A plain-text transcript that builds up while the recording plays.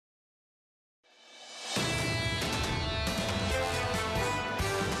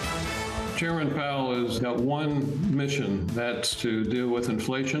Chairman Powell has got one mission, that's to deal with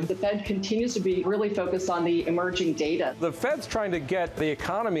inflation. The Fed continues to be really focused on the emerging data. The Fed's trying to get the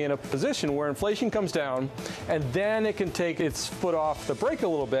economy in a position where inflation comes down, and then it can take its foot off the brake a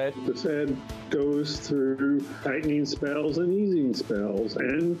little bit. The Fed goes through tightening spells and easing spells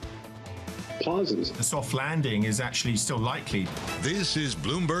and pauses. A soft landing is actually still likely. This is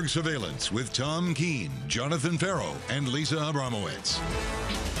Bloomberg Surveillance with Tom Keene, Jonathan Ferro, and Lisa Abramowicz.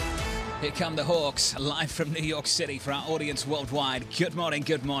 Here come the Hawks, live from New York City for our audience worldwide. Good morning,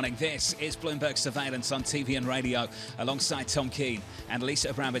 good morning. This is Bloomberg Surveillance on TV and radio, alongside Tom Keene and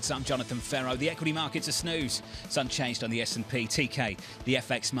Lisa Abramowicz. I'm Jonathan Ferro. The equity market's a snooze. It's unchanged on the S&P. TK, the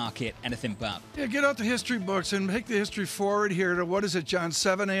FX market, anything but. Yeah, get out the history books and take the history forward here to, what is it, John,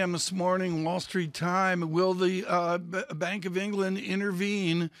 7 a.m. this morning, Wall Street time. Will the Bank of England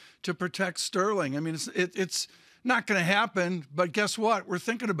intervene to protect sterling? I mean, it's not going to happen, but guess what? We're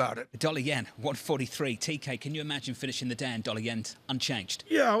thinking about it. The dollar yen, 143. TK, can you imagine finishing the day in dollar yen unchanged?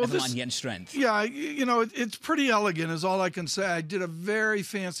 Yeah, well, never mind yen strength. Yeah, you know, it's pretty elegant is all I can say. I did a very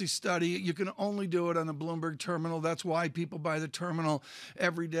fancy study. You can only do it on a Bloomberg terminal. That's why people buy the terminal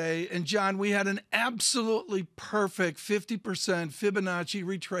every day. And John, we had an absolutely perfect 50% Fibonacci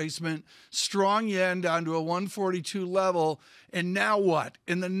retracement, strong yen down to a 142 level. And now what?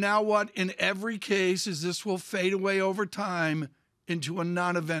 And the now what in every case is this will fade away over time into a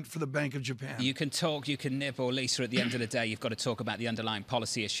non-event for the Bank of Japan. You can talk, you can nibble. Lisa, at the end of the day, you've got to talk about the underlying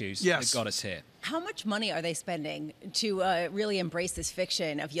policy issues that got us here. How much money are they spending to really embrace this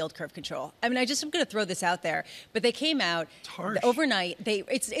fiction of yield curve control? I mean, I'm going to throw this out there, but they came out overnight.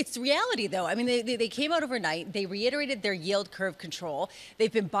 It's reality, though. I mean, they came out overnight. They reiterated their yield curve control.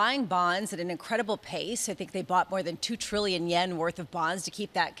 They've been buying bonds at an incredible pace. I think they bought more than 2 trillion yen worth of bonds to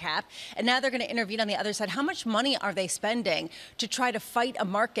keep that cap. And now they're going to intervene on the other side. How much money are they spending to try to fight a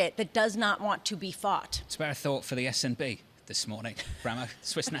market that does not want to be fought? Spare a thought for the S&P. This morning, Bramo,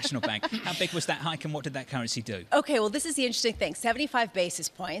 Swiss National Bank. How big was that hike and what did that currency do? Okay, well, this is the interesting thing. 75 basis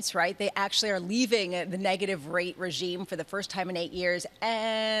points, right? They actually are leaving the negative rate regime for the first time in 8 years,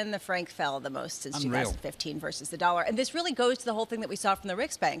 and the franc fell the most since 2015 versus the dollar. And this really goes to the whole thing that we saw from the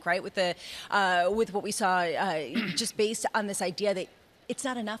Riksbank, right? With with what we saw just based on this idea that it's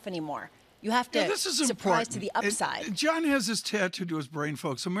not enough anymore. You have to surprise to the upside. John has this tattooed to his brain,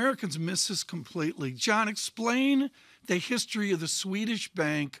 folks. Americans miss this completely. John, explain the history of the Swedish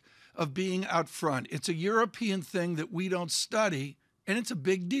bank of being out front. It's a European thing that we don't study, and it's a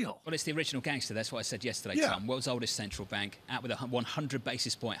big deal. Well, it's the original gangster. That's what I said yesterday, Tom. World's oldest central bank, out with a 100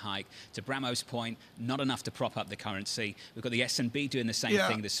 basis point hike. To Bramo's point, not enough to prop up the currency. We've got the S&B doing the same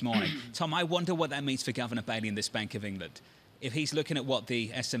thing this morning. Tom, I wonder what that means for Governor Bailey and this Bank of England. If he's looking at what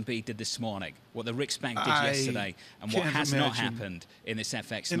the S&B did this morning, what the Riksbank did yesterday, and what has not happened in this FX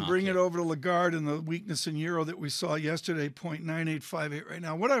market. And bring it over to Lagarde and the weakness in euro that we saw yesterday, 0.9858 right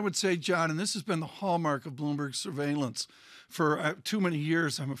now. What I would say, John, and this has been the hallmark of Bloomberg surveillance for too many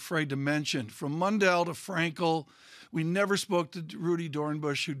years, I'm afraid to mention, from Mundell to Frankel. We never spoke to Rudy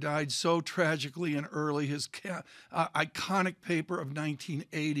Dornbush, who died so tragically and early, his iconic paper of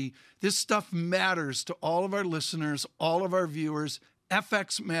 1980. This stuff matters to all of our listeners, all of our viewers.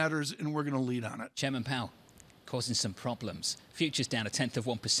 FX matters, and we're going to lead on it. Chairman Powell causing some problems. Futures down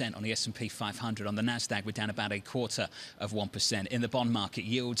 0.1% on the S&P 500. On the Nasdaq, we're down about 0.25%. In the bond market,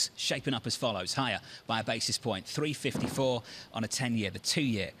 yields shaping up as follows. Higher by a basis point, 354 on a 10-year. The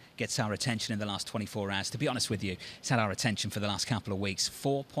 2-year gets our attention in the last 24 hours. To be honest with you, it's had our attention for the last couple of weeks.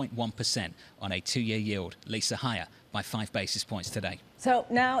 4.1% on a 2-year yield. Lisa, higher by 5 basis points today. So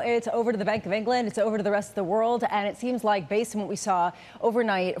now it's over to the Bank of England, it's over to the rest of the world, and it seems like, based on what we saw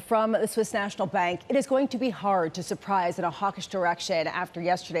overnight from the Swiss National Bank, it is going to be hard to surprise in a hawkish direction after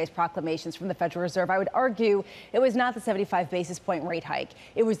yesterday's proclamations from the Federal Reserve. I would argue it was not the 75 basis point rate hike.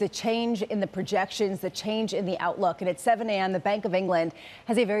 It was the change in the projections, the change in the outlook. And at 7 a.m., the Bank of England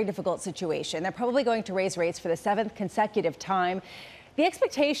has a very difficult situation. They're probably going to raise rates for the 7th consecutive time. The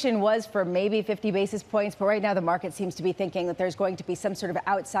expectation was for maybe 50 basis points, but right now the market seems to be thinking that there's going to be some sort of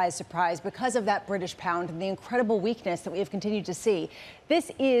outsized surprise because of that British pound and the incredible weakness that we have continued to see.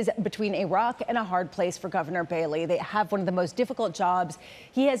 This is between a rock and a hard place for Governor Bailey. They have one of the most difficult jobs.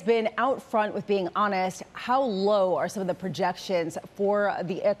 He has been out front with being honest. How low are some of the projections for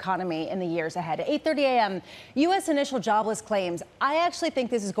the economy in the years ahead? At 8:30 a.m., U.S. initial jobless claims. I actually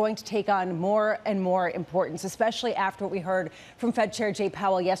think this is going to take on more and more importance, especially after what we heard from Fed Chair Jay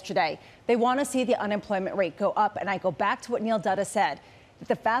Powell yesterday. They want to see the unemployment rate go up. And I go back to what Neil Dutta said. that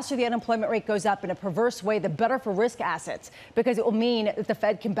the faster the unemployment rate goes up in a perverse way, the better for risk assets, because it will mean that the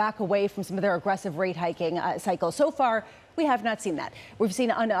Fed can back away from some of their aggressive rate hiking cycles. So far, we have not seen that. We've seen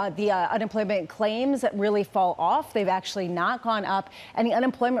the unemployment claims really fall off. They've actually not gone up, and the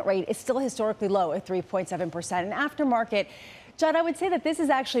unemployment rate is still historically low at 3.7%. And aftermarket, John, I would say that this is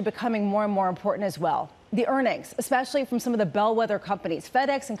actually becoming more and more important as well. The earnings, especially from some of the bellwether companies,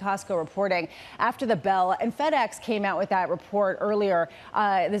 FedEx and Costco reporting after the bell. And FedEx came out with that report earlier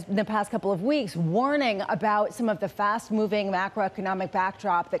in the past couple of weeks, warning about some of the fast-moving macroeconomic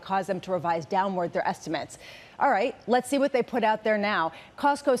backdrop that caused them to revise downward their estimates. All right, let's see what they put out there now.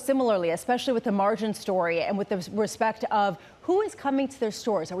 Costco similarly, especially with the margin story and with the respect of who is coming to their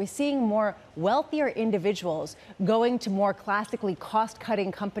stores. Are we seeing more wealthier individuals going to more classically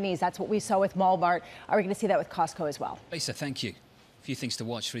cost-cutting companies? That's what we saw with Walmart. Are we going to see that with Costco as well? Lisa, thank you. A few things to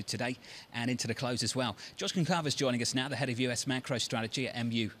watch through today and into the close as well. George Concava's joining us now, the head of US macro strategy at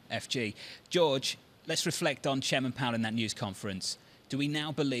MUFG. George, let's reflect on Chairman Powell in that news conference. Do we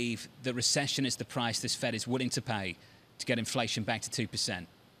now believe that recession is the price this Fed is willing to pay to get inflation back to 2%?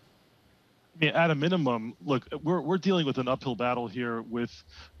 I mean, at a minimum, look, we're dealing with an uphill battle here with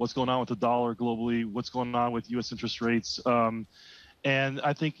what's going on with the dollar globally, what's going on with U.S. interest rates. And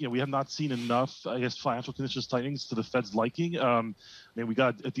I think, we have not seen enough, financial conditions tightenings to the Fed's liking. We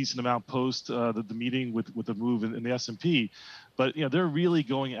got a decent amount post the meeting with the move in the S&P. But, they're really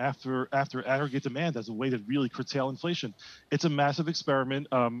going after aggregate demand as a way to really curtail inflation. It's a massive experiment.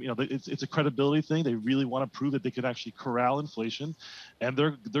 It's a credibility thing. They really want to prove that they could actually corral inflation. And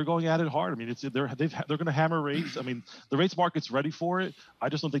they're going at it hard. They're going to hammer rates. The rates market's ready for it. I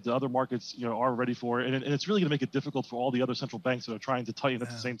just don't think the other markets, are ready for it. And it's really going to make it difficult for all the other central banks that are trying to tighten at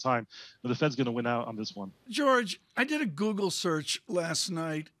the same time. But the Fed's going to win out on this one. George, I did a Google search last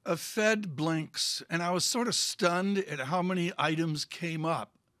night of Fed blinks, and I was sort of stunned at how many items came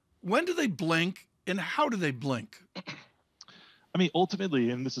up. When do they blink, and how do they blink?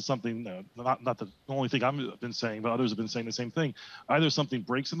 Ultimately, and this is something, not the only thing I've been saying, but others have been saying the same thing. Either something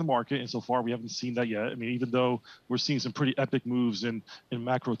breaks in the market, and so far we haven't seen that yet. Even though we're seeing some pretty epic moves in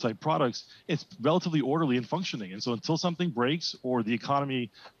macro type products, it's relatively orderly and functioning. And so until something breaks or the economy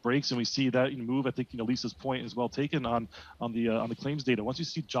breaks and we see that move, I think Lisa's point is well taken on the claims data. Once you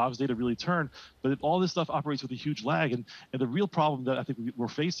see jobs data really turn, but all this stuff operates with a huge lag. And the real problem that I think we're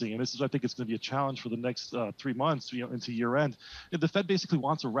facing, and this is I think it's going to be a challenge for the next 3 months, into year end. The Fed basically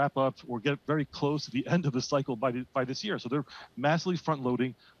wants to wrap up or get very close to the end of the cycle by this year. So they're massively front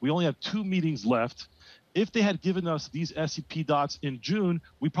loading. We only have 2 meetings left. If they had given us these SEP dots in June,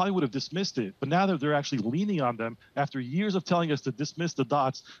 we probably would have dismissed it. But now that they're actually leaning on them, after years of telling us to dismiss the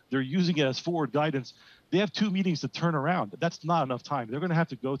dots, they're using it as forward guidance. They have 2 meetings to turn around. That's not enough time. They're going to have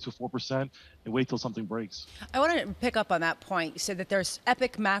to go to 4% and wait till something breaks. I want to pick up on that point. You said that there's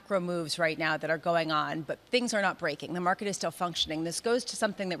epic macro moves right now that are going on, but things are not breaking. The market is still functioning. This goes to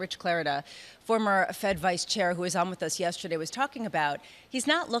something that Rich Clarida, former Fed vice chair who was on with us yesterday, was talking about. He's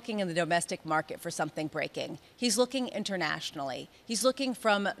not looking in the domestic market for something breaking. He's looking internationally. He's looking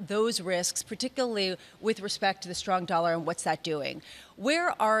from those risks, particularly with respect to the strong dollar and what's that doing.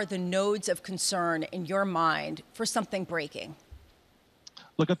 Where are the nodes of concern in your mind for something breaking?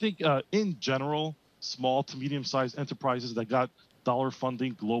 Look, I think in general, small to medium-sized enterprises that got dollar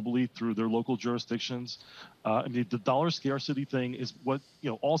funding globally through their local jurisdictions. The dollar scarcity thing is what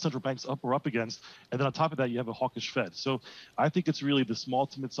all central banks are up against, and then on top of that, you have a hawkish Fed. So I think it's really the small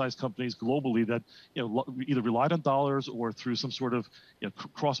to mid-sized companies globally that either relied on dollars or through some sort of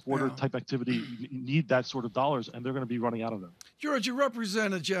cross-border type activity need that sort of dollars, and they're going to be running out of them. George, you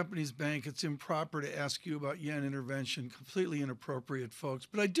represent a Japanese bank. It's improper to ask you about yen intervention. Completely inappropriate, folks.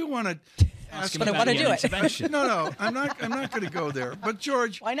 But I do want to ask you. But I want to do it. No, I'm not going to go there. But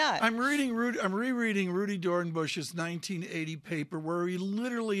George, why not? I'm rereading Rudy Dornbush's 1980 paper where he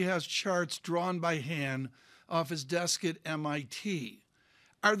literally has charts drawn by hand off his desk at MIT.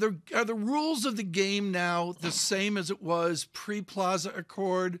 Are the rules of the game now the same as it was pre-Plaza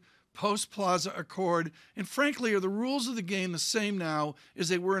Accord, post-Plaza Accord? And frankly, are the rules of the game the same now as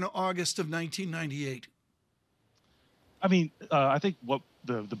they were in August of 1998? I think what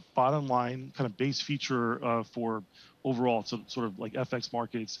the bottom line kind of base feature for overall sort of like FX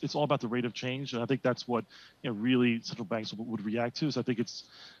markets, it's all about the rate of change. And I think that's what really central banks would react to. So I think it's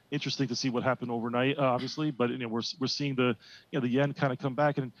interesting to see what happened overnight, obviously. But we're seeing the yen kind of come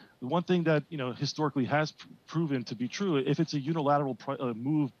back. And the one thing that historically has proven to be true, if it's a unilateral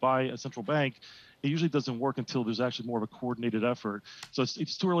move by a central bank, it usually doesn't work until there's actually more of a coordinated effort. So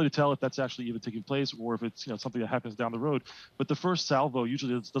it's too early to tell if that's actually even taking place or if it's something that happens down the road. But the first salvo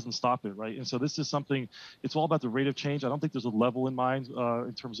usually doesn't stop it, right? And so this is something. It's all about the rate of change. I don't think there's a level in mind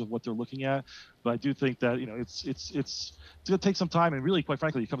in terms of what they're looking at, but I do think that it's going to take some time. And really, quite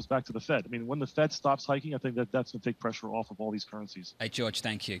frankly, it comes back to the Fed. I mean, when the Fed stops hiking, I think that's going to take pressure off of all these currencies. Hey, George,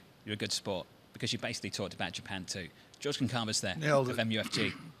 thank you. You're a good sport because you basically talked about Japan too. George Concalves there Nailed of it.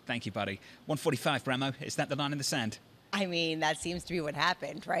 MUFG. Thank you, buddy. 145, Bramo. Is that the line in the sand? I mean, that seems to be what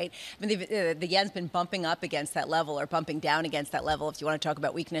happened, right? I mean, the yen's been bumping up against that level or bumping down against that level, if you want to talk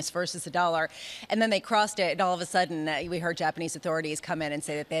about weakness versus the dollar. And then they crossed it, and all of a sudden, we heard Japanese authorities come in and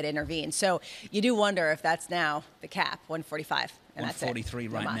say that they had intervened. So you do wonder if that's now the cap, 145. And 143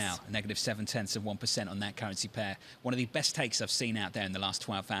 right now, negative 0.7% on that currency pair. One of the best takes I've seen out there in the last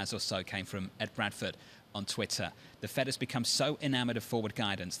 12 hours or so came from Ed Bradford on Twitter. The Fed has become so enamored of forward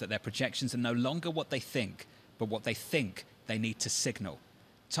guidance that their projections are no longer what they think, but what they think they need to signal.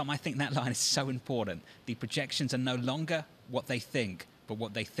 Tom, I think that line is so important. The projections are no longer what they think, but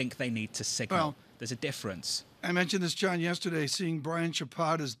what they think they need to signal. Well, there's a difference. I mentioned this, John, yesterday, seeing Brian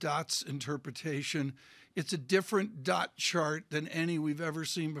Chapada's dots interpretation. It's a different dot chart than any we've ever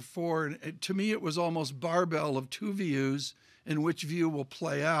seen before. And to me, it was almost barbell of two views and which view will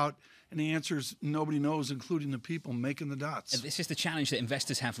play out. And the answer is nobody knows, including the people making the dots. This is the challenge that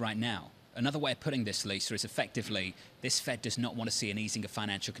investors have right now. Another way of putting this, Lisa, is effectively this Fed does not want to see an easing of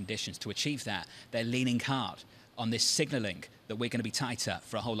financial conditions. To achieve that, they're leaning hard on this signaling that we're going to be tighter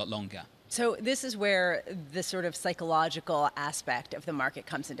for a whole lot longer. So this is where the sort of psychological aspect of the market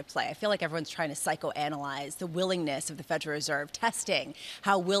comes into play. I feel like everyone's trying to psychoanalyze the willingness of the Federal Reserve, testing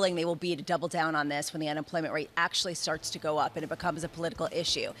how willing they will be to double down on this when the unemployment rate actually starts to go up and it becomes a political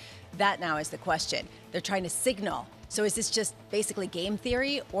issue. That now is the question. They're trying to signal. So is this just basically game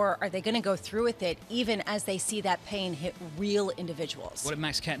theory, or are they going to go through with it even as they see that pain hit real individuals? What did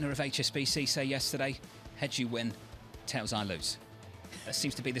Max Kettner of HSBC say yesterday? Heads you win, tails I lose. That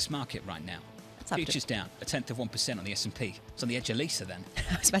seems to be this market right now. Futures down 0.1% on the S&P. It's on the edge of Lisa then.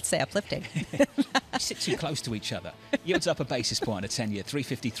 I was about to say uplifting. We sit too close to each other. Yields up a basis point, a 10-year,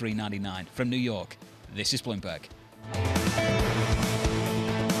 353.99. From New York, this is Bloomberg.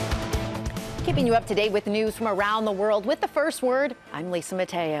 Keeping you up to date with news from around the world with the first word, I'm Lisa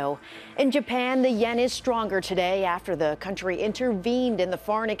Mateo. In Japan, the yen is stronger today after the country intervened in the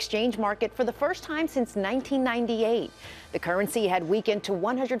foreign exchange market for the first time since 1998. The currency had weakened to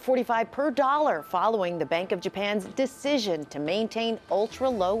 145 per dollar following the Bank of Japan's decision to maintain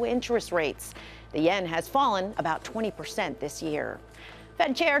ultra-low interest rates. The yen has fallen about 20% this year.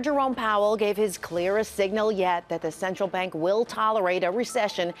 Fed Chair Jerome Powell gave his clearest signal yet that the central bank will tolerate a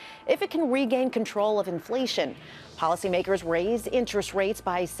recession if it can regain control of inflation. Policymakers raised interest rates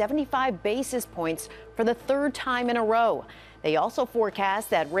by 75 basis points for the third time in a row. They also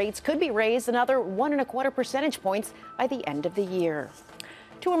forecast that rates could be raised another 1.25 percentage points by the end of the year.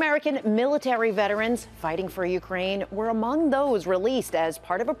 2 American military veterans fighting for Ukraine were among those released as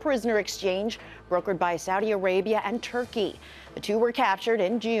part of a prisoner exchange brokered by Saudi Arabia and Turkey. The 2 were captured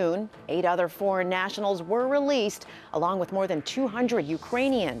in June. 8 other foreign nationals were released, along with more than 200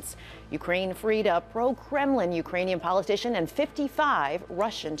 Ukrainians. Ukraine freed a pro-Kremlin Ukrainian politician and 55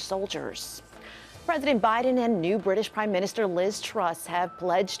 Russian soldiers. President Biden and new British Prime Minister Liz Truss have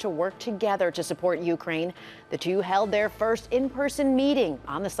pledged to work together to support Ukraine. The two held their first in-person meeting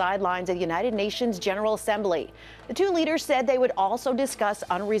on the sidelines of the United Nations General Assembly. The two leaders said they would also discuss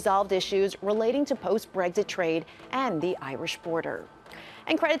unresolved issues relating to post-Brexit trade and the Irish border.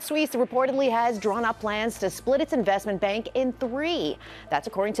 And Credit Suisse reportedly has drawn up plans to split its investment bank in 3. That's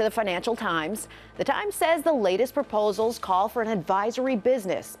according to the Financial Times. The Times says the latest proposals call for an advisory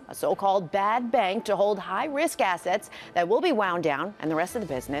business, a so-called bad bank to hold high-risk assets that will be wound down, and the rest of the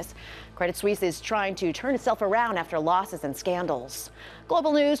business. Credit Suisse is trying to turn itself around after losses and scandals.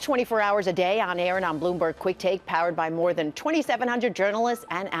 Global news 24 hours a day on air and on Bloomberg Quick Take, powered by more than 2,700 journalists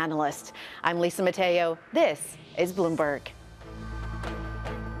and analysts. I'm Lisa Mateo. This is Bloomberg.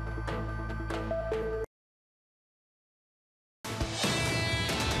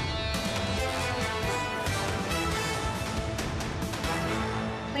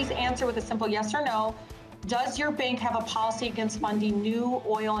 Answer with a simple yes or no. Does your bank have a policy against funding new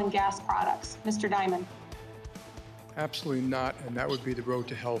oil and gas products? Mr. Diamond. Absolutely not, and that would be the road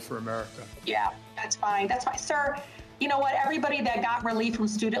to hell for America. Yeah, that's fine. That's fine. Sir, you know what? Everybody that got relief from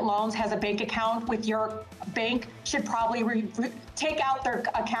student loans has a bank account with your bank should probably take out their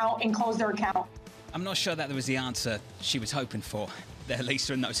account and close their account. I'm not sure that was the answer she was hoping for. there,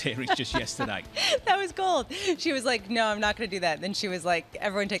 Lisa, in those hearings just yesterday. That was gold. She was like, no, I'm not going to do that. Then she was like,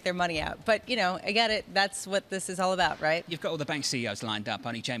 everyone take their money out. But, you know, I get it. That's what this is all about, right? You've got all the bank CEOs lined up.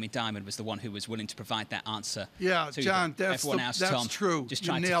 Only Jamie Dimon was the one who was willing to provide that answer. Yeah, John, that's Tom, true. Just you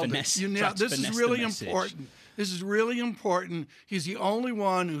tried nailed to finesse, it. You nailed. This is really important. This is really important. He's the only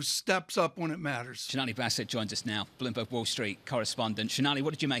one who steps up when it matters. Shonali Bassett joins us now, Bloomberg Wall Street correspondent. Shonali,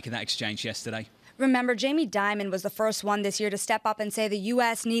 what did you make of that exchange yesterday? Remember, Jamie Dimon was the first one this year to step up and say the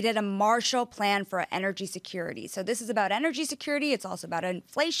U.S. needed a Marshall Plan for energy security. So this is about energy security. It's also about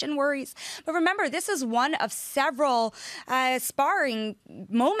inflation worries. But remember, this is one of several sparring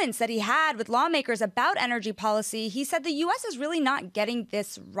moments that he had with lawmakers about energy policy. He said the U.S. is really not getting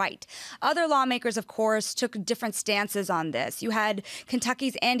this right. Other lawmakers, of course, took different stances on this. You had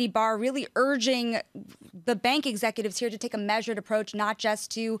Kentucky's Andy Barr really urging the bank executives here to take a measured approach, not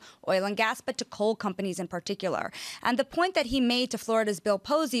just to oil and gas, but to coal companies in particular. And the point that he made to Florida's Bill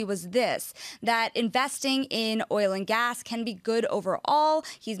Posey was this, that investing in oil and gas can be good overall.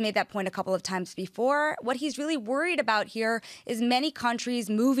 He's made that point a couple of times before. What he's really worried about here is many countries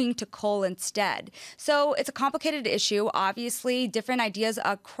moving to coal instead. So it's a complicated issue, obviously, different ideas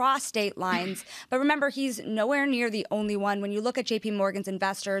across state lines. But remember, he's nowhere near the only one. When you look at JP Morgan's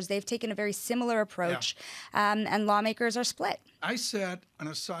investors, they've taken a very similar approach, and lawmakers are split. I sat on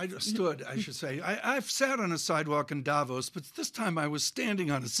a stood, I should say. I've sat on a sidewalk in Davos, but this time I was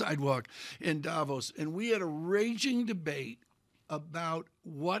standing on a sidewalk in Davos, and we had a raging debate about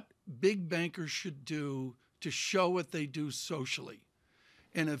what big bankers should do to show what they do socially.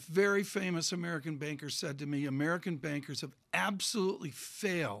 And a very famous American banker said to me, American bankers have absolutely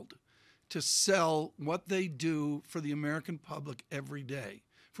failed to sell what they do for the American public every day.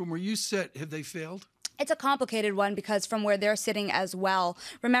 From where you sit, have they failed? It's a complicated one because from where they're sitting as well.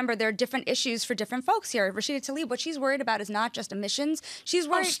 Remember, there are different issues for different folks here. Rashida Tlaib, what she's worried about is not just emissions. She's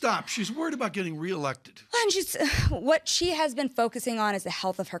worried. Oh, stop. She's worried about getting reelected. And what she has been focusing on is the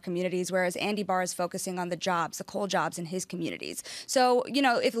health of her communities, whereas Andy Barr is focusing on the jobs, the coal jobs in his communities. So, you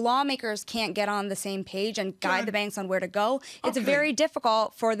know, if lawmakers can't get on the same page and guide the banks on where to go, it's very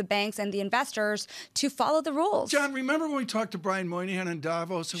difficult for the banks and the investors to follow the rules. John, remember when we talked to Brian Moynihan in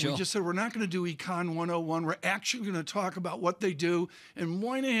Davos and we just said, we're not going to do Econ 101. We're actually going to talk about what they do. And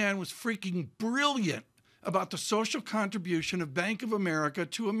Moynihan was freaking brilliant about the social contribution of Bank of America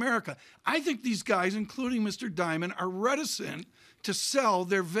to America. I think these guys, including Mr. Dimon, are reticent to sell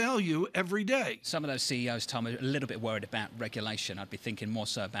their value every day. Some of those CEOs, Tom, are a little bit worried about regulation. I'd be thinking more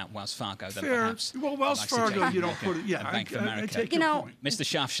so about Wells Fargo than perhaps. Well, Wells Fargo, you don't put it. Yeah, Bank of America. I take your point. Mr.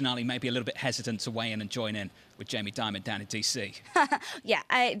 Schaaf, Shonali may be a little bit hesitant to weigh in and join in with Jamie Dimon down in D.C. Yeah,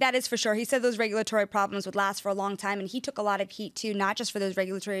 that is for sure. He said those regulatory problems would last for a long time, and he took a lot of heat, too, not just for those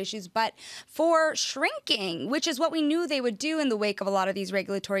regulatory issues, but for shrinking, which is what we knew they would do in the wake of a lot of these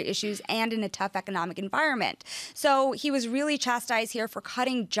regulatory issues and in a tough economic environment. So he was really chastised here for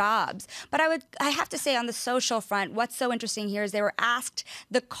cutting jobs. But I have to say, on the social front, what's so interesting here is they were asked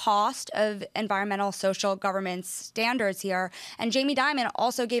the cost of environmental, social, government standards here, and Jamie Dimon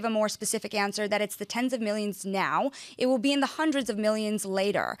also gave a more specific answer that it's the tens of millions now. It will be in the hundreds of millions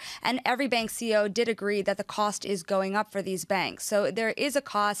later. And every bank CEO did agree that the cost is going up for these banks. So there is a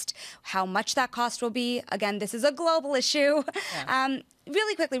cost. How much that cost will be, again, this is a global issue. Yeah.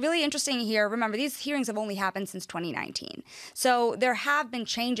 Really quickly, really interesting here. Remember, these hearings have only happened since 2019. So there have been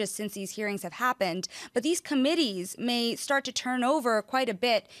changes since these hearings have happened, but these committees may start to turn over quite a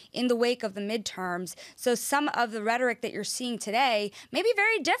bit in the wake of the midterms. So some of the rhetoric that you're seeing today may be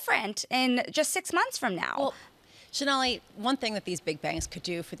very different in just 6 months from now. Well, Shonali, one thing that these big banks could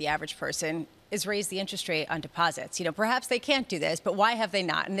do for the average person is raise the interest rate on deposits. You know, perhaps they can't do this, but why have they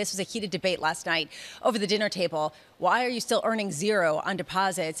not? And this was a heated debate last night over the dinner table. Why are you still earning zero on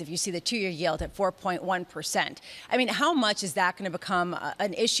deposits if you see the two-year yield at 4.1%? I mean, how much is that going to become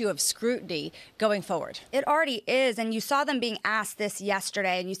an issue of scrutiny going forward? It already is, and you saw them being asked this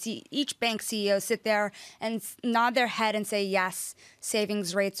yesterday, and you see each bank CEO sit there and nod their head and say, yes,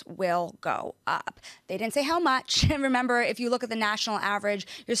 savings rates will go up. They didn't say how much. And remember, if you look at the national average,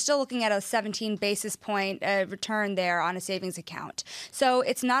 you're still looking at a 17 basis point return there on a savings account. So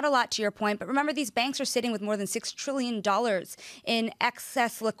it's not a lot, to your point, but remember, these banks are sitting with more than $6 trillion in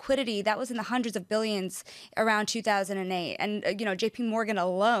excess liquidity. That was in the hundreds of billions around 2008. And, you know, JP Morgan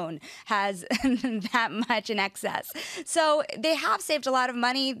alone has that much in excess. So they have saved a lot of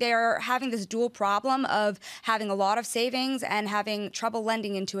money. They're having this dual problem of having a lot of savings and having trouble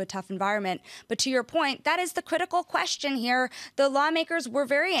lending into a tough environment. But to your point, that is the critical question here. The lawmakers were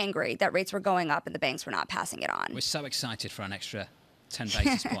very angry that rates were going up and the banks were not passing it on. We're so excited for an extra 10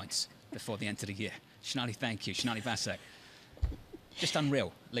 basis points before the end of the year. Shonali, thank you. Shonali Bassett. Just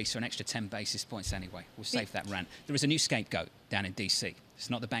unreal. Lisa, an extra 10 basis points anyway. We'll save that rant. There is a new scapegoat down in D.C. It's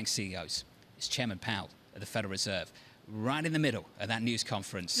not the bank CEOs. It's Chairman Powell of the Federal Reserve. Right in the middle of that news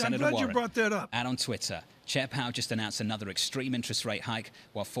conference, Yeah, Senator I'm glad Warren, you brought that up. out on Twitter. Chair Powell just announced another extreme interest rate hike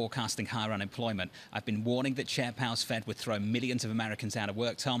while forecasting higher unemployment. I've been warning that Chair Powell's Fed would throw millions of Americans out of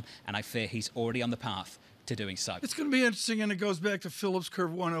work, Tom, and I fear he's already on the path to doing so. It's going to be interesting, and it goes back to Phillips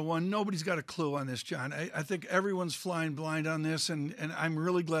Curve 101. Nobody's got a clue on this, John. I think everyone's flying blind on this, and I'm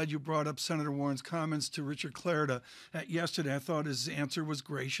really glad you brought up Senator Warren's comments to Richard Clarida yesterday. I thought his answer was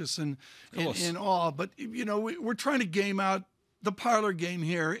gracious and all. But, you know, we're trying to game out the parlor game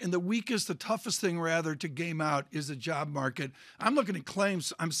here, and the toughest thing, rather, to game out is the job market. I'm looking at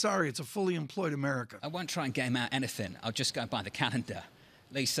claims. I'm sorry, it's a fully employed America. I won't try and game out anything. I'll just go by the calendar.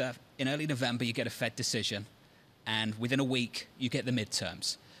 Lisa, in early November, you get a Fed decision, and within a week, you get the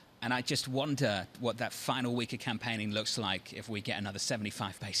midterms. And I just wonder what that final week of campaigning looks like if we get another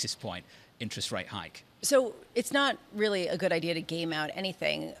 75 basis point interest rate hike. So it's not really a good idea to game out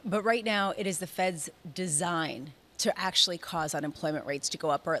anything, but right now it is the Fed's design to actually cause unemployment rates to go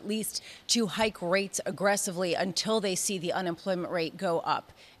up, or at least to hike rates aggressively until they see the unemployment rate go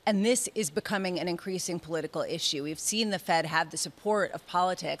up. And this is becoming an increasing political issue. We've seen the Fed have the support of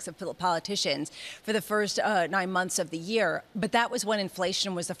politicians for the first 9 months of the year, but that was when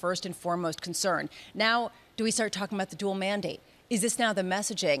inflation was the first and foremost concern. Now, do we start talking about the dual mandate? Is this now the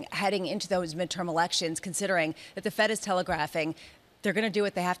messaging heading into those midterm elections, considering that the Fed is telegraphing they're going to do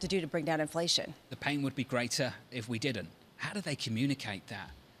what they have to do to bring down inflation? The pain would be greater if we didn't. How do they communicate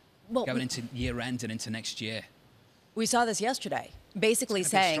that Well, going into year end and into next year? We saw this yesterday, basically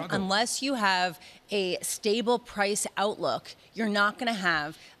saying unless you have a stable price outlook, you're not going to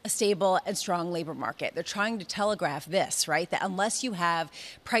have a stable and strong labor market. They're trying to telegraph this, right? That unless you have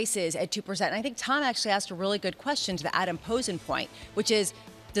prices at 2%, and I think Tom actually asked a really good question to the Adam Posen point, which is,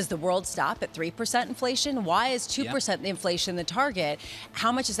 does the world stop at 3% inflation? Why is 2% the inflation the target?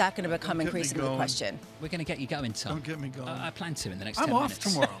 How much is that going to become increasingly the question? We're going to get you going, Tom. Don't get me going. I plan to in the next I'm 10 off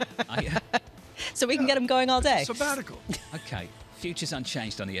minutes. tomorrow. So we can get them going all day. Sabbatical. Okay. Futures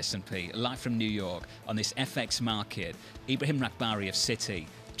unchanged on the S&P. Live from New York on this FX market. Ibrahim Rakbari of Citi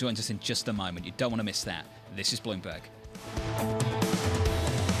joins us in just a moment. You don't want to miss that. This is Bloomberg.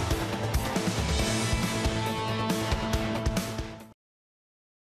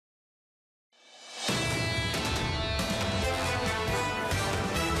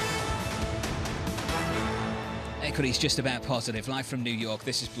 Equities just about positive. Live from New York,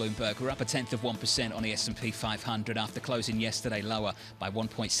 this is Bloomberg. We're up 0.1% on the S&P 500 after closing yesterday lower by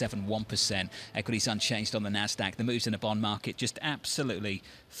 1.71%. Equities unchanged on the NASDAQ. The moves in the bond market just absolutely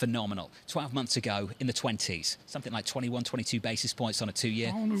phenomenal. 12 months ago in the 20s, something like 21, 22 basis points on a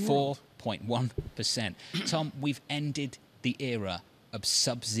 2-year, 4.1%. Tom, we've ended the era of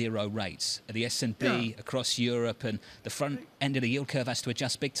sub-zero rates. The S&P across Europe, and the front end of the yield curve has to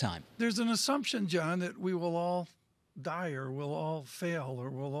adjust big time. There's an assumption, John, that we will all die or we'll all fail or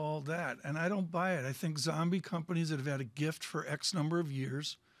we'll all that. And I don't buy it. I think zombie companies that have had a gift for X number of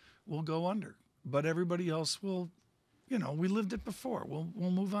years will go under. But everybody else will, you know, we lived it before.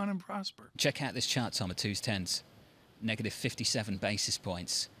 We'll move on and prosper. Check out this chart, Tom, at 2s10s. Negative 57 basis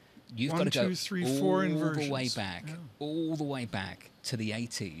points. You've got to go 1, 2, 3, 4 inversions. All the way back to the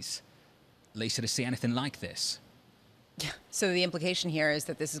 80s. Lisa, to see anything like this? So the implication here is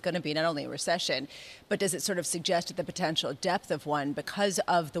that this is going to be not only a recession, but does it sort of suggest the potential depth of one because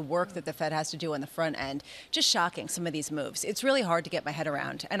of the work that the Fed has to do on the front end? Just shocking, some of these moves. It's really hard to get my head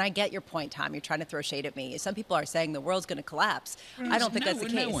around. And I get your point, Tom. You're trying to throw shade at me. Some people are saying the world's going to collapse. I don't think that's the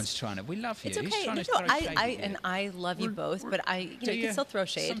case. No one's trying to. We love you. It's okay. He's trying to throw shade at you. And I love you both, but you can still throw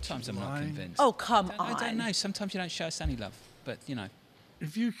shade. Sometimes I'm not convinced. Oh, come on. I don't know. Sometimes you don't show us any love. But, you know.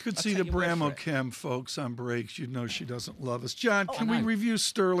 If you could see the Bramo Chem folks on breaks, you'd know she doesn't love us. John, can we review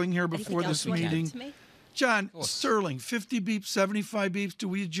Sterling here before this meeting? John, Sterling, 50 beeps, 75 beeps. Do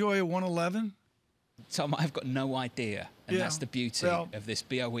we enjoy a 111? Tom, I've got no idea. And that's the beauty of this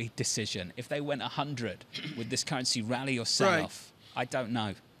BOE decision. If they went 100 with this currency rally or sell-off, I don't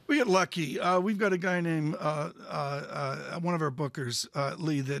know. We get lucky. We've got a guy named one of our bookers,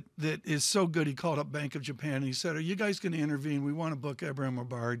 Lee, that is so good. He called up Bank of Japan and he said, "Are you guys going to intervene? We want to book Abraham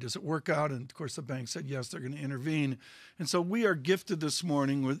Rabari. Does it work out?" And of course, the bank said yes, they're going to intervene. And so we are gifted this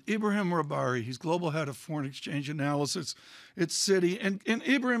morning with Ibrahim Rabari. He's global head of foreign exchange analysis at Citi. And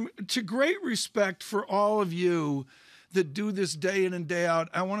Ibrahim, to great respect for all of you that do this day in and day out.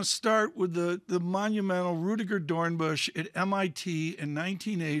 I want to start with the monumental Rudiger Dornbusch at MIT in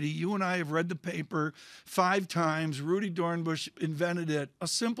 1980. You and I have read the paper 5 times. Rudy Dornbusch invented it. A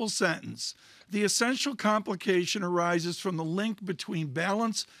simple sentence. The essential complication arises from the link between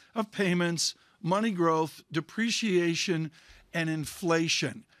balance of payments, money growth, depreciation, and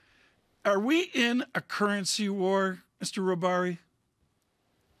inflation. Are we in a currency war, Mr. Robari?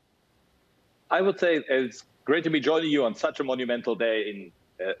 I would say it's great to be joining you on such a monumental day in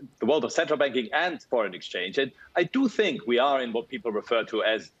the world of central banking and foreign exchange. And I do think we are in what people refer to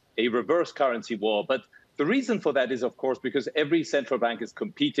as a reverse currency war. But the reason for that is, of course, because every central bank is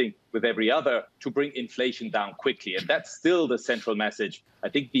competing with every other to bring inflation down quickly. And that's still the central message. I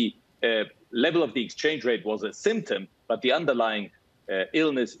think the level of the exchange rate was a symptom, but the underlying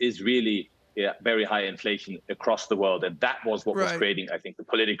illness is really very high inflation across the world. And that was what was creating, I think, the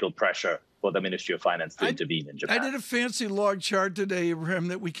political pressure for the Ministry of Finance to intervene in Japan. I did a fancy log chart today, Abraham,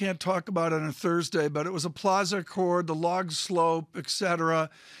 that we can't talk about on a Thursday, but it was a Plaza Accord, the log slope, etc.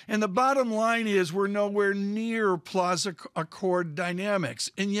 And the bottom line is we're nowhere near Plaza Accord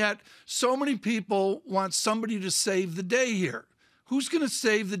dynamics. And yet so many people want somebody to save the day here. Who's going to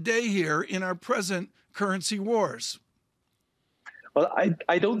save the day here in our present currency wars? Well,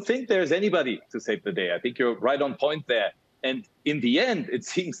 I don't think there's anybody to save the day. I think you're right on point there. And in the end, it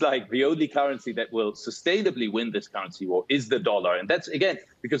seems like the only currency that will sustainably win this currency war is the dollar. And that's, again,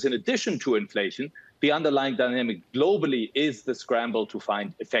 because in addition to inflation, the underlying dynamic globally is the scramble to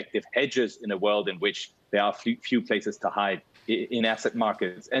find effective hedges in a world in which there are few places to hide in asset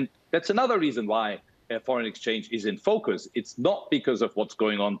markets. And that's another reason why foreign exchange is in focus. It's not because of what's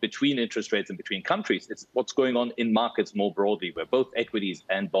going on between interest rates and between countries. It's what's going on in markets more broadly, where both equities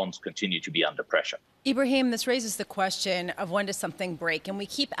and bonds continue to be under pressure. Ibrahim, this raises the question of when does something break? And we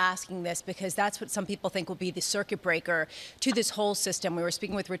keep asking this because that's what some people think will be the circuit breaker to this whole system. We were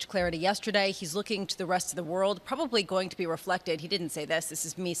speaking with Rich Clarity yesterday. He's looking to the rest of the world, probably going to be reflected. He didn't say this. This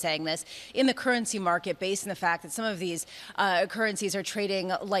is me saying this. In the currency market, based on the fact that some of these currencies are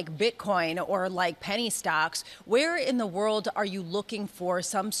trading like Bitcoin or like penny stocks. Where in the world are you looking for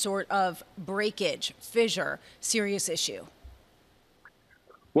some sort of breakage, fissure, serious issue?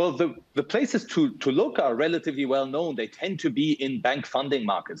 Well, the places to look are relatively well known. They tend to be in bank funding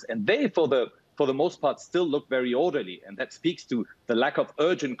markets, and they, for the most part, still look very orderly. And that speaks to the lack of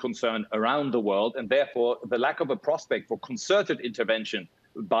urgent concern around the world, and therefore the lack of a prospect for concerted intervention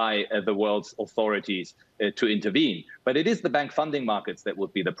by the world's authorities to intervene. But it is the bank funding markets that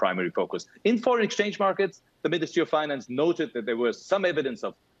would be the primary focus. In foreign exchange markets, the Ministry of Finance noted that there was some evidence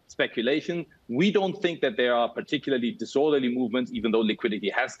of speculation. We don't think that there are particularly disorderly movements, even though liquidity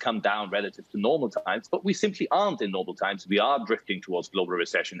has come down relative to normal times, but we simply aren't in normal times. We are drifting towards global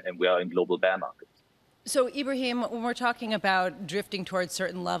recession, and we are in global bear markets. So, Ibrahim, when we're talking about drifting towards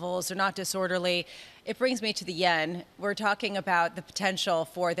certain levels, they're not disorderly. It brings me to the yen. We're talking about the potential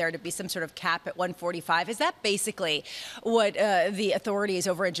for there to be some sort of cap at 145. Is that basically what the authorities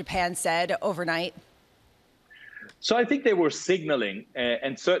over in Japan said overnight? So I think they were signaling,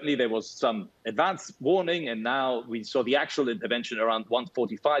 and certainly there was some advance warning, and now we saw the actual intervention around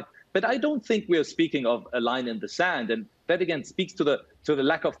 145. But I don't think we are speaking of a line in the sand, and that again speaks to the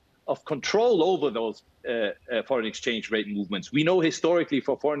lack of control over those foreign exchange rate movements. We know historically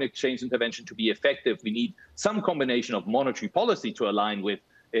for foreign exchange intervention to be effective, we need some combination of monetary policy to align with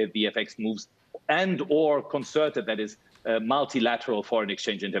the FX moves and or concerted, that is, multilateral foreign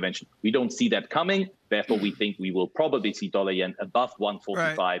exchange intervention. We don't see that coming. Therefore, we think we will probably see dollar yen above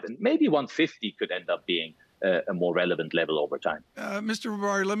 145, and maybe 150 could end up being a more relevant level over time. Mr.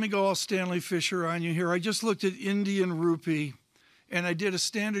 Robari, let me go all Stanley Fischer on you here. I just looked at Indian rupee, and I did a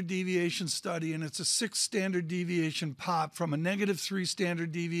standard deviation study, and it's a 6 standard deviation pop from a -3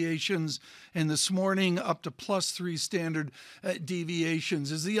 standard deviations, and this morning up to +3 standard deviations.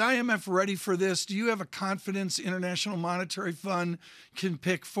 Is the IMF ready for this? Do you have a confidence International Monetary Fund can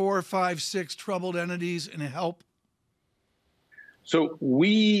pick 4, 5, 6 troubled entities and help? So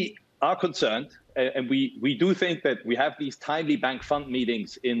we are concerned, and we do think that we have these timely bank fund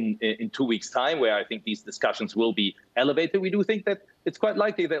meetings in 2 weeks' time, where I think these discussions will be elevated. We do think that it's quite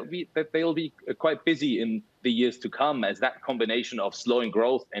likely that they'll be quite busy in the years to come, as that combination of slowing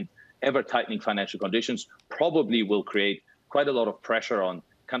growth and ever-tightening financial conditions probably will create quite a lot of pressure on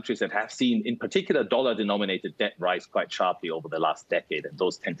countries that have seen, in particular, dollar-denominated debt rise quite sharply over the last decade, and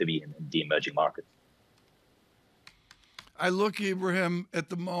those tend to be in the emerging markets. I look, Ibrahim, at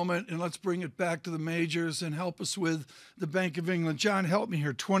the moment, and let's bring it back to the majors and help us with the Bank of England. John, help me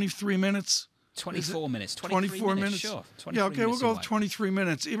here. 23 minutes? 24 minutes. 24 minutes. Sure. Yeah, okay, we'll go with 23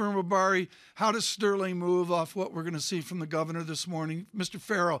 minutes. Ibrahim Abari, how does sterling move off what we're going to see from the governor this morning? Mr.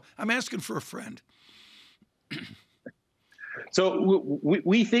 Ferro, I'm asking for a friend. So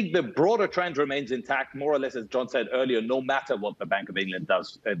we think the broader trend remains intact, more or less, as John said earlier, no matter what the Bank of England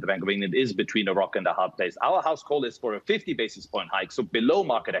does. The Bank of England is between a rock and a hard place. Our house call is for a 50 basis point hike, so below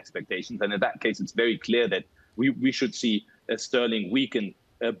market expectations. And in that case, it's very clear that we should see sterling weaken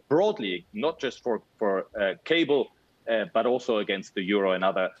broadly, not just for cable, but also against the euro and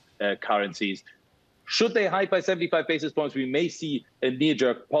other currencies. Should they hike by 75 basis points, we may see a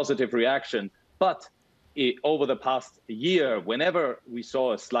knee-jerk positive reaction. But over the past year, whenever we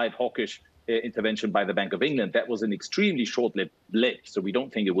saw a slight hawkish intervention by the Bank of England, that was an extremely short-lived blip. So we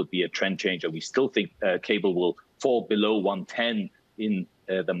don't think it would be a trend changer. We still think cable will fall below 110 in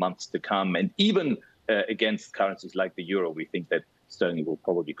the months to come. And even against currencies like the euro, we think that sterling will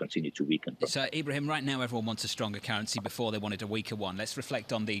probably continue to weaken. So, Ibrahim, right now everyone wants a stronger currency. Before they wanted a weaker one. Let's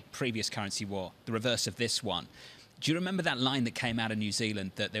reflect on the previous currency war, the reverse of this one. Do you remember that line that came out of New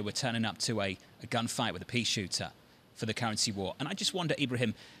Zealand that they were turning up to a gunfight with a pea shooter for the currency war? And I just wonder,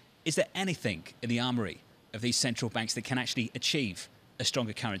 Ibrahim, is there anything in the armory of these central banks that can actually achieve a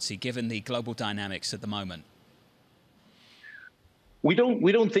stronger currency given the global dynamics at the moment? We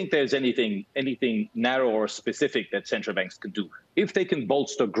don't think there's anything narrow or specific that central banks can do. If they can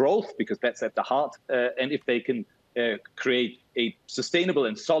bolster growth, because that's at the heart, and if they can create a sustainable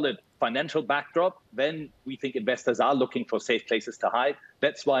and solid financial backdrop, then we think investors are looking for safe places to hide.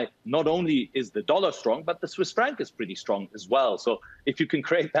 That's why not only is the dollar strong, but the Swiss franc is pretty strong as well. So if you can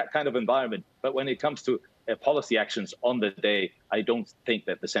create that kind of environment, but when it comes to policy actions on the day, I don't think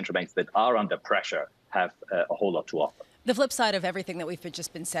that the central banks that are under pressure have a whole lot to offer. The flip side of everything that we've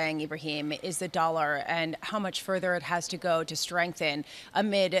just been saying, Ibrahim, is the dollar and how much further it has to go to strengthen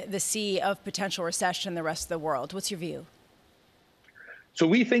amid the sea of potential recession in the rest of the world. What's your view? So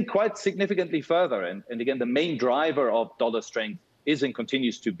we think quite significantly further. And again, the main driver of dollar strength is and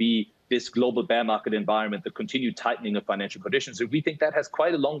continues to be this global bear market environment, the continued tightening of financial conditions. So we think that has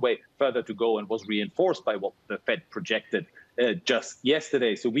quite a long way further to go and was reinforced by what the Fed projected just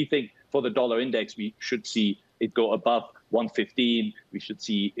yesterday. So we think for the dollar index, we should see it go above 115. We should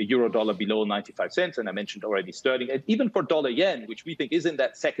see a euro dollar below 95 cents. And I mentioned already sterling. And even for dollar yen, which we think is in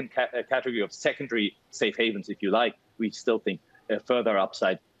that second category of secondary safe havens, if you like, we still think further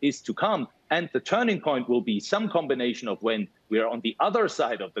upside is to come. And the turning point will be some combination of when we are on the other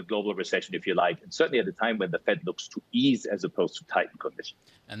side of the global recession, if you like, and certainly at a time when the Fed looks to ease as opposed to tighten conditions.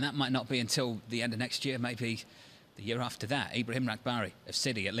 And that might not be until the end of next year, maybe the year after that. Ibrahim Ragbari of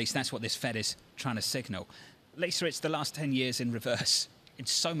Citi, at least that's what this Fed is trying to signal. Lisa, it's the last 10 years in reverse in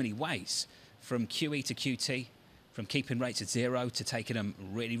so many ways, from QE to QT, from keeping rates at zero to taking them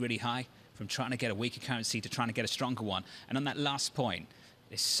really, really high, from trying to get a weaker currency to trying to get a stronger one. And on that last point,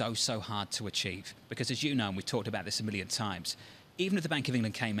 it's so hard to achieve. Because as you know, and we've talked about this a million times, even if the Bank of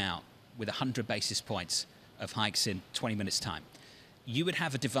England came out with 100 basis points of hikes in 20 minutes' time, you would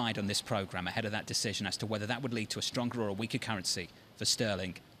have a divide on this program ahead of that decision as to whether that would lead to a stronger or a weaker currency for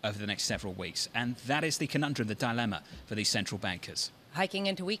sterling over the next several weeks. And that is the conundrum, the dilemma for these central bankers. Hiking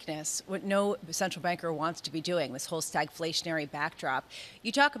into weakness, what no central banker wants to be doing, this whole stagflationary backdrop.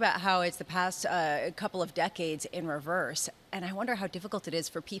 You talk about how it's the past couple of decades in reverse, and I wonder how difficult it is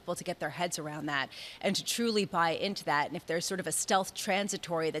for people to get their heads around that and to truly buy into that. And if there's sort of a stealth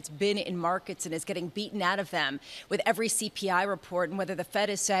transitory that's been in markets and is getting beaten out of them with every CPI report, and whether the Fed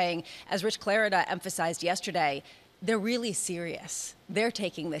is saying, as Rich Clarida emphasized yesterday, they're really serious. They're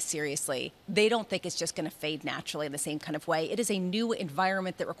taking this seriously. They don't think it's just going to fade naturally in the same kind of way. It is a new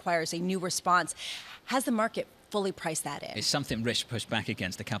environment that requires a new response. Has the market fully priced that in? It's something Rich pushed back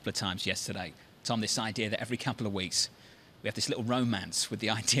against a couple of times yesterday. Tom, this idea that every couple of weeks we have this little romance with the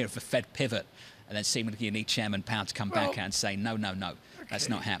idea of a Fed pivot, and then seemingly you need Chairman Powell to come back out and say, no, that's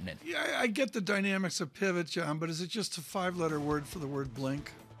not happening. Yeah, I get the dynamics of pivot, John, but is it just a 5-letter word for the word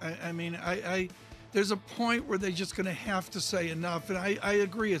blink? I mean, there's a point where they're just going to have to say enough. And I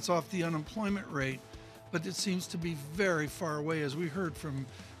agree it's off the unemployment rate, but it seems to be very far away, as we heard from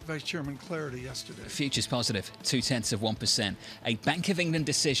Vice Chairman Clarida yesterday. Futures positive, 0.2%. A Bank of England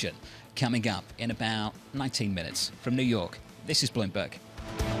decision coming up in about 19 minutes. From New York, this is Bloomberg.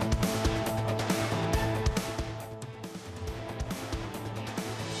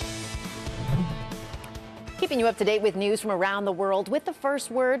 Keeping you up to date with news from around the world with the first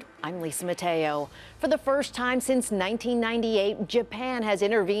word, I'm Lisa Mateo. For the first time since 1998, Japan has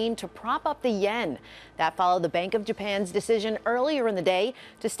intervened to prop up the yen. That followed the Bank of Japan's decision earlier in the day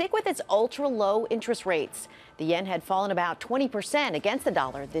to stick with its ultra-low interest rates. The yen had fallen about 20% against the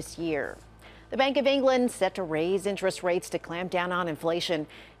dollar this year. The Bank of England set to raise interest rates to clamp down on inflation.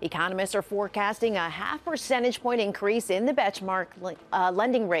 Economists are forecasting a 0.5 percentage point increase in the benchmark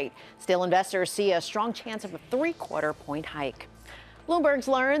lending rate. Still, investors see a strong chance of a 3/4 point hike. Bloomberg's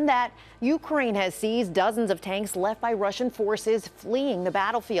learned that Ukraine has seized dozens of tanks left by Russian forces fleeing the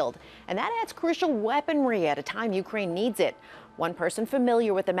battlefield. And that adds crucial weaponry at a time Ukraine needs it. One person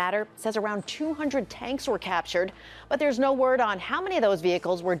familiar with the matter says around 200 tanks were captured, but there's no word on how many of those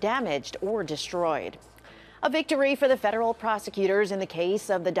vehicles were damaged or destroyed. A victory for the federal prosecutors in the case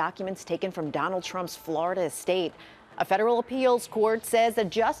of the documents taken from Donald Trump's Florida estate. A federal appeals court says the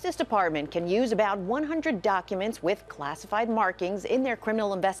Justice Department can use about 100 documents with classified markings in their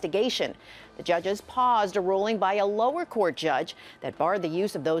criminal investigation. The judges paused a ruling by a lower court judge that barred the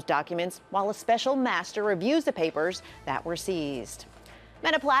use of those documents while a special master reviews the papers that were seized.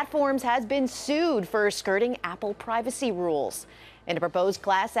 Meta Platforms has been sued for skirting Apple privacy rules. In a proposed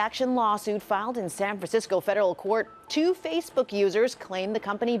class action lawsuit filed in San Francisco federal court, 2 Facebook users claim the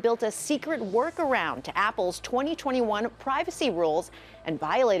company built a secret workaround to Apple's 2021 privacy rules and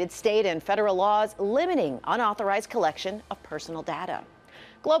violated state and federal laws limiting unauthorized collection of personal data.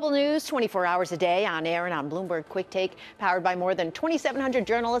 Global news 24 hours a day on air and on Bloomberg Quick Take, powered by more than 2,700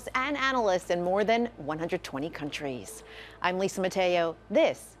 journalists and analysts in more than 120 countries. I'm Lisa Mateo.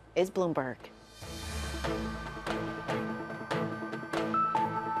 This is Bloomberg.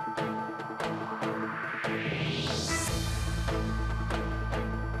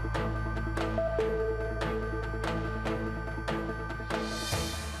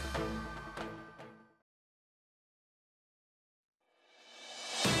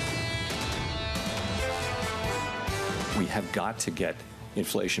 We have got to get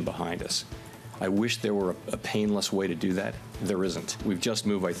inflation behind us. I wish there were a painless way to do that. There isn't. We've just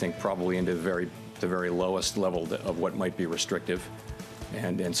moved, I think, probably into the very lowest level of what might be restrictive.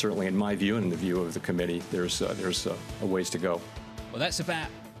 And certainly in my view and in the view of the committee, there's a ways to go. Well, that's about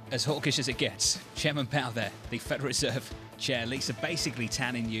as hawkish as it gets. Chairman Powell there, the Federal Reserve Chair, Lisa, basically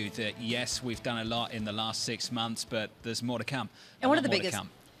telling you that, yes, we've done a lot in the last 6 months, but there's more to come. And one of the biggest...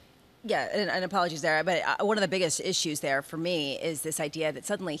 Yeah, and apologies there, but one of the biggest issues there for me is this idea that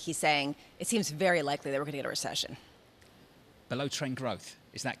suddenly he's saying it seems very likely that we're going to get a recession. Below trend growth,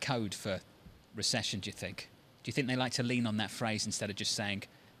 is that code for recession, do you think? Do you think they like to lean on that phrase instead of just saying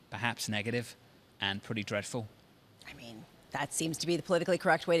perhaps negative and pretty dreadful? I mean, that seems to be the politically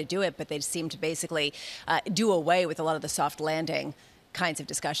correct way to do it, but they seem to basically do away with a lot of the soft landing kinds of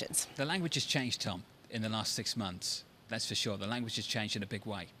discussions. The language has changed, Tom, in the last 6 months. That's for sure. The language has changed in a big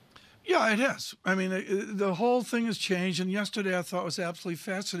way. Yeah, it has. I mean, the whole thing has changed. And yesterday I thought was absolutely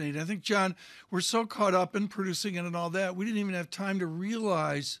fascinating. I think, John, we're so caught up in producing it and all that, we didn't even have time to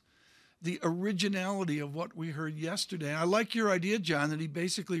realize the originality of what we heard yesterday. I like your idea, John, that he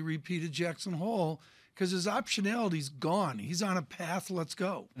basically repeated Jackson Hole because his optionality's gone. He's on a path. Let's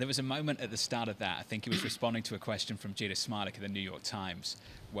go. There was a moment at the start of that. I think he was responding to a question from Judith Smolik of the New York Times,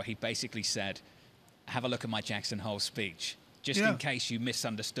 where he basically said, have a look at my Jackson Hole speech. Just in case you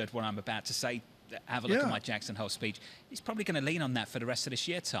misunderstood what I'm about to say, have a look at my Jackson Hole speech. He's probably going to lean on that for the rest of this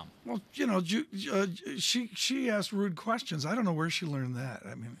year, Tom. Well, you know, she asked rude questions. I don't know where she learned that.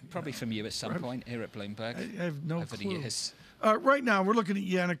 I mean, probably from you at some point here at Bloomberg. I have no over clue. the years. Right now, we're looking at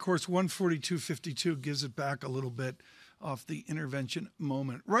yen. Of course, 142.52 gives it back a little bit off the intervention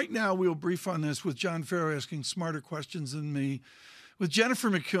moment. Right now, we'll brief on this with John Ferro asking smarter questions than me. With Jennifer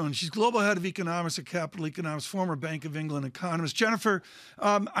McCune. She's global head of economics at Capital Economics, former Bank of England economist. Jennifer,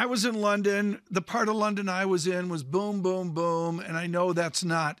 I was in London. The part of London I was in was boom, boom, boom, and I know that's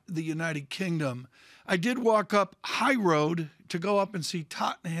not the United Kingdom. I did walk up High Road to go up and see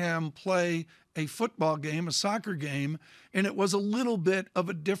Tottenham play a football game, a soccer game, and it was a little bit of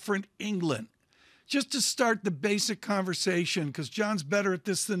a different England. Just to start the basic conversation, because John's better at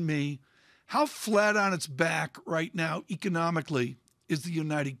this than me, how flat on its back right now economically is the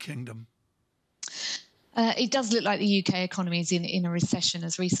United Kingdom? It does look like the UK economy is in a recession,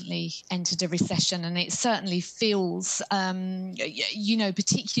 has recently entered a recession, and it certainly feels,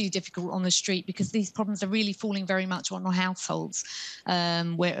 particularly difficult on the street because these problems are really falling very much on households,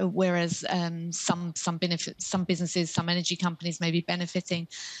 whereas some businesses, some energy companies may be benefiting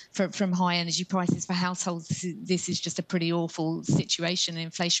from high energy prices for households. This is just a pretty awful situation,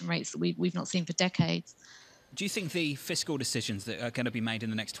 inflation rates that we've not seen for decades. Do you think the fiscal decisions that are going to be made in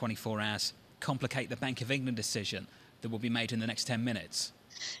the next 24 hours complicate the Bank of England decision that will be made in the next 10 minutes?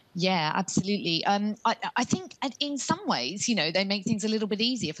 Yeah, absolutely. I think in some ways, they make things a little bit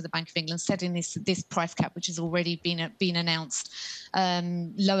easier for the Bank of England, setting this price cap, which has already been announced,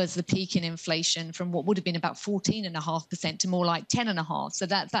 lowers the peak in inflation from what would have been about 14.5% to more like 10.5%. So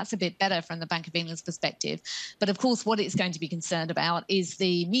that's a bit better from the Bank of England's perspective. But of course, what it's going to be concerned about is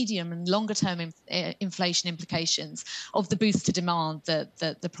the medium and longer term inflation implications of the boost to demand that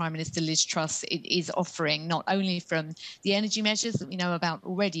the Prime Minister Liz Truss is offering, not only from the energy measures that we know about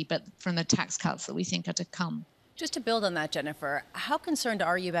already, but from the tax cuts that we think are to come. Just to build on that, Jennifer, how concerned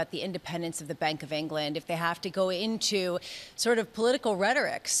are you about the independence of the Bank of England if they have to go into sort of political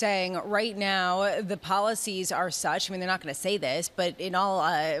rhetoric saying right now the policies are such, I mean, they're not going to say this, but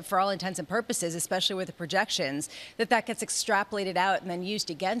for all intents and purposes, especially with the projections, that gets extrapolated out and then used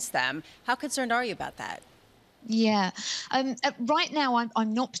against them. How concerned are you about that? Yeah. Right now,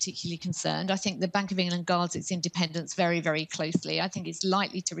 I'm not particularly concerned. I think the Bank of England guards its independence very, very closely. I think it's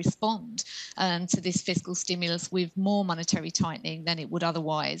likely to respond to this fiscal stimulus with more monetary tightening than it would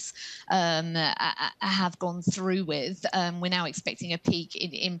otherwise have gone through with. We're now expecting a peak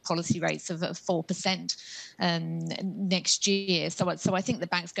in policy rates of 4% next year. So I think the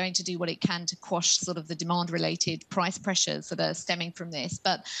bank's going to do what it can to quash sort of the demand-related price pressures that are stemming from this.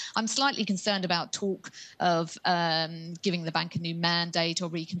 But I'm slightly concerned about talk of giving the bank a new mandate or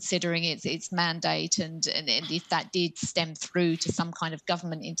reconsidering its mandate, and if that did stem through to some kind of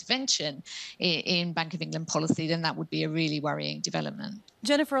government intervention in Bank of England policy, then that would be a really worrying development.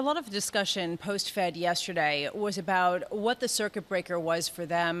 Jennifer, a lot of discussion post-Fed yesterday was about what the circuit breaker was for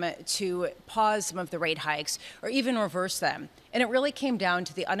them to pause some of the rate hikes or even reverse them. And it really came down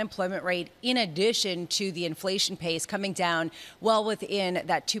to the unemployment rate in addition to the inflation pace coming down well within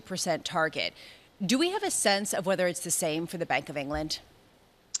that 2% target. Do we have a sense of whether it's the same for the Bank of England?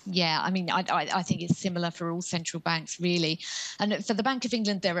 Yeah, I mean, I think it's similar for all central banks, really. And for the Bank of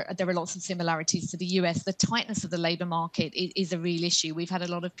England, there are lots of similarities to the US. The tightness of the labour market is a real issue. We've had a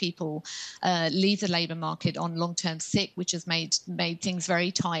lot of people leave the labour market on long-term sick, which has made things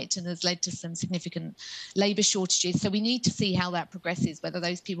very tight and has led to some significant labour shortages. So we need to see how that progresses, whether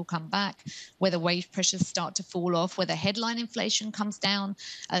those people come back, whether wage pressures start to fall off, whether headline inflation comes down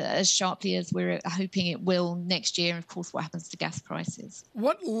as sharply as we're hoping it will next year, and of course, what happens to gas prices.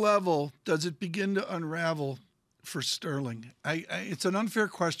 What level does it begin to unravel for sterling? It's an unfair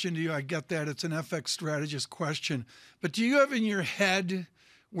question to you. I get that. It's an FX strategist question. But do you have in your head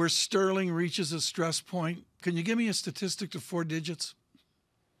where sterling reaches a stress point? Can you give me a statistic to 4 digits?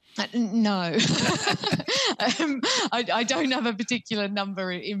 No. I don't have a particular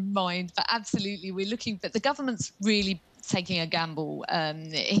number in mind, but absolutely we're looking, but the government's really taking a gamble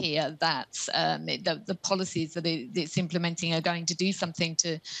here that the policies that it's implementing are going to do something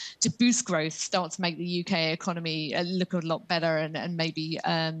to boost growth, start to make the UK economy look a lot better, and maybe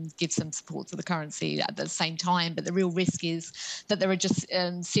give some support to the currency at the same time. But the real risk is that there are just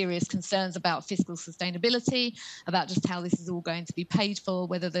serious concerns about fiscal sustainability, about just how this is all going to be paid for,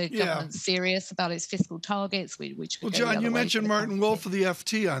 whether the government's serious about its fiscal targets. Well, John, you mentioned Martin Wolf of the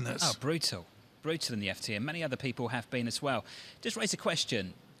FT on this. Oh, brutal in the FT, and many other people have been as well. Just raise a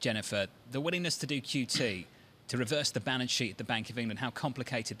question, Jennifer. The willingness to do QT, to reverse the balance sheet at the Bank of England, how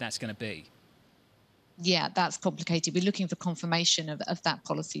complicated that's going to be? Yeah, that's complicated. We're looking for confirmation of that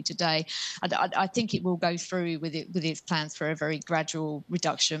policy today. I think it will go through with its plans for a very gradual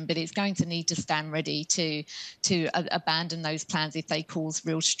reduction, but it's going to need to stand ready to abandon those plans if they cause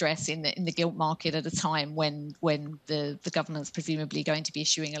real stress in the gilt market at a time when the government's presumably going to be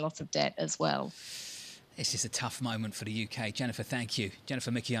issuing a lot of debt as well. This is a tough moment for the UK. Jennifer, thank you. Jennifer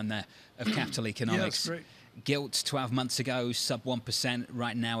McKeown there of Capital Economics. Yes, great. Gilt 12 months ago, sub 1%,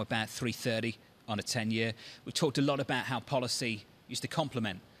 right now about 330 on a 10-year. We talked a lot about how policy used to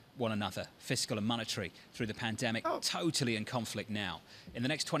complement one another, fiscal and monetary, through the pandemic. Totally in conflict now. In the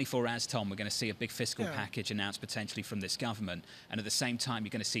next 24 hours, Tom, we're going to see a big fiscal package announced potentially from this government. And at the same time,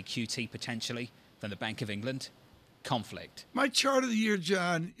 you're going to see QT potentially from the Bank of England. Conflict. My chart of the year,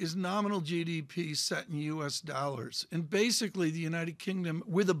 John, is nominal GDP set in U.S. dollars. And basically the United Kingdom,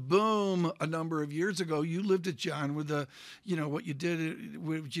 with a boom a number of years ago, you lived it, John, with what you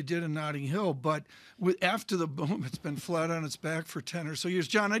did in Notting Hill. But after the boom, it's been flat on its back for 10 or so years.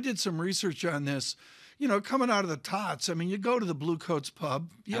 John, I did some research on this. Coming out of the tots, I mean, you go to the Blue Coats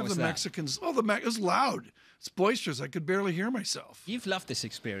pub, you have the Mexicans. Oh, it was loud. It's boisterous. I could barely hear myself. You've loved this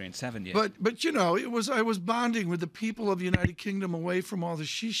experience, haven't you? But I was bonding with the people of the United Kingdom away from all the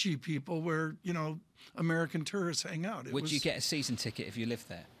shishi people where, American tourists hang out. Would you get a season ticket if you lived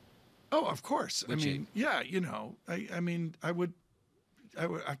there? Oh, of course. Would you? Yeah, I would.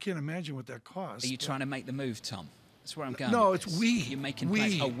 I can't imagine what that costs. Are you trying to make the move, Tom? That's where I'm going. No, it's we. You're making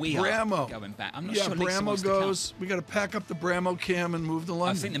plans. Oh, we Bramo. are going back. I'm not yeah, sure Lisa Bramo wants goes. to come. We got to pack up the Bramo cam and move to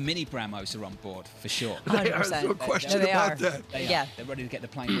London. I think the mini Bramos are on board for sure. They are, no question about that. Yeah, they're ready to get the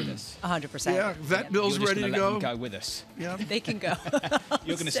plane with us. 100%. Yeah, Vet Bill's You're just ready to gonna go. Let them go with us. Yeah, they can go.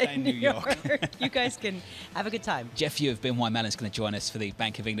 You're going to stay in New York. You guys can have a good time. Jeff Yu of BNY Mellon's going to join us for the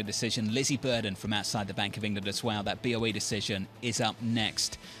Bank of England decision. Lizzie Burden from outside the Bank of England as well. That BOE decision is up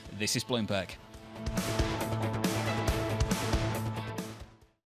next. This is Bloomberg.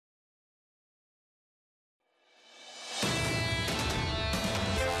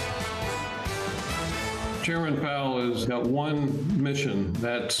 Chairman Powell has got one mission,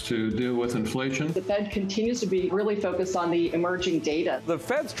 that's to deal with inflation. The Fed continues to be really focused on the emerging data. The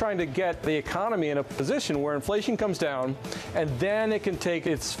Fed's trying to get the economy in a position where inflation comes down, and then it can take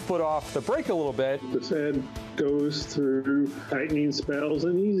its foot off the brake a little bit. The Fed goes through tightening spells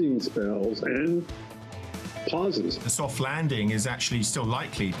and easing spells and pauses. The soft landing is actually still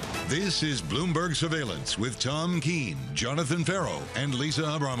likely. This is Bloomberg Surveillance with Tom Keene, Jonathan Ferro, and Lisa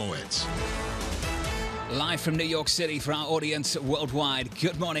Abramowicz. Live from New York City for our audience worldwide.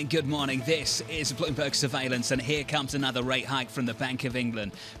 Good morning, good morning. This is Bloomberg Surveillance, and here comes another rate hike from the Bank of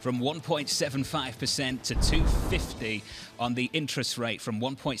England from 1.75% to 2.50 on the interest rate, from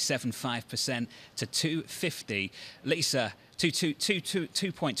 1.75% to 2.50. Lisa,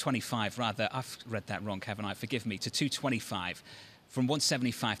 2.25 rather. I've read that wrong, haven't I? Forgive me. To 2.25. From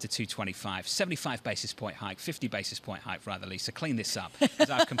 175 to 225, 75 basis point hike, 50 basis point hike, rather, Lisa. Clean this up, as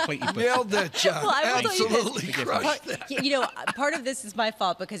I've completely nailed that, John. Well, absolutely crushed that. You know, part of this is my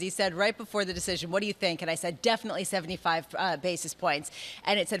fault because he said right before the decision, what do you think? And I said, definitely 75 basis points.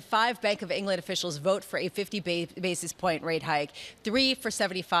 And it said 5 Bank of England officials vote for a 50 basis point rate hike, 3 for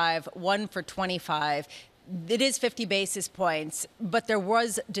 75, 1 for 25. It is 50 basis points, but there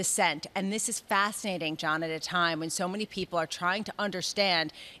was dissent. And this is fascinating, John, at a time when so many people are trying to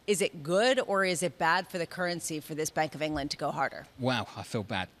understand, is it good or is it bad for the currency for this Bank of England to go harder? Wow, I feel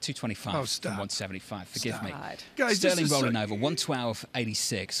bad. 225 oh, stop. from 175. Forgive stop. me. Guys, sterling rolling over,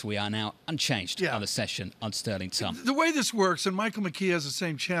 112.86. We are now unchanged on the session on sterling, Tom. The way this works, and Michael McKee has the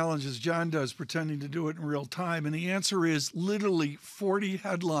same challenge as John does, pretending to do it in real time. And the answer is literally 40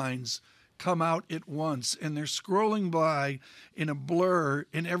 headlines come out at once, and they're scrolling by in a blur,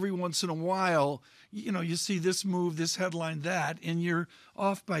 and every once in a while, you know, you see this move, this headline, that, and you're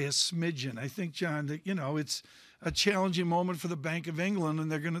off by a smidgen. I think, John, that, you know, it's a challenging moment for the Bank of England,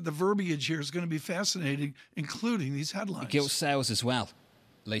 and the verbiage here is going to be fascinating, including these headlines. Gilt sales as well.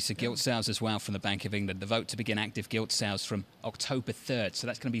 Lisa, gilt sales as well from the Bank of England. The vote to begin active gilt sales from October 3rd. So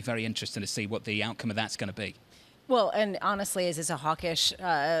that's going to be very interesting to see what the outcome of that's going to be. Well, and honestly, is this a hawkish,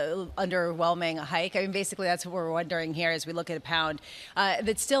 underwhelming hike? I mean, basically, that's what we're wondering here as we look at a pound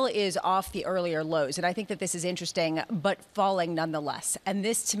that still is off the earlier lows. And I think that this is interesting, but falling nonetheless. And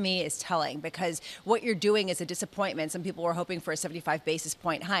this, to me, is telling because what you're doing is a disappointment. Some people were hoping for a 75 basis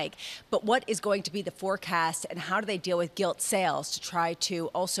point hike. But what is going to be the forecast, and how do they deal with gilt sales to try to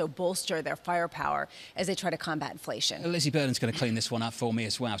also bolster their firepower as they try to combat inflation? Lizzie Burden's going to clean this one up for me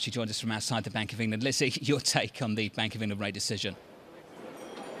as well. She joined us from outside the Bank of England. Lizzie, your take on the Bank of England rate decision?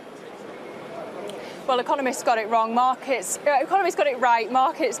 Well, economists got it wrong. Economists got it right.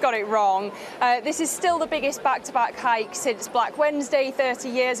 Markets got it wrong. This is still the biggest back-to-back hike since Black Wednesday 30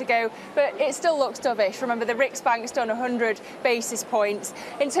 years ago, but it still looks dovish. Remember, the Riksbank's done 100 basis points.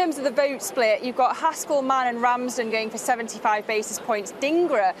 In terms of the vote split, you've got Haskell, Mann and Ramsden going for 75 basis points.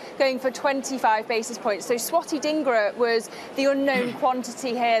 Dingra going for 25 basis points. So Swati Dingra was the unknown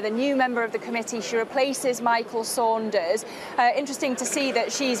quantity here, the new member of the committee. She replaces Michael Saunders. Interesting to see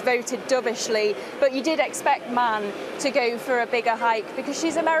that she's voted dovishly, but you did expect Mann to go for a bigger hike because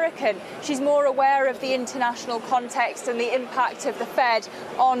she's American. She's more aware of the international context and the impact of the Fed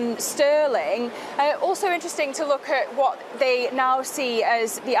on sterling. Also interesting to look at what they now see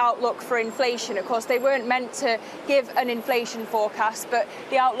as the outlook for inflation. Of course, they weren't meant to give an inflation forecast, but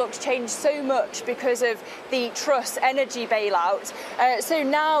the outlook's changed so much because of the Truss energy bailout. So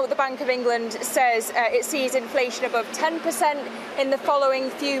now the Bank of England says it sees inflation above 10% in the following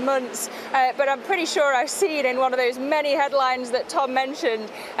few months, but I'm pretty sure I've seen in one of those many headlines that Tom mentioned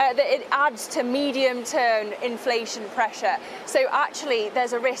that it adds to medium-term inflation pressure. So actually,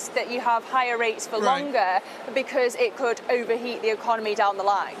 there's a risk that you have higher rates for longer because it could overheat the economy down the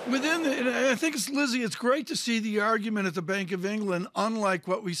line. I think it's Lizzie. It's great to see the argument at the Bank of England, unlike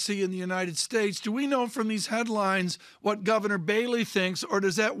what we see in the United States. Do we know from these headlines what Governor Bailey thinks, or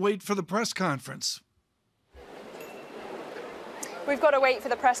does that wait for the press conference? we've got to wait for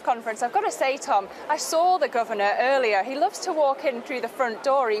the press conference. I've got to say, Tom, I saw the governor earlier. He loves to walk in through the front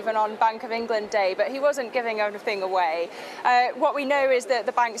door, even on Bank of England Day, but he wasn't giving anything away. What we know is that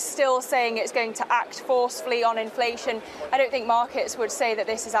the bank's still saying it's going to act forcefully on inflation. I don't think markets would say that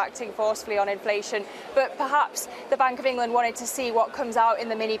this is acting forcefully on inflation, but perhaps the Bank of England wanted to see what comes out in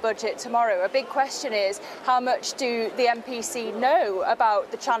the mini budget tomorrow. A big question is, how much do the MPC know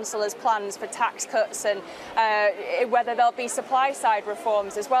about the Chancellor's plans for tax cuts, and whether there'll be supply-side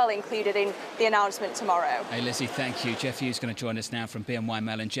reforms as well included in the announcement tomorrow? Hey, Lizzie, thank you. Jeff Hughes is going to join us now from BNY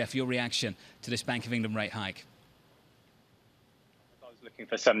Mellon. Jeff, your reaction to this Bank of England rate hike? I was looking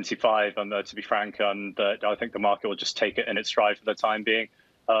for 75, to be frank, but I think the market will just take it in its stride for the time being.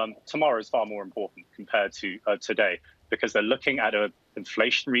 Tomorrow is far more important compared to today, because they're looking at an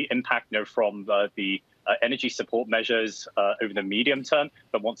inflationary impact, from the energy support measures over the medium term.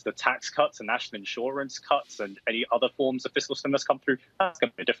 But once the tax cuts and national insurance cuts and any other forms of fiscal stimulus come through, that's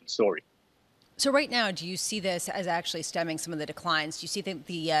going to be a different story. So right now, do you see this as actually stemming some of the declines? Do you see that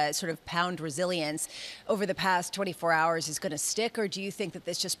the sort of pound resilience over the past 24 hours is going to stick, or do you think that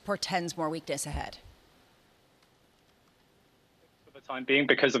this just portends more weakness ahead? Time being,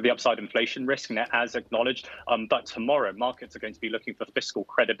 because of the upside inflation risk, and as acknowledged, but tomorrow markets are going to be looking for fiscal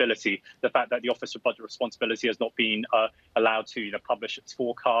credibility. The fact that the Office of Budget Responsibility has not been allowed to publish its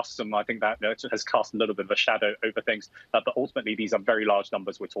forecasts, and I think that has cast a little bit of a shadow over things. But ultimately, these are very large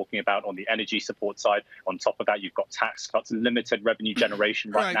numbers we're talking about on the energy support side. On top of that, you've got tax cuts, limited revenue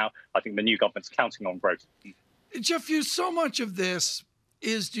generation right now. I think the new government's counting on growth. Jeff, so much of this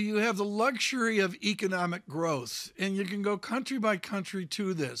is, do you have the luxury of economic growth? And you can go country by country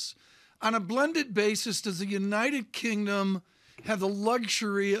to this. On a blended basis, does the United Kingdom have the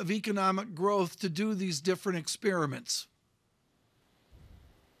luxury of economic growth to do these different experiments?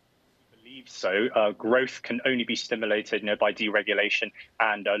 So growth can only be stimulated by deregulation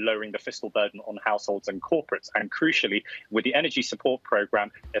and lowering the fiscal burden on households and corporates. And crucially, with the energy support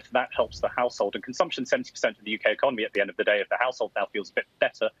program, if that helps the household and consumption, 70% of the UK economy at the end of the day, if the household now feels a bit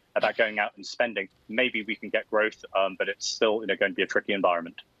better about going out and spending, maybe we can get growth, but it's still going to be a tricky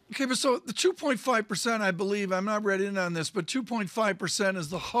environment. Okay, but so the 2.5%, I believe, I'm not read in on this, but 2.5% is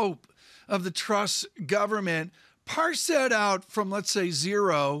the hope of the Truss government. Parse that out from, let's say,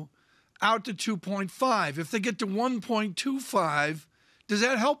 0 out to 2.5. If they get to 1.25, does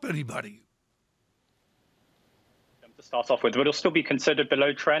that help anybody? To start off with, but it'll still be considered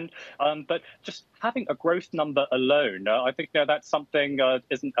below trend. But just having a growth number alone, I think that's something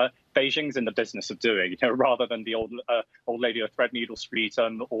Beijing's in the business of doing, rather than the old lady of Threadneedle Street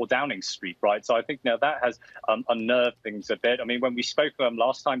or Downing Street, right? So I think that has unnerved things a bit. I mean, when we spoke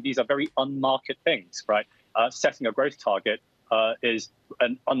last time, these are very unmarket things, right? Setting a growth target is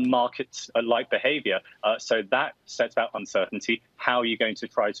an unmarket-like behavior. So that sets out uncertainty. How are you going to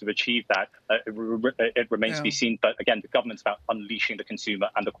try to achieve that? It remains to be seen. But again, the government's about unleashing the consumer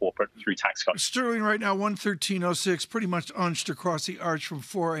and the corporate through tax cuts. Sterling right now, 113.06, pretty much unched across the arch from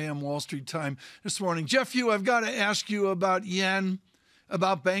 4 a.m. Wall Street time this morning. Jeff, I've got to ask you about yen,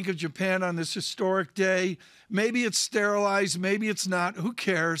 about Bank of Japan on this historic day. Maybe it's sterilized, maybe it's not. Who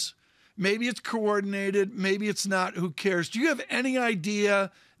cares? Maybe it's coordinated, maybe it's not, who cares? Do you have any idea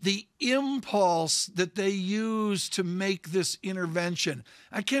the impulse that they use to make this intervention?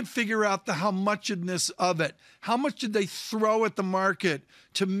 I can't figure out how muchness of it. How much did they throw at the market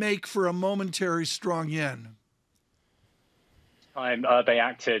to make for a momentary strong yen? They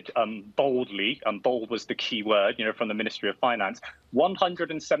acted boldly. Bold was the key word, from the Ministry of Finance.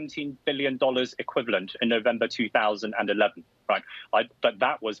 $117 billion equivalent in November 2011, right? But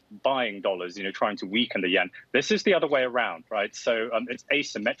that was buying dollars, trying to weaken the yen. This is the other way around, right? So it's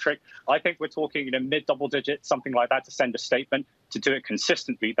asymmetric. I think we're talking, mid-double digits, something like that, to send a statement. To do it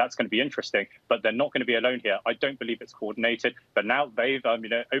consistently, that's going to be interesting, but they're not going to be alone here. I don't believe it's coordinated, but now they've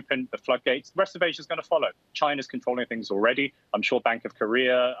opened the floodgates. The rest of Asia is going to follow. China's controlling things already. I'm sure Bank of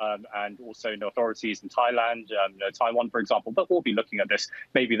Korea and also authorities in Thailand, Taiwan, for example, they'll all be looking at this.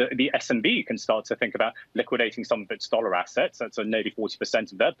 Maybe the SMB can start to think about liquidating some of its dollar assets. That's nearly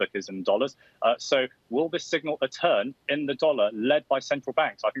 40% of their book is in dollars. So will this signal a turn in the dollar led by central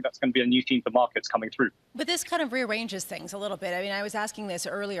banks? I think that's going to be a new theme for markets coming through. But this kind of rearranges things a little bit. I mean, I was asking this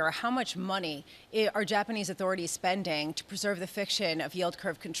earlier. How much money are Japanese authorities spending to preserve the fiction of yield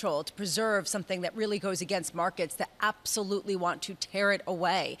curve control, to preserve something that really goes against markets that absolutely want to tear it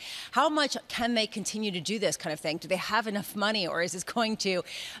away? How much can they continue to do this kind of thing? Do they have enough money, or is this going to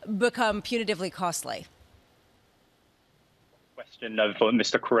become punitively costly? Question for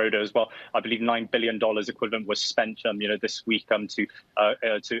Mr. Kuroda as well. I believe $9 billion equivalent was spent, this week to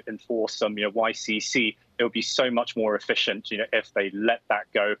enforce YCC. it would be so much more efficient, if they let that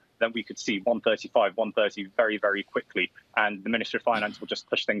go. Then we could see 135, 130 very, very quickly, and the Ministry of Finance will just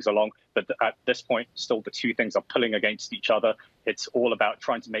push things along. But at this point, still the two things are pulling against each other. It's all about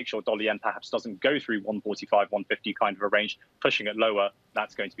trying to make sure dollar yen perhaps doesn't go through 145, 150 kind of a range. Pushing it lower,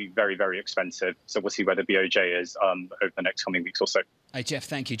 that's going to be very, very expensive. So we'll see where the BOJ is over the next coming weeks or so. Hey, Jeff,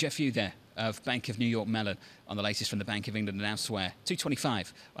 thank you. Jeff Yu there of Bank of New York Mellon on the latest from the Bank of England and elsewhere.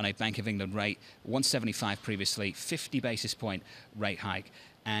 225 on a Bank of England rate, 175 previously, 50 basis point rate hike.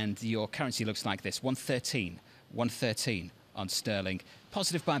 And your currency looks like this, 113 on sterling.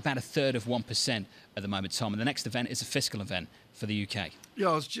 Positive by about 1/3% at the moment, Tom. And the next event is a fiscal event for the UK.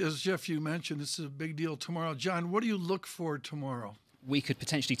 Yeah, as Jeff, you mentioned, this is a big deal tomorrow. John, what do you look for tomorrow? We could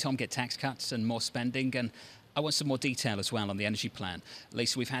potentially, Tom, get tax cuts and more spending. And I want some more detail as well on the energy plan.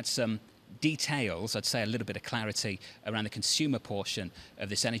 Lisa, we've had some details, I'd say a little bit of clarity around the consumer portion of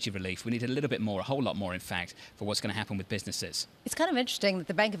this energy relief. We need a little bit more, a whole lot more, in fact, for what's going to happen with businesses. It's kind of interesting that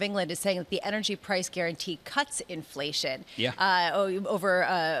the Bank of England is saying that the energy price guarantee cuts inflation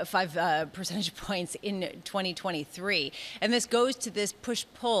over 5 percentage points in 2023. And this goes to this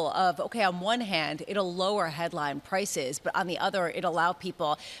push-pull of, okay, on one hand, it'll lower headline prices, but on the other, it'll allow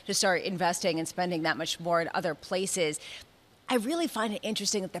people to start investing and spending that much more in other places. I really find it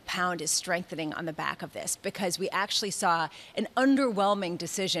interesting that the pound is strengthening on the back of this, because we actually saw an underwhelming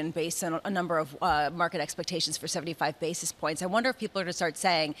decision based on a number of market expectations for 75 basis points. I wonder if people are going to start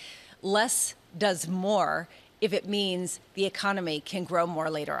saying less does more if it means the economy can grow more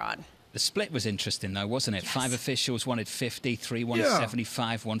later on. The split was interesting, though, wasn't it? Yes. 5 officials wanted 50, 3 wanted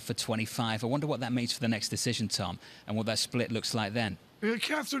 75, 1 for 25. I wonder what that means for the next decision, Tom, and what that split looks like then.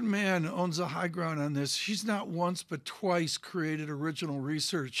 Catherine Mann owns a high ground on this. She's not once but twice created original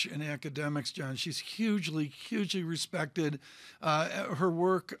research in academics, John. She's hugely respected. Her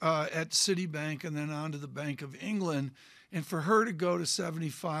work at Citibank and then on to the Bank of England. And for her to go to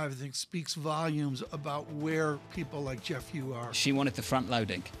 75, I think, speaks volumes about where people like Jeff Yu are. She wanted the front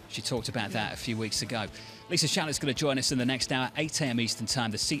loading. She talked about that a few weeks ago. Lisa Charlotte's going to join us in the next hour, 8 a.m. Eastern Time,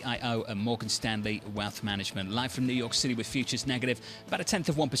 the CIO at Morgan Stanley Wealth Management. Live from New York City with futures negative, about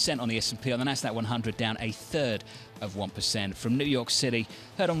 1/10% on the S&P. On the NASDAQ 100, down 1/3%. From New York City,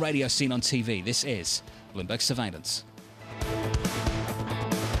 heard on radio, seen on TV. This is Bloomberg Surveillance.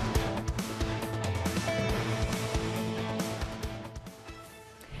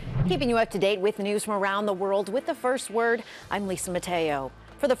 Keeping you up to date with the news from around the world with the first word, I'm Lisa Mateo.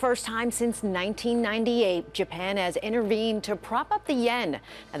 For the first time since 1998, Japan has intervened to prop up the yen.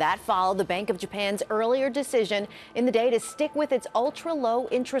 Now, that followed the Bank of Japan's earlier decision in the day to stick with its ultra-low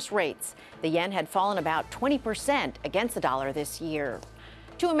interest rates. The yen had fallen about 20% against the dollar this year.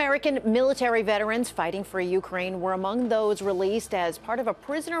 2 American military veterans fighting for Ukraine were among those released as part of a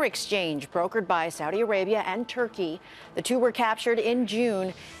prisoner exchange brokered by Saudi Arabia and Turkey. The 2 were captured in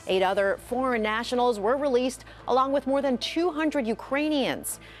June. 8 other foreign nationals were released, along with more than 200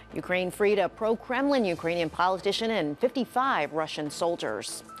 Ukrainians. Ukraine freed a pro-Kremlin Ukrainian politician and 55 Russian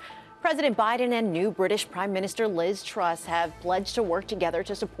soldiers. President Biden and new British Prime Minister Liz Truss have pledged to work together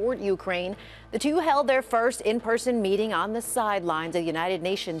to support Ukraine. The two held their first in-person meeting on the sidelines of the United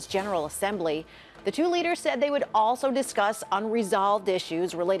Nations General Assembly. The 2 leaders said they would also discuss unresolved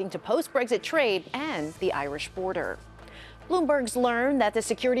issues relating to post-Brexit trade and the Irish border. Bloomberg's learned that the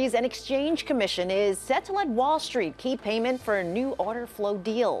Securities and Exchange Commission is set to let Wall Street keep payment for new order flow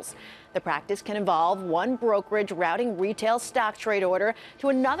deals. The practice can involve one brokerage routing retail stock trade order to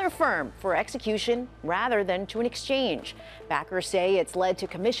another firm for execution rather than to an exchange. Backers say it's led to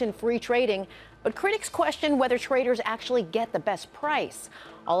commission-free trading, but critics question whether traders actually get the best price.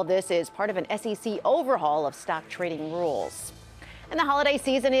 All of this is part of an SEC overhaul of stock trading rules. And the holiday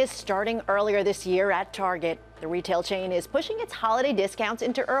season is starting earlier this year at Target. The retail chain is pushing its holiday discounts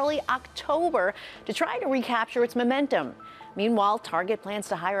into early October to try to recapture its momentum. Meanwhile, Target plans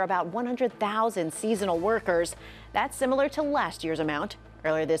to hire about 100,000 seasonal workers. That's similar to last year's amount.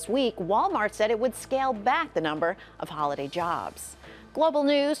 Earlier this week, Walmart said it would scale back the number of holiday jobs. Global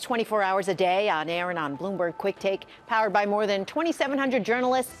news 24 hours a day on air and on Bloomberg Quick Take, powered by more than 2,700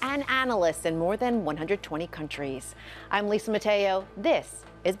 journalists and analysts in more than 120 countries. I'm Lisa Mateo. This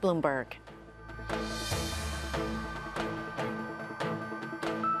is Bloomberg.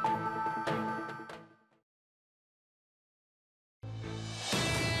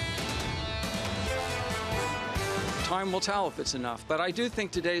 Time will tell if it's enough, but I do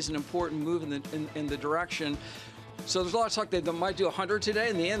think today is an important move in the direction. So there's a lot of talk they might do 100 today.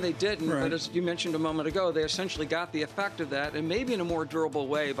 In the end, they didn't. Right. But as you mentioned a moment ago, they essentially got the effect of that, and maybe in a more durable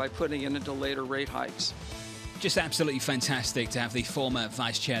way by putting it into later rate hikes. Just absolutely fantastic to have the former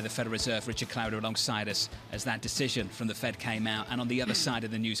Vice Chair of the Federal Reserve, Richard Clowder, alongside us as that decision from the Fed came out, and on the other side of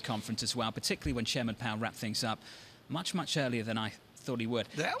the news conference as well, particularly when Chairman Powell wrapped things up much, much earlier than I thought he would.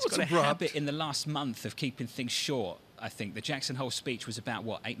 That He's was got a abrupt. habit in the last month of keeping things short, I think. The Jackson Hole speech was about,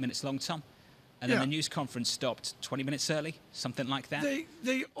 what, 8 minutes long, Tom? And then the news conference stopped 20 minutes early, something like that?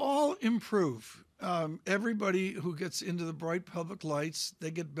 They all improve. Everybody who gets into the bright public lights, they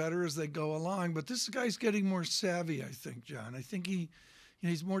get better as they go along. But this guy's getting more savvy, I think, John. I think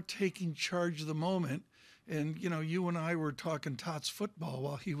he's more taking charge of the moment. And, you and I were talking Tots football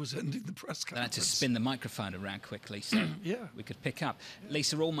while he was ending the press conference. I had to spin the microphone around quickly so we could pick up.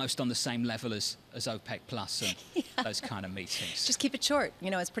 Lisa, almost on the same level as OPEC Plus and those kind of meetings. Just keep it short.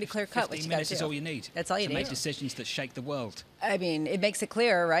 It's pretty clear cut what you got to do. 15 minutes is all you need. That's all you need. To make decisions that shake the world. I mean, it makes it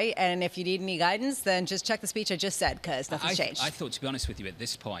clear, right? And if you need any guidance, then just check the speech I just said, because nothing's changed. I thought, to be honest with you, at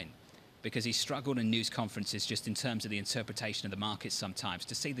this point, because he struggled in news conferences just in terms of the interpretation of the markets sometimes,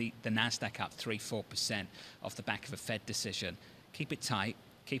 to see the NASDAQ up 3-4% off the back of a Fed decision, keep it tight,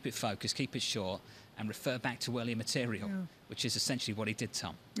 keep it focused, keep it short, and refer back to earlier material, which is essentially what he did,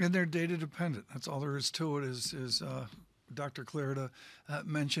 Tom. And they're data dependent. That's all there is to it, is Dr. Clarida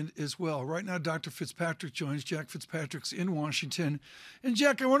mentioned as well. Right now, Dr. Fitzpatrick joins. Jack Fitzpatrick's in Washington. And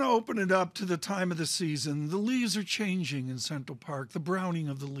Jack, I want to open it up to the time of the season. The leaves are changing in Central Park. The browning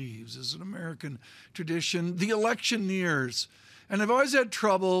of the leaves is an American tradition. The election nears. And I've always had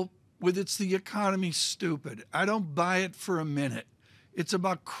trouble with it's the economy stupid. I don't buy it for a minute. It's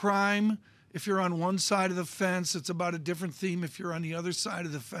about crime if you're on one side of the fence. It's about a different theme if you're on the other side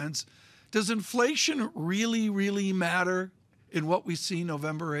of the fence. Does inflation really, really matter in what we see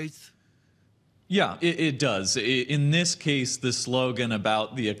November 8th? Yeah, it does. In this case, the slogan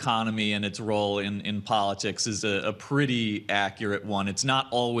about the economy and its role in politics is a pretty accurate one. It's not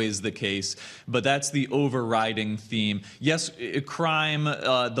always the case, but that's the overriding theme. Yes, crime,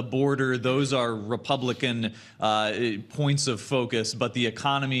 the border, those are Republican points of focus, but the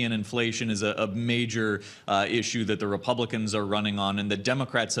economy and inflation is a major issue that the Republicans are running on, and the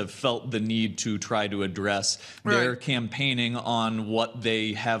Democrats have felt the need to try to address. They're campaigning on what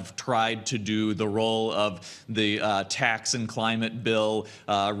they have tried to do, the role of the tax and climate bill,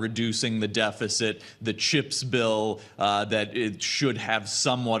 reducing the deficit, the CHIPS bill, that it should have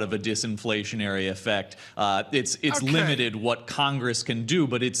somewhat of a disinflationary effect. It's limited what Congress can do,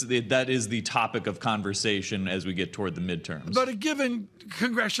 but that is the topic of conversation as we get toward the midterms. But a given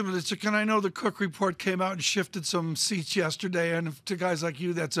congressional district, and I know the Cook report came out and shifted some seats yesterday, and to guys like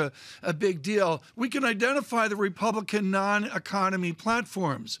you, that's a big deal. We can identify the Republican non-economy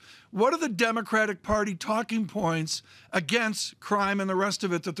platforms. What are the Democratic Party talking points against crime and the rest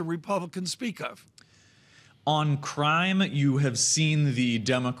of it that the Republicans speak of? On crime, you have seen the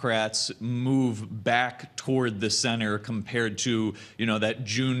Democrats move back toward the center compared to, that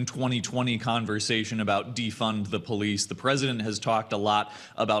June 2020 conversation about defund the police. The president has talked a lot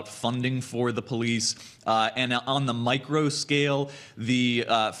about funding for the police. And on the micro scale, the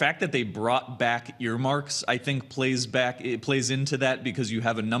fact that they brought back earmarks, I think, plays into that, because you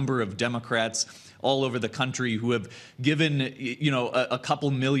have a number of Democrats all over the country who have given, a couple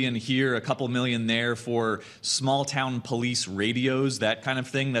million here, a couple million there for small town police radios, that kind of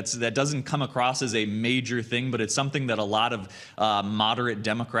thing. That doesn't come across as a major thing, but it's something that a lot of moderate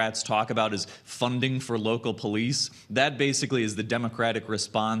Democrats talk about, is funding for local police. That basically is the Democratic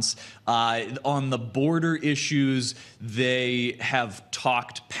response. On the border issues, they have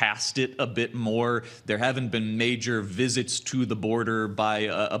talked past it a bit more. There haven't been major visits to the border by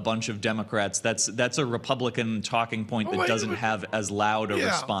a bunch of Democrats. That's a Republican talking point that doesn't have as loud a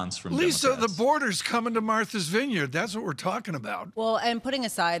response from Lisa, Democrats. the border's coming to Martha's Vineyard. That's what we're talking about. Well, and putting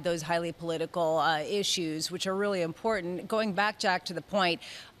aside those highly political issues, which are really important, going back, Jack, to the point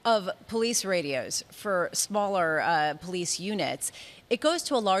of police radios for smaller police units, it goes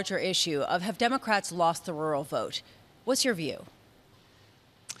to a larger issue of, have Democrats lost the rural vote? What's your view?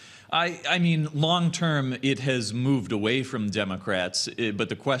 I mean, long term, it has moved away from Democrats, but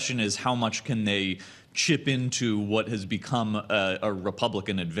the question is, how much can they chip into what has become a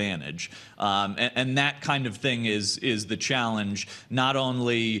Republican advantage? And that kind of thing is the challenge. Not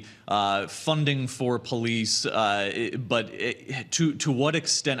only funding for police, but to what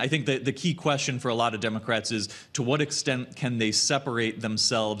extent, I think the key question for a lot of Democrats is, to what extent can they separate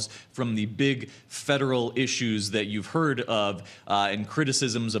themselves from the big federal issues that you've heard of, and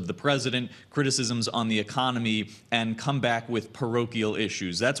criticisms of the president, criticisms on the economy, and come back with parochial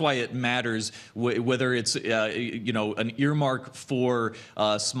issues. That's why it matters whether whether it's an earmark for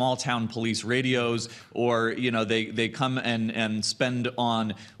small town police radios, or they come and spend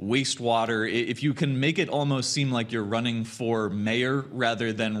on wastewater. If you can make it almost seem like you're running for mayor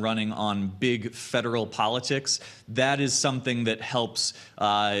rather than running on big federal politics, that is something that helps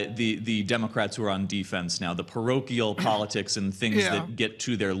the Democrats who are on defense now, the parochial politics and things that get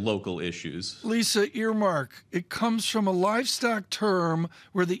to their local issues. Lisa, earmark. It comes from a livestock term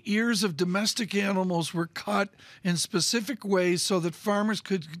where the ears of domestic animals were cut in specific ways so that farmers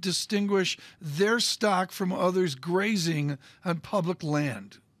could distinguish their stock from others grazing on public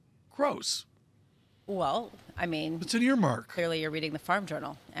land. Gross. Well, I mean, it's an earmark. Clearly, you're reading the Farm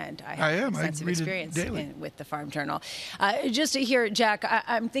Journal, and I have extensive experience with the Farm Journal. Just to hear, Jack,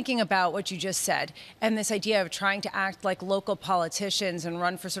 I'm thinking about what you just said, and this idea of trying to act like local politicians and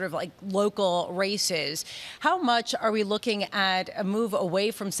run for sort of like local races. How much are we looking at a move away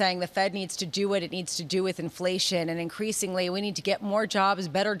from saying the Fed needs to do what it needs to do with inflation, and increasingly we need to get more jobs,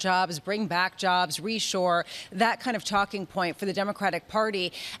 better jobs, bring back jobs, reshore, that kind of talking point for the Democratic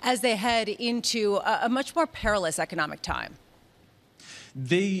Party as they head into a much more perilous economic time?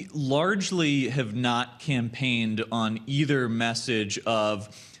 They largely have not campaigned on either message of,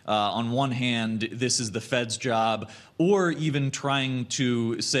 on one hand, this is the Fed's job, or even trying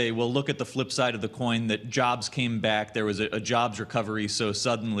to say, well, look at the flip side of the coin, that jobs came back, there was a jobs recovery so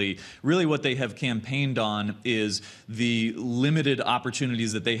suddenly. Really what they have campaigned on is the limited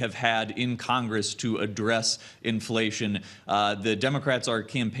opportunities that they have had in Congress to address inflation. The Democrats are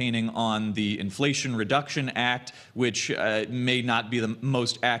campaigning on the Inflation Reduction Act, which may not be the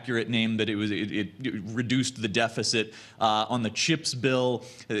most accurate name, that it reduced the deficit, on the CHIPS bill,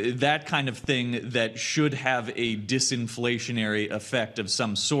 that kind of thing that should have a disinflationary effect of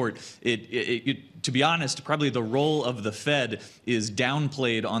some sort. To be honest, probably the role of the Fed is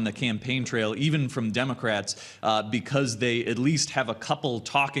downplayed on the campaign trail, even from Democrats, because they at least have a couple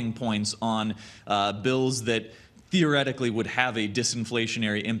talking points on bills that theoretically would have a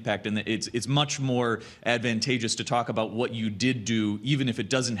disinflationary impact, and it's much more advantageous to talk about what you did do, even if it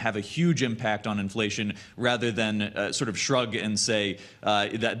doesn't have a huge impact on inflation, rather than sort of shrug and say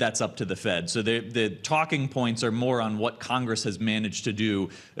that's up to the Fed. So the talking points are more on what Congress has managed to do,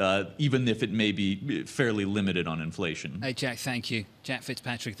 even if it may be fairly limited on inflation. Hey, Jack, thank you. Jack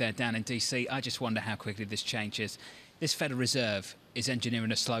Fitzpatrick there down in D.C. I just wonder how quickly this changes. This Federal Reserve is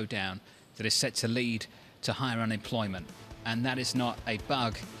engineering a slowdown that is set to lead to higher unemployment, and that is not a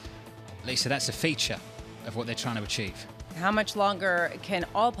bug. Lisa, that's a feature of what they're trying to achieve. How much longer can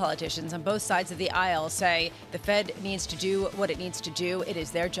all politicians on both sides of the aisle say the Fed needs to do what it needs to do? It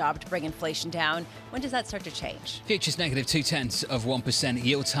is their job to bring inflation down. When does that start to change? Futures negative 0.2%.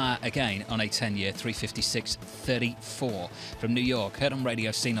 Yields higher again on a 10-year, 356.34. From New York, heard on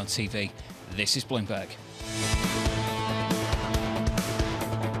radio, seen on TV, this is Bloomberg.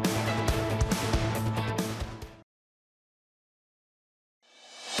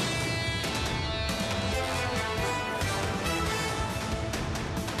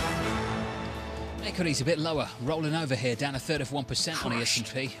 Equities a bit lower, rolling over here, down 1/3% on the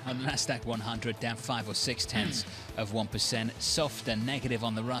S&P. On the Nasdaq 100, down 5 or 0.6%. Soft and negative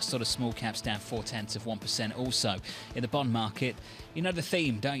on the Russell. The small caps down 0.4% also. In the bond market, you know the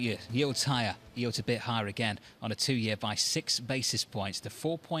theme, don't you? Yields higher, yields a bit higher again on a 2-year by 6 basis points to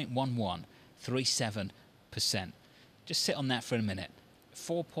 4.1137%. Just sit on that for a minute.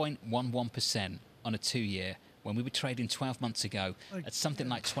 4.11% on a 2-year when we were trading 12 months ago at something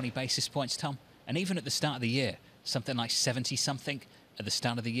like 20 basis points, Tom. And even at the start of the year, something like 70-something at the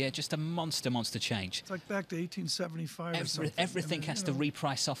start of the year, just a monster change. It's like back to 1875 or something. Everything has to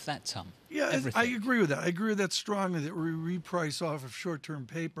reprice off that, Tom. Yeah, everything. I agree with that. I agree with that strongly, that we reprice off of short-term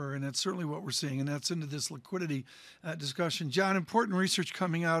paper, and that's certainly what we're seeing, and that's into this liquidity discussion. John, important research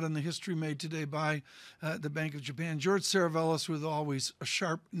coming out on the history made today by the Bank of Japan. George Saravelis with always a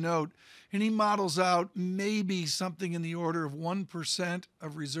sharp note, and he models out maybe something in the order of 1%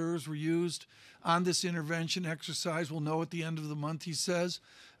 of reserves were used on this intervention exercise. We'll know at the end of the month, he says.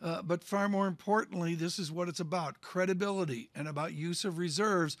 But far more importantly, this is what it's about, credibility and about use of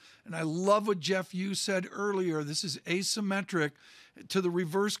reserves. And I love what Jeff Yu said earlier. This is asymmetric to the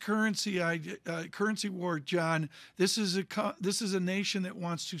reverse currency war, John. This is a nation that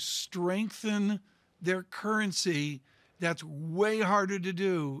wants to strengthen their currency. That's way harder to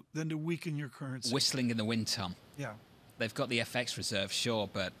do than to weaken your currency. Whistling in the wind, Tom. Yeah. They've got the FX reserve, sure,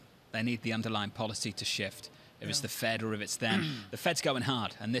 but they need the underlying policy to shift. If it's the Fed or if it's them. The Fed's going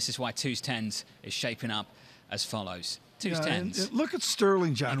hard, and this is why 2s10s is shaping up as follows. 2s10s. Look at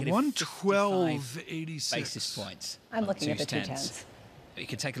sterling, John. 112.86 basis points. I'm looking at the 2s10s. You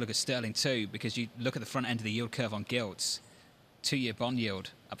can take a look at sterling too, because you look at the front end of the yield curve on gilts. 2-year bond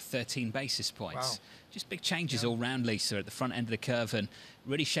yield up 13 basis points. Wow. Just big changes all round, Lisa, at the front end of the curve and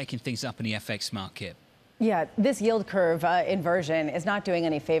really shaking things up in the FX market. Yeah, this yield curve inversion is not doing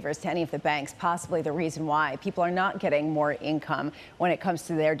any favors to any of the banks, possibly the reason why people are not getting more income when it comes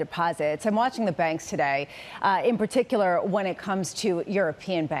to their deposits. I'm watching the banks today, in particular when it comes to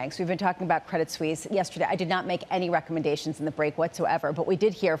European banks. We've been talking about Credit Suisse yesterday. I did not make any recommendations in the break whatsoever, but we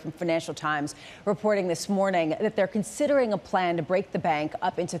did hear from Financial Times reporting this morning that they're considering a plan to break the bank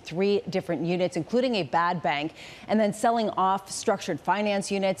up into 3 different units, including a bad bank, and then selling off structured finance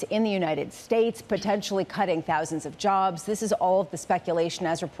units in the United States, potentially cutting thousands of jobs. This is all of the speculation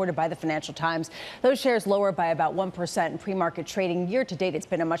as reported by the Financial Times. Those shares lower by about 1% in pre-market trading. Year to date, it's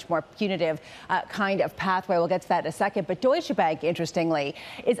been a much more punitive kind of pathway. We'll get to that in a second. But Deutsche Bank, interestingly,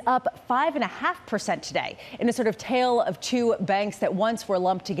 is up 5.5% today in a sort of tale of 2 banks that once were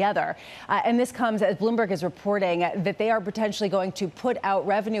lumped together. And this comes as Bloomberg is reporting that they are potentially going to put out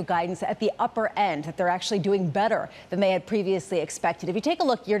revenue guidance at the upper end, that they're actually doing better than they had previously expected. If you take a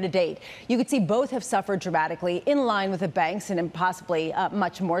look year to date, you could see both have suffered dramatically, in line with the banks and possibly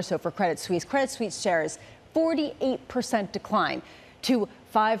much more so for Credit Suisse. Credit Suisse shares 48% decline to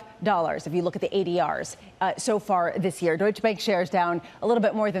 $5 if you look at the ADRs so far this year. Deutsche Bank shares down a little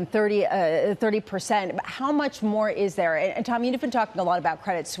bit more than 30%. But how much more is there? And Tom, you've been talking a lot about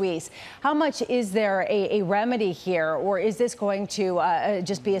Credit Suisse. How much is there a remedy here, or is this going to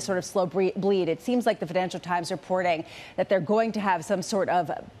just be a sort of slow bleed? It seems like the Financial Times reporting that they're going to have some sort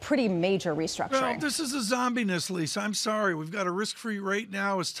of pretty major restructuring. Well, this is a zombiness, Lisa. I'm sorry. We've got a risk-free rate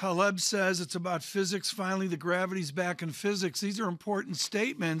now. As Taleb says, it's about physics. Finally, the gravity's back in physics. These are important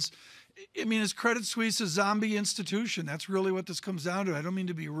statements. I mean, is Credit Suisse a zombie institution? That's really what this comes down to. I don't mean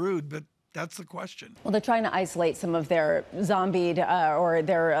to be rude, but that's the question. Well, they're trying to isolate some of their zombied or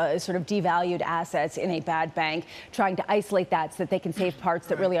their sort of devalued assets in a bad bank, trying to isolate that so that they can save parts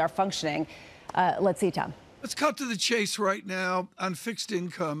that really are functioning. Let's see, Tom. Let's cut to the chase right now on fixed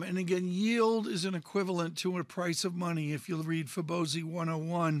income. And again, yield is an equivalent to a price of money if you'll read Fibonacci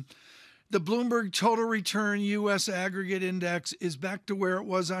 101. The Bloomberg Total Return U.S. Aggregate Index is back to where it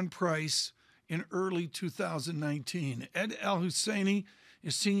was on price in early 2019. Ed Al-Husseini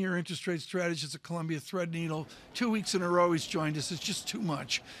is Senior Interest Rate Strategist at Columbia Threadneedle. 2 weeks in a row he's joined us. It's just too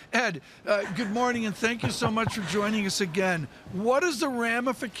much. Ed, good morning, and thank you so much for joining us again. What is the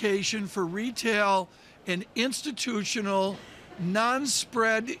ramification for retail and institutional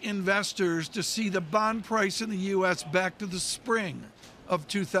non-spread investors to see the bond price in the U.S. back to the spring of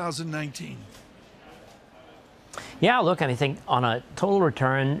 2019? Yeah, look, I think on a total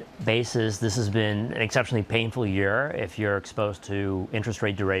return basis, this has been an exceptionally painful year if you're exposed to interest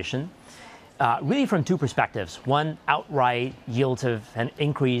rate duration. Really from 2 perspectives. One, outright yields have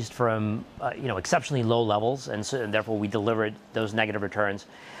increased from exceptionally low levels, and therefore we delivered those negative returns.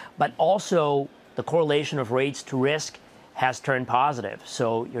 But also the correlation of rates to risk has turned positive.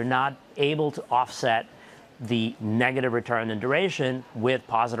 So you're not able to offset the negative return in duration with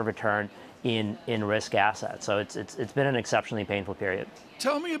positive return in risk assets. So it's been an exceptionally painful period.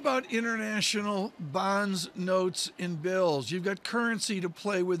 Tell me about international bonds, notes, and bills. You've got currency to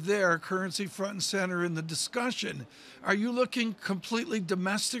play with there, currency front and center in the discussion. Are you looking completely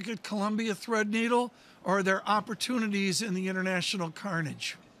domestic at Columbia Threadneedle, or are there opportunities in the international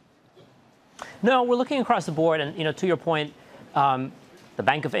carnage? No, we're looking across the board. And, to your point, the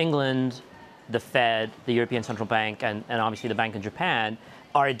Bank of England, the Fed, the European Central Bank, and obviously the Bank of Japan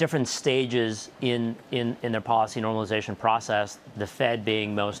are at different stages in their policy normalization process, the Fed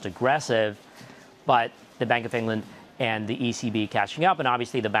being most aggressive, but the Bank of England and the ECB catching up, and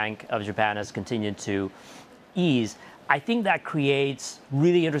obviously the Bank of Japan has continued to ease. I think that creates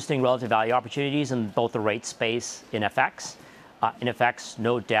really interesting relative value opportunities in both the rate space in FX. In FX,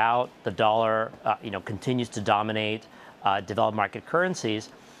 no doubt, the dollar continues to dominate developed market currencies.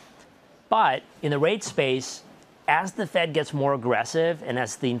 But in the rate space, as the Fed gets more aggressive and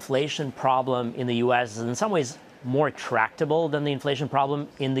as the inflation problem in the U.S. is in some ways more tractable than the inflation problem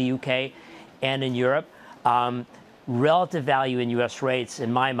in the UK and in Europe, relative value in U.S. rates,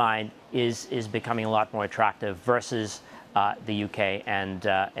 in my mind, is becoming a lot more attractive versus the UK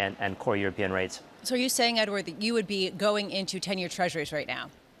and core European rates. So are you saying, Edward, that you would be going into 10-year treasuries right now?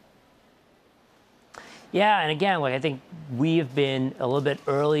 Yeah, and again, I think we've been a little bit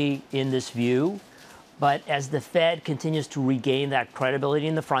early in this view, but as the Fed continues to regain that credibility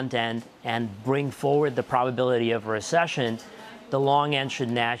in the front end and bring forward the probability of a recession, the long end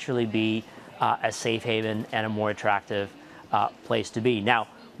should naturally be a safe haven and a more attractive place to be. Now,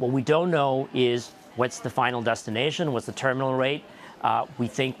 what we don't know is what's the final destination, what's the terminal rate. We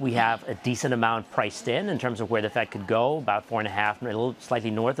think we have a decent amount priced in terms of where the Fed could go, about 4.5%, a little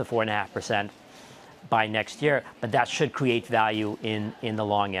slightly north of 4.5% by next year. But that should create value in the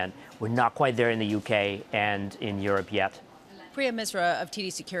long end. We're not quite there in the UK and in Europe yet. Priya Misra of TD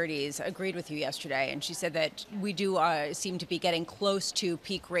Securities agreed with you yesterday, and she said that we do seem to be getting close to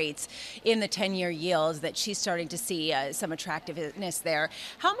peak rates in the 10-year yields, that she's starting to see some attractiveness there.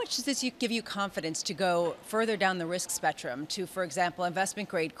 How much does this give you confidence to go further down the risk spectrum to, for example,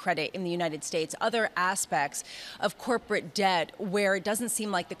 investment-grade credit in the United States, other aspects of corporate debt where it doesn't seem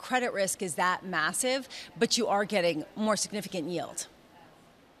like the credit risk is that massive, but you are getting more significant yield?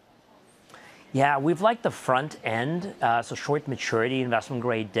 Yeah, we've liked the front end, so short maturity investment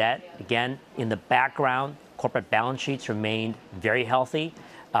grade debt. Again, in the background, corporate balance sheets remained very healthy.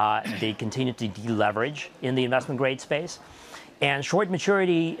 They continue to deleverage in the investment grade space. And short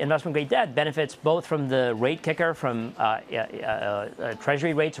maturity investment grade debt benefits both from the rate kicker from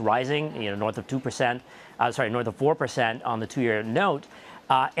treasury rates rising, north of 2%, north of 4% on the 2-year note.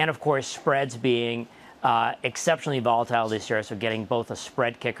 And of course, spreads being exceptionally volatile this year, so getting both a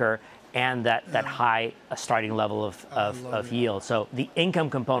spread kicker and that high starting level of yield. So the income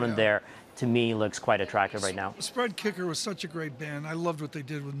component there, to me, looks quite attractive right now. Spread kicker was such a great band. I loved what they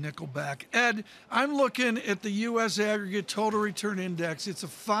did with Nickelback. Ed, I'm looking at the U.S. aggregate total return index. It's a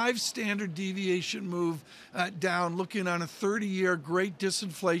 5 standard deviation move down, looking on a 30-year great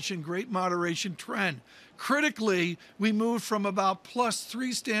disinflation, great moderation trend. Critically, we moved from about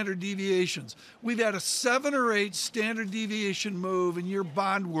 +3 standard deviations. We've had a 7 or 8 standard deviation move in your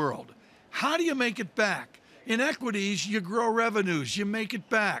bond world. How do you make it back? In equities, you grow revenues, you make it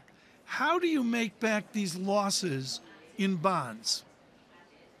back. How do you make back these losses in bonds?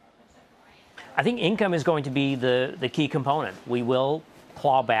 I think income is going to be the key component. We will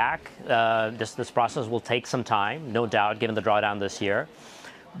claw back. This process will take some time, no doubt, given the drawdown this year.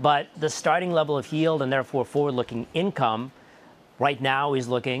 But the starting level of yield and therefore forward-looking income right now is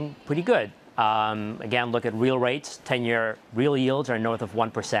looking pretty good. Again, look at real rates. 10-year real yields are north of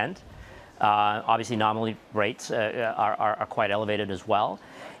 1%. Obviously, nominal rates are quite elevated as well.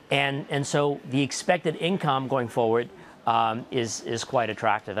 And so the expected income going forward is quite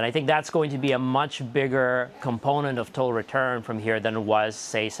attractive. And I think that's going to be a much bigger component of total return from here than it was,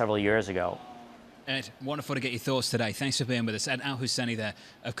 say, several years ago. Ed, wonderful to get your thoughts today. Thanks for being with us. Ed Al-Husseini there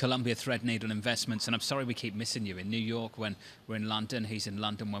of Columbia Threadneedle Investments. And I'm sorry we keep missing you in New York when we're in London. He's in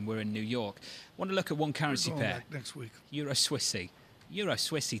London when we're in New York. Want to look at one currency pair. Back next week. Euro-Swissy.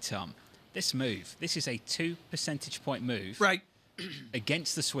 Euro-Swissy, Tom. This move, this is a 2 percentage point move. Right.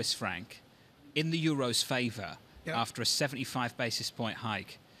 Against the Swiss franc in the euro's favour after a 75 basis point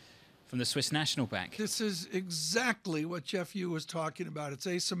hike from the Swiss National Bank. This is exactly what Jeff Yu was talking about. It's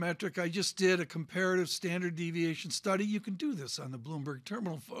asymmetric. I just did a comparative standard deviation study. You can do this on the Bloomberg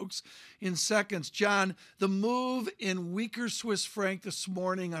terminal, folks, in seconds. John, the move in weaker Swiss franc this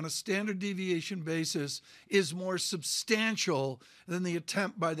morning on a standard deviation basis is more substantial than the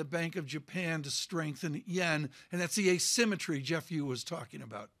attempt by the Bank of Japan to strengthen yen, and that's the asymmetry Jeff Yu was talking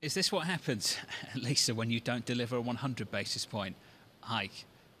about. Is this what happens, Lisa, when you don't deliver a 100 basis point hike?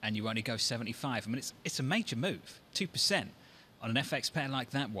 And you only go 75. I mean, it's a major move, 2% on an FX pair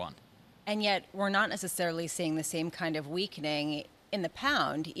like that one. And yet we're not necessarily seeing the same kind of weakening in the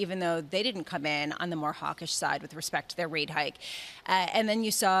pound, even though they didn't come in on the more hawkish side with respect to their rate hike. And then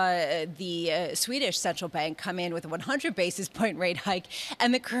you saw the Swedish central bank come in with a 100 basis point rate hike,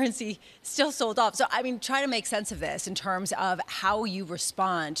 and the currency still sold off. So, I mean, try to make sense of this in terms of how you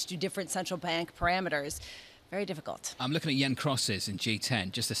respond to different central bank parameters. Very difficult. I'm looking at yen crosses in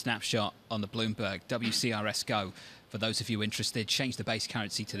G10, just a snapshot on the Bloomberg. WCRS Go. For those of you interested, change the base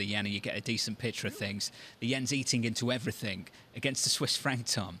currency to the yen and you get a decent picture of things. The yen's eating into everything. Against the Swiss franc,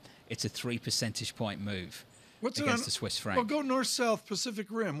 Tom, it's a 3 percentage point move. What's against the Swiss franc? Well, go north-south Pacific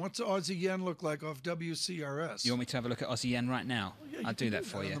Rim. What's the Aussie yen look like off WCRS? You want me to have a look at Aussie yen right now? I'll do that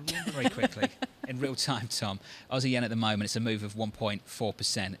for you very quickly. In real time, Tom. Aussie yen at the moment, it's a move of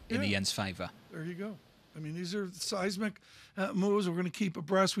 1.4% in the yen's favour. There you go. I mean, these are seismic moves we're going to keep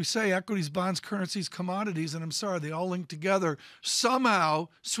abreast. We say equities, bonds, currencies, commodities, and I'm sorry, they all link together. Somehow,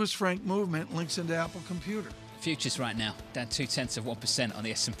 Swiss franc movement links into Apple Computer. Futures right now, down 0.2% on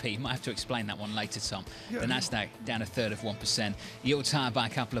the S&P. You might have to explain that one later, Tom. The Nasdaq down 1/3%. Yields higher by a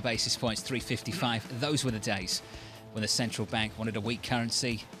couple of basis points, 355. Those were the days when the central bank wanted a weak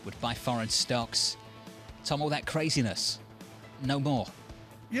currency, would buy foreign stocks. Tom, all that craziness, no more.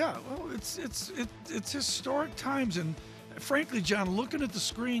 Yeah, well, it's historic times, and frankly, John, looking at the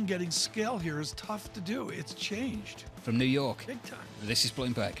screen, getting scale here is tough to do. It's changed. From New York, big time. This is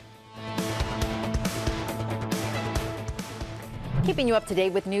Bloomberg. Keeping you up to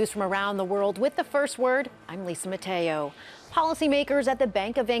date with news from around the world with the first word, I'm Lisa Mateo. Policymakers at the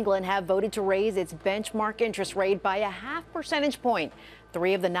Bank of England have voted to raise its benchmark interest rate by a half percentage point.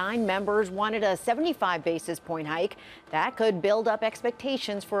 3 of the 9 members wanted a 75 basis point hike. That could build up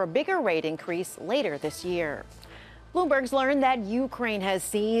expectations for a bigger rate increase later this year. Bloomberg's learned that Ukraine has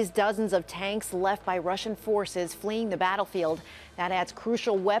seized dozens of tanks left by Russian forces fleeing the battlefield. That adds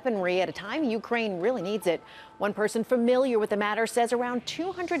crucial weaponry at a time Ukraine really needs it. One person familiar with the matter says around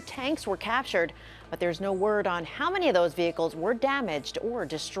 200 tanks were captured, but there's no word on how many of those vehicles were damaged or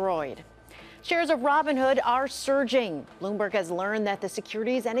destroyed. Shares of Robinhood are surging. Bloomberg has learned that the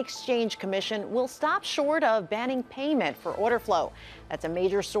Securities and Exchange Commission will stop short of banning payment for order flow. That's a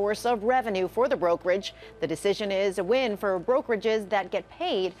major source of revenue for the brokerage. The decision is a win for brokerages that get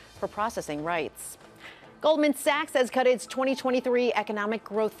paid for processing rights. Goldman Sachs has cut its 2023 economic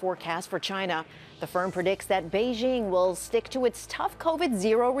growth forecast for China. The firm predicts that Beijing will stick to its tough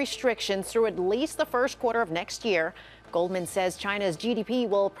COVID-0 restrictions through at least the first quarter of next year. Goldman says China's GDP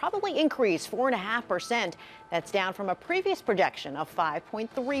will probably increase 4.5%. That's down from a previous projection of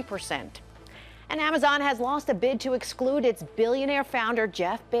 5.3%. And Amazon has lost a bid to exclude its billionaire founder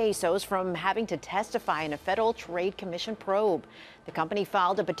Jeff Bezos from having to testify in a Federal Trade Commission probe. The company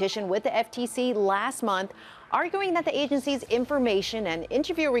filed a petition with the FTC last month, arguing that the agency's information and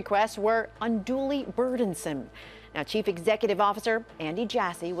interview requests were unduly burdensome. Now, Chief Executive Officer Andy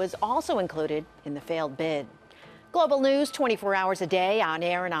Jassy was also included in the failed bid. Global news 24 hours a day, on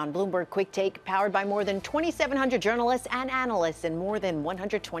air and on Bloomberg Quick Take, powered by more than 2,700 journalists and analysts in more than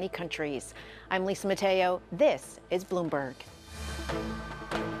 120 countries. I'm Lisa Mateo. This is Bloomberg.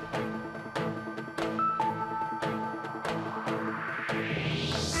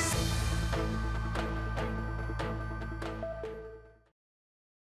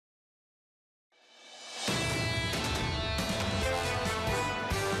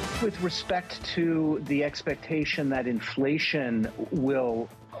 With respect to the expectation that inflation will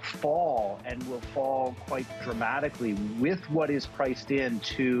fall and will fall quite dramatically with what is priced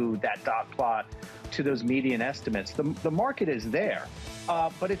into that dot plot to those median estimates, the market is there.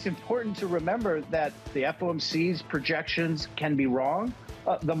 But it's important to remember that the FOMC's projections can be wrong.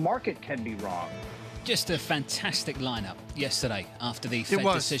 The market can be wrong. Just a fantastic lineup yesterday after the Fed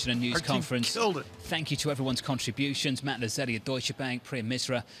decision and news conference. Killed it. Thank you to everyone's contributions. Matt Lazzetti of Deutsche Bank, Priya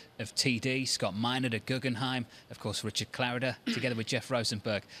Misra of TD, Scott Minerd of Guggenheim, of course Richard Clarida, together with Jeff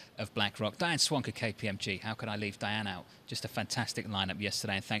Rosenberg of BlackRock, Diane Swank, KPMG. How could I leave Diane out? Just a fantastic lineup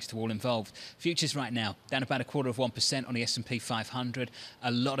yesterday, and thanks to all involved. Futures right now down about 0.25% on the S&P 500.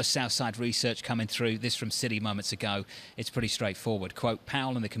 A lot of Southside research coming through. This from Citi moments ago. It's pretty straightforward. Quote,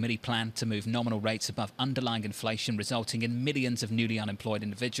 Powell and the committee plan to move nominal rates above underlying inflation, resulting in millions of newly unemployed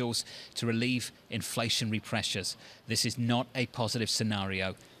individuals to relieve inflationary pressures. This is not a positive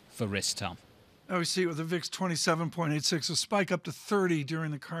scenario for risk, Tom. Now we see it with the VIX 27.86, a spike up to 30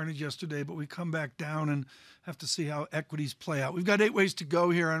 during the carnage yesterday, but we come back down and have to see how equities play out. We've got 8 ways to go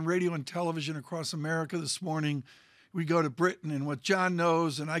here on radio and television across America this morning. We go to Britain, and what John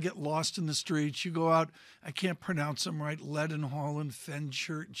knows, and I get lost in the streets. You go out, I can't pronounce them right, Leadenhall and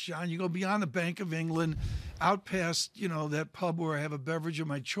Fenchurch. John, you go beyond the Bank of England, out past, that pub where I have a beverage of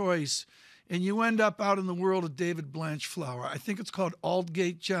my choice, and you end up out in the world of David Blanchflower. I think it's called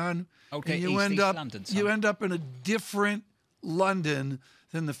Aldgate, John. Okay, and you end up in a different London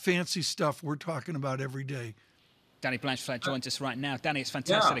than the fancy stuff we're talking about every day. Danny Blanchflower joins us right now. Danny, it's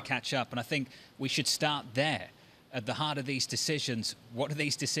fantastic to catch up, and I think we should start there. At the heart of these decisions, what do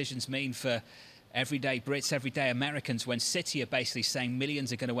these decisions mean for everyday Brits, everyday Americans, when Citi are basically saying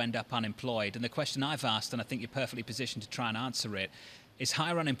millions are going to end up unemployed? And the question I've asked, and I think you're perfectly positioned to try and answer it, is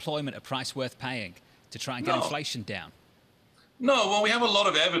higher unemployment a price worth paying to try and get inflation down? No, well, we have a lot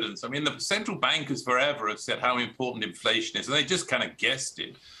of evidence. I mean, the central bankers forever have said how important inflation is, and they just kind of guessed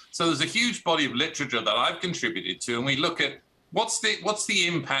it. So there's a huge body of literature that I've contributed to, and we look at what's the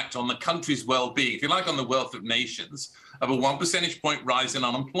impact on the country's well-being, if you like, on the wealth of nations, of a 1 percentage point rise in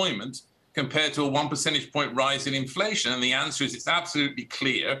unemployment compared to a 1 percentage point rise in inflation? And the answer is it's absolutely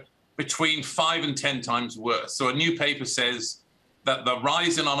clear, between 5 and 10 times worse. So a new paper says that the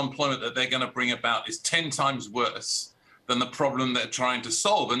rise in unemployment that they're going to bring about is 10 times worse than the problem they're trying to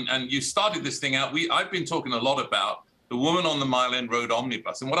solve. And you started this thing out. I've been talking a lot about the woman on the Mile End Road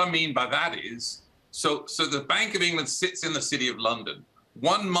omnibus. And what I mean by that is, so the Bank of England sits in the City of London.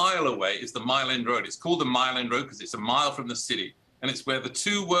 1 mile away is the Mile End Road. It's called the Mile End Road because it's a mile from the city. And it's where the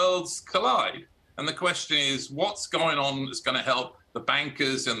two worlds collide. And the question is, what's going on that's going to help the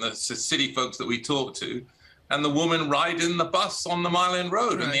bankers and the city folks that we talk to and the woman riding the bus on the Mile End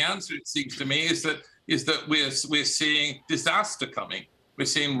Road? Right. And the answer, it seems to me, is that is that we're seeing disaster coming. We're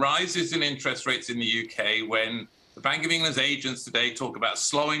seeing rises in interest rates in the UK when the Bank of England's agents today talk about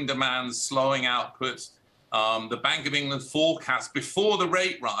slowing demand, slowing output. The Bank of England forecast before the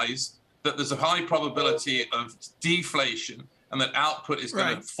rate rise that there's a high probability of deflation and that output is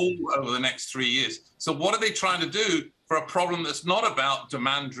going to fall over the next 3 years. So what are they trying to do for a problem that's not about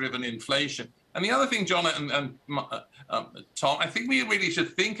demand-driven inflation? And the other thing, John and Tom, I think we really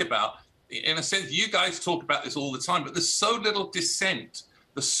should think about, in a sense, you guys talk about this all the time, but there's so little dissent.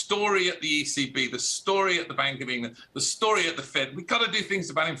 The story at the ECB, the story at the Bank of England, the story at the Fed. We've got to do things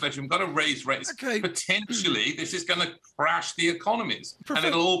about inflation. We've got to raise rates. Okay. Potentially, this is going to crash the economies, and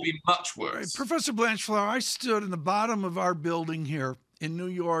it'll all be much worse. Professor Blanchflower, I stood in the bottom of our building here in New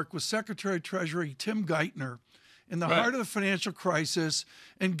York with Secretary of Treasury Tim Geithner in the heart of the financial crisis,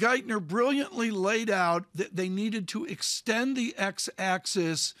 and Geithner brilliantly laid out that they needed to extend the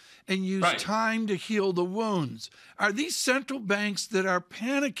x-axis and use time to heal the wounds. Are these central banks that are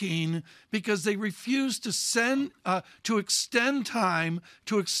panicking because they refuse to extend time,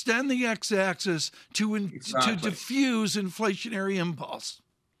 to extend the x-axis, to diffuse inflationary impulse?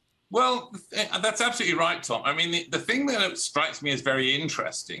 Well, that's absolutely right, Tom. I mean, the thing that strikes me as very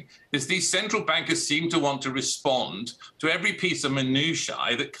interesting is these central bankers seem to want to respond to every piece of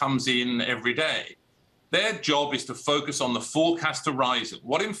minutiae that comes in every day. Their job is to focus on the forecast horizon,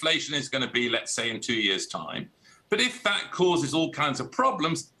 what inflation is going to be, let's say, in 2 years' time. But if that causes all kinds of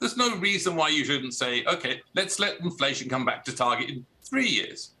problems, there's no reason why you shouldn't say, okay, let's let inflation come back to target in 3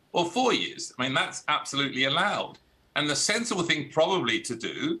 years or 4 years. I mean, that's absolutely allowed. And the sensible thing probably to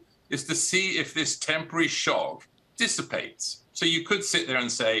do is to see if this temporary shock dissipates. So you could sit there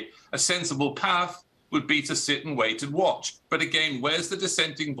and say a sensible path would be to sit and wait and watch. But again, where's the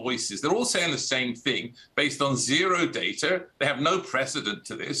dissenting voices? They're all saying the same thing based on zero data. They have no precedent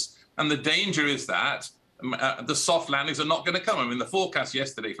to this. And the danger is that the soft landings are not going to come. I mean, the forecast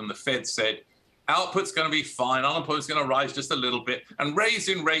yesterday from the Fed said output's going to be fine, unemployment's going to rise just a little bit, and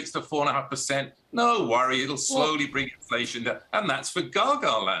raising rates to 4.5%, no worry, it'll slowly bring inflation down. And that's for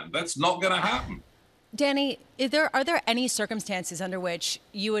Gaga land. That's not going to happen. Danny, are there any circumstances under which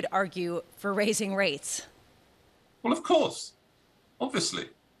you would argue for raising rates? Well, of course, obviously.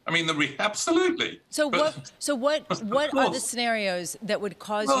 I mean, absolutely. So what are the scenarios that would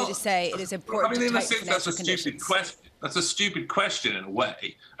cause you to say it is important to tighten financial conditions? That's a stupid question in a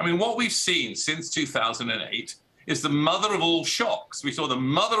way. I mean, what we've seen since 2008 is the mother of all shocks. We saw the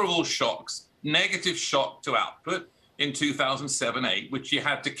mother of all shocks, negative shock to output in 2007-8, which you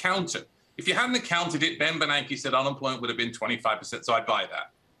had to counter. If you hadn't counted it, Ben Bernanke said unemployment would have been 25%, so I buy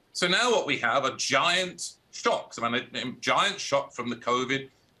that. So now what we have are giant shocks. I mean, a giant shock from the COVID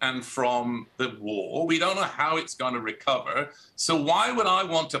and from the war. We don't know how it's going to recover. So why would I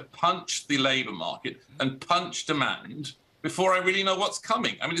want to punch the labor market and punch demand before I really know what's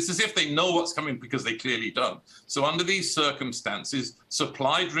coming? I mean, it's as if they know what's coming because they clearly don't. So under these circumstances,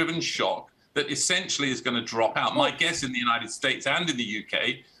 supply-driven shock that essentially is going to drop out. My guess in the United States and in the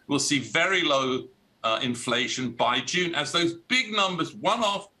UK, we'll see very low inflation by June as those big numbers,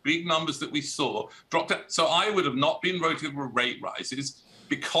 one-off big numbers that we saw dropped out. So I would have not been voting for rate rises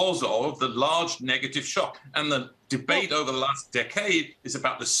because of the large negative shock. And the debate over the last decade is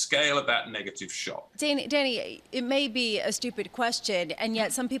about the scale of that negative shock. Danny, it may be a stupid question, and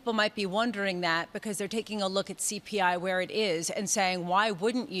yet some people might be wondering that because they're taking a look at CPI where it is and saying, why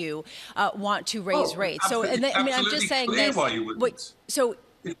wouldn't you want to raise rates? So, I'm just saying this. Why you wouldn't. So,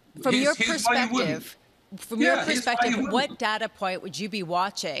 from your perspective, what data point would you be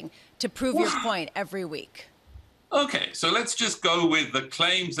watching to prove your point every week? Okay, so let's just go with the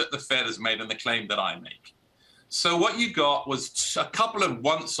claims that the Fed has made and the claim that I make. So what you got was a couple of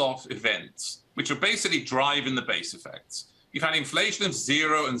once-off events, which are basically driving the base effects. You've had inflation of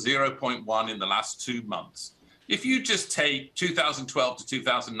 0 and 0.1 in the last 2 months. If you just take 2012 to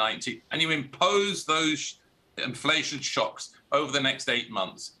 2019 and you impose those inflation shocks over the next 8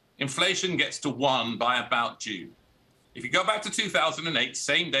 months, inflation gets to 1 by about June. If you go back to 2008,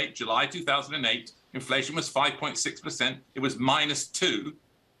 same date, July 2008, inflation was 5.6%. It was -2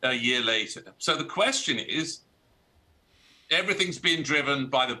 a year later. So the question is, everything's being driven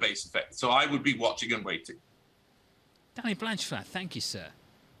by the base effect. So I would be watching and waiting. Danny Blanchflower, thank you, sir.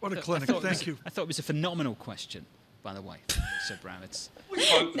 What a clinic. Thank you. I thought it was a phenomenal question, by the way, Sir Abramowicz. We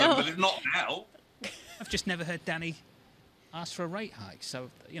spoke them, but not now. I've just never heard Danny ask for a rate hike. So,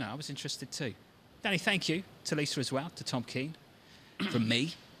 I was interested too. Danny, thank you to Lisa as well, to Tom Keene. From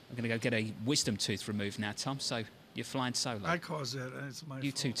me, I'm going to go get a wisdom tooth removed now, Tom. So You're flying solo. I caused that. It's my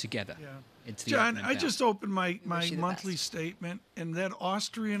You fault. two together. Yeah. Into the John, opening I bell. just opened my Wish you the monthly best. statement, and that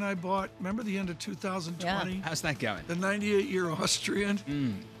Austrian I bought, remember the end of 2020? How's that going? The 98-year Austrian?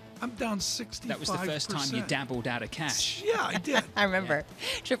 I'm down 65%. That was the first time you dabbled out of cash. Yeah, I did. I remember.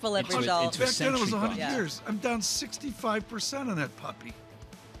 Triple leverage all. into a Back then it was century 100 bond. years. I'm down 65% on that puppy.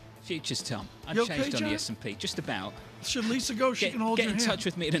 Futures, Tom. I've You okay, changed on John? the S&P, just about. Should Lisa go? She Get, can hold get your in hand. touch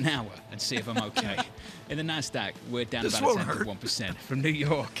with me in an hour and see if I'm okay. In the NASDAQ, we're down This about won't a tenth hurt. of 1%. From New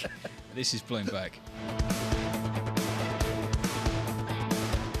York, this is Bloomberg.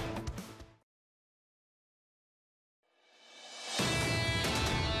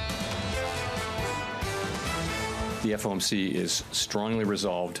 The FOMC is strongly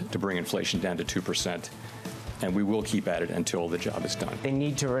resolved to bring inflation down to 2%, and we will keep at it until the job is done. They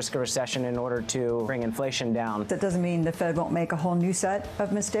need to risk a recession in order to bring inflation down. That doesn't mean the Fed won't make a whole new set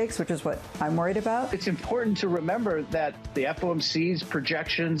of mistakes, which is what I'm worried about. It's important to remember that the FOMC's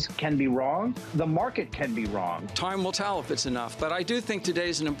projections can be wrong. The market can be wrong. Time will tell if it's enough, but I do think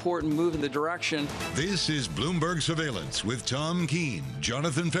today's an important move in the direction. This is Bloomberg Surveillance with Tom Keene,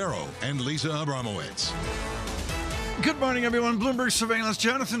 Jonathan Ferro, and Lisa Abramowicz. Good morning, everyone. Bloomberg Surveillance,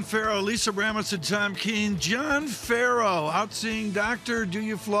 Jonathan Ferro, Lisa Abramowicz, and Tom Keene. John Ferro, out seeing Doctor, do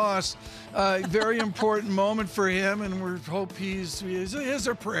you floss? Very important moment for him, and we hope he has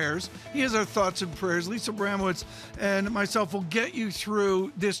our prayers. He has our thoughts and prayers. Lisa Abramowicz and myself will get you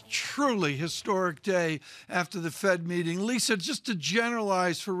through this truly historic day after the Fed meeting. Lisa, just to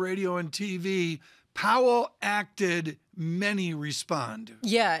generalize for radio and TV, Powell acted, many respond.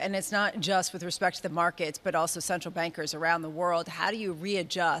 Yeah, and it's not just with respect to the markets, but also central bankers around the world. How do you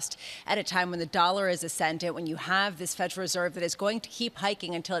readjust at a time when the dollar is ascendant, when you have this Federal Reserve that is going to keep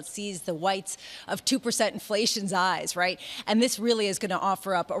hiking until it sees the whites of 2% inflation's eyes, right? And this really is going to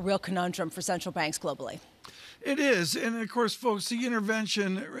offer up a real conundrum for central banks globally. It is. And of course, folks, the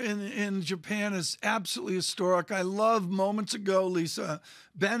intervention in Japan is absolutely historic. I love moments ago, Lisa,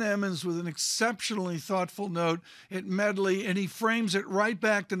 Ben Emmons with an exceptionally thoughtful note at Medley, and he frames it right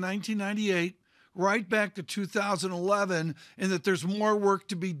back to 1998. Right back to 2011, and that there's more work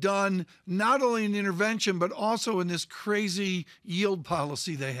to be done, not only in intervention, but also in this crazy yield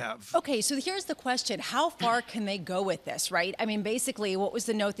policy they have. Okay, so here's the question. How far can they go with this, right? I mean, basically, what was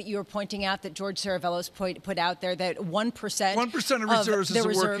the note that you were pointing out that George Saravello's put out there, that 1% 1% of reserves is a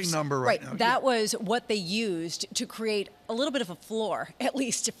working number right now. That was what they used to create a little bit of a floor, at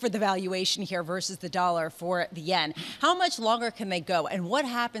least for the valuation here versus the dollar for the yen. How much longer can they go? And what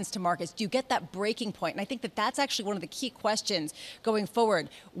happens to markets? Do you get that breaking point? And I think that that's actually one of the key questions going forward.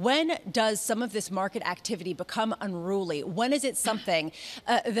 When does some of this market activity become unruly? When is it something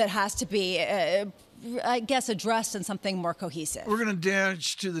that has to be I guess, addressed in something more cohesive? We're going to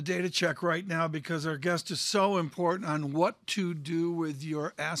dash to the data check right now because our guest is so important on what to do with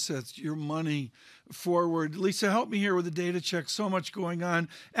your assets, your money forward. Lisa, help me here with the data check. So much going on.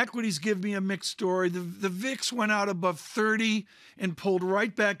 Equities give me a mixed story. The VIX went out above 30 and pulled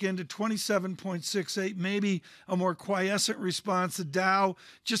right back into 27.68, maybe a more quiescent response. The Dow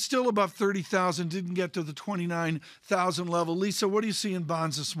just still above 30,000, didn't get to the 29,000 level. Lisa, what do you see in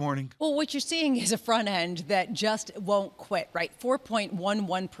bonds this morning? Well, what you're seeing is a front end that just won't quit, right?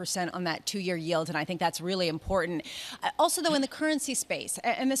 4.11% on that two-year yield, and I think that's really important. Also, though, in the currency space,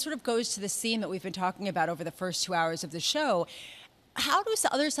 and this sort of goes to the theme that we've been talking about over the first 2 hours of the show, how do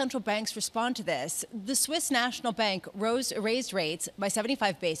other central banks respond to this? The Swiss National Bank raised rates by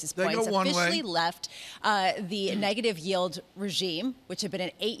 75 basis points, officially left the negative yield regime, which had been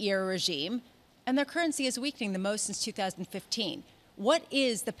an 8-year regime, and their currency is weakening the most since 2015. What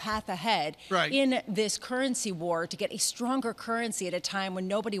is the path ahead in this currency war to get a stronger currency at a time when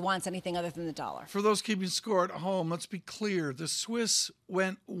nobody wants anything other than the dollar? For those keeping score at home, let's be clear. The Swiss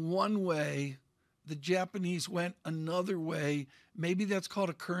went one way. The Japanese went another way. Maybe that's called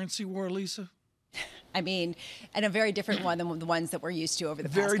a currency war, Lisa? I mean, and a very different one than the ones that we're used to over the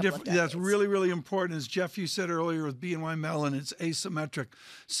past Very couple different. of decades. That's really, really important. As Jeff, you said earlier with BNY Mellon, it's asymmetric,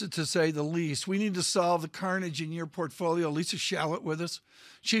 to say the least. We need to solve the carnage in your portfolio. Lisa Shallett with us,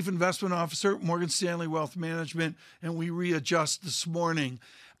 Chief Investment Officer, Morgan Stanley Wealth Management, and we readjust this morning.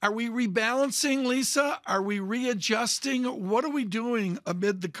 Are we rebalancing, Lisa? Are we readjusting? What are we doing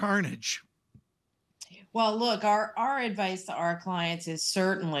amid the carnage? Well, look, our advice to our clients is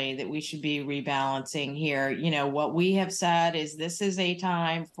certainly that we should be rebalancing here. You know, what we have said is this is a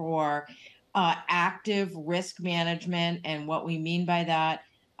time for active risk management. And what we mean by that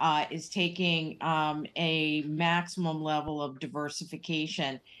is taking a maximum level of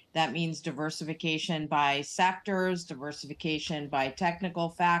diversification. That means diversification by sectors, diversification by technical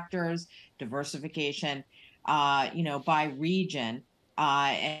factors, diversification by region.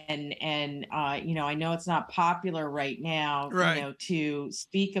 I know it's not popular right now, to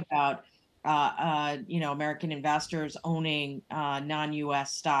speak about, American investors owning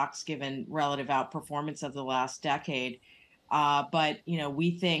non-U.S. stocks given relative outperformance of the last decade. But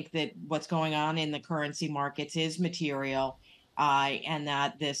we think that what's going on in the currency markets is material, and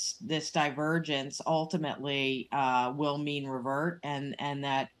that this divergence ultimately will mean revert, and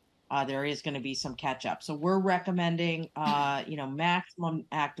that there is going to be some catch up. So we're recommending, maximum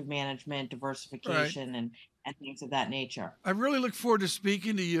active management, diversification, and things of that nature. I really look forward to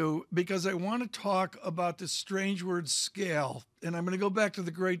speaking to you because I want to talk about this strange word scale. And I'm going to go back to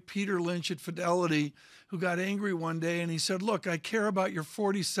the great Peter Lynch at Fidelity, who got angry one day and he said, look, I care about your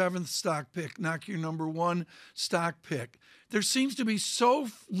 47th stock pick, not your number one stock pick. There seems to be so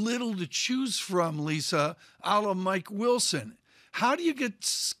little to choose from, Lisa, a la Mike Wilson. How do you get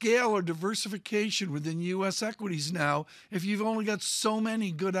scale or diversification within U.S. equities now if you've only got so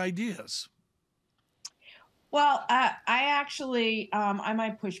many good ideas? Well, I actually, I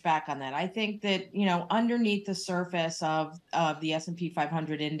might push back on that. I think that, underneath the surface of the S&P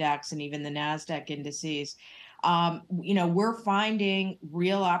 500 index and even the NASDAQ indices, we're finding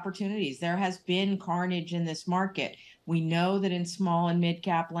real opportunities. There has been carnage in this market. We know that in small and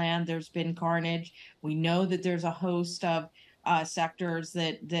mid-cap land, there's been carnage. We know that there's a host of sectors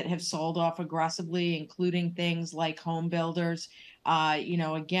that have sold off aggressively, including things like home builders,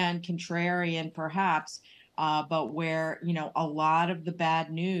 again, contrarian perhaps, but where, a lot of the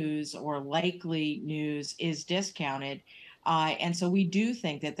bad news or likely news is discounted. And so we do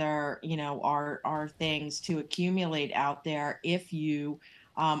think that there, are things to accumulate out there if you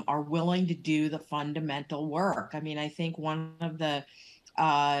are willing to do the fundamental work. I mean, I think one of the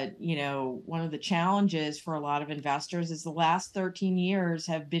challenges for a lot of investors is the last 13 years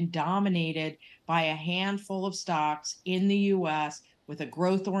have been dominated by a handful of stocks in the U.S. with a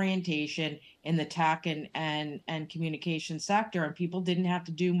growth orientation in the tech and communication sector. And people didn't have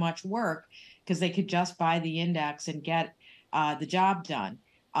to do much work because they could just buy the index and get the job done.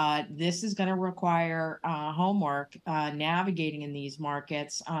 This is going to require homework navigating in these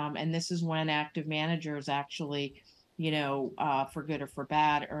markets. And this is when active managers actually, for good or for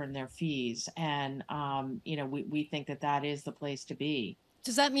bad, earn their fees. And, we think that is the place to be.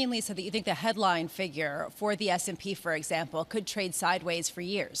 Does that mean, Lisa, that you think the headline figure for the S&P, for example, could trade sideways for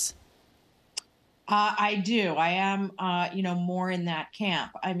years? I do. I am, more in that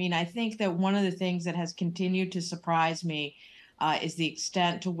camp. I mean, I think that one of the things that has continued to surprise me is the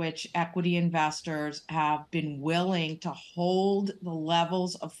extent to which equity investors have been willing to hold the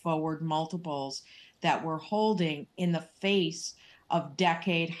levels of forward multiples that we're holding in the face of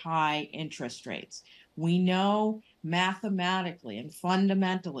decade-high interest rates. We know mathematically and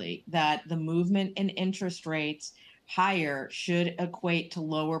fundamentally that the movement in interest rates higher should equate to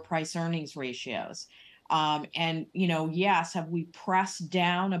lower price earnings ratios. And, yes, have we pressed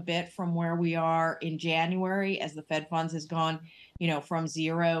down a bit from where we are in January as the Fed funds has gone, from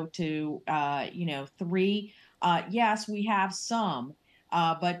 0 to, 3? Yes, we have some.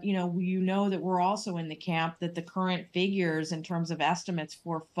 But, that we're also in the camp that the current figures in terms of estimates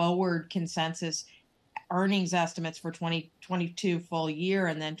for forward consensus earnings estimates for 2022 full year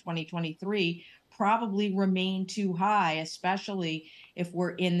and then 2023 probably remain too high, especially if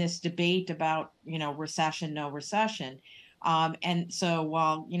we're in this debate about, recession, no recession. And so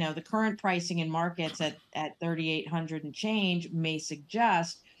while, the current pricing in markets at 3,800 and change may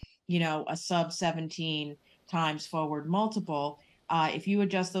suggest, a sub 17 times forward multiple, if you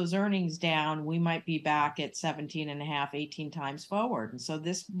adjust those earnings down, we might be back at 17 and a half, 18 times forward. And so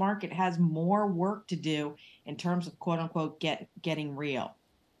this market has more work to do in terms of quote unquote getting real.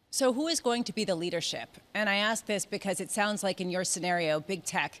 So who is going to be the leadership? And I ask this because it sounds like in your scenario, big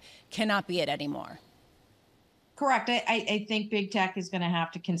tech cannot be it anymore. Correct. I think big tech is going to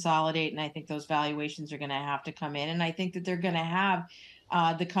have to consolidate, and I think those valuations are going to have to come in. And I think that they're going to have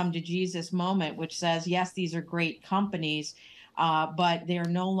the come to Jesus moment, which says, yes, these are great companies, but they are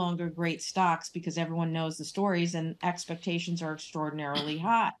no longer great stocks because everyone knows the stories and expectations are extraordinarily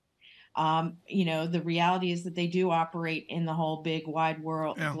high. The reality is that they do operate in the whole big, wide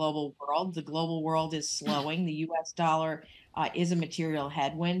world, global world. The global world is slowing. The U.S. dollar is a material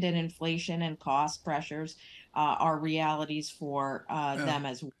headwind, and inflation and cost pressures are realities for them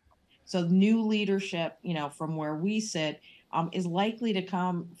as well. So new leadership, from where we sit, is likely to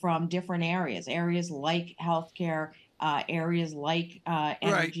come from different areas like healthcare, areas like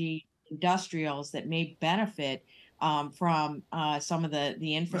energy, industrials that may benefit from some of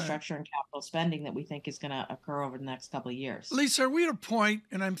the infrastructure and capital spending that we think is going to occur over the next couple of years. Lisa, are we at a point,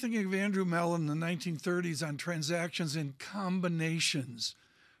 and I'm thinking of Andrew Mellon in the 1930s on transactions in combinations.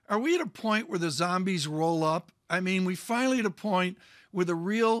 Are we at a point where the zombies roll up? I mean, we finally at a point where the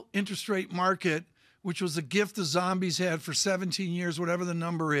real interest rate market, which was a gift the zombies had for 17 years, whatever the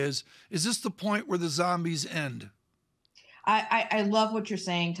number is this the point where the zombies end? I love what you're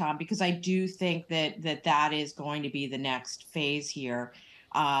saying, Tom, because I do think that is going to be the next phase here,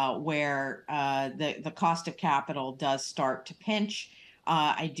 where the cost of capital does start to pinch.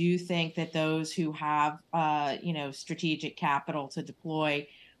 I do think that those who have strategic capital to deploy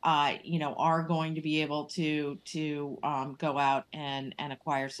are going to be able to go out and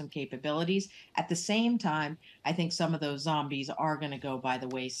acquire some capabilities. At the same time, I think some of those zombies are going to go by the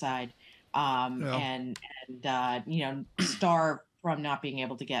wayside and starve from not being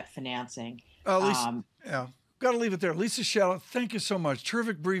able to get financing. Got to leave it there. Lisa Shallot, thank you so much.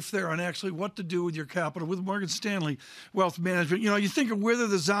 Terrific brief there on actually what to do with your capital with Morgan Stanley Wealth Management. You think of Where Are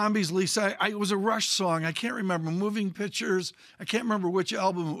the Zombies, Lisa. It was a Rush song. I can't remember. Moving Pictures. I can't remember which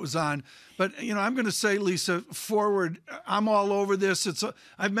album it was on. But, I'm going to say, Lisa, forward, I'm all over this.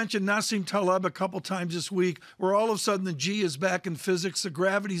 I've mentioned Nassim Taleb a couple times this week, where all of a sudden the G is back in physics, the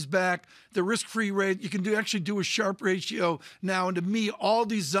gravity's back, the risk-free rate. You can actually do a Sharpe ratio now. And to me, all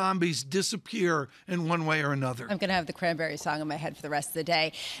these zombies disappear in one way or another. I'm going to have the Cranberry song in my head for the rest of the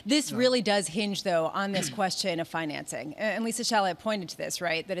day. This really does hinge, though, on this question of financing. And Lisa Shallot pointed to this,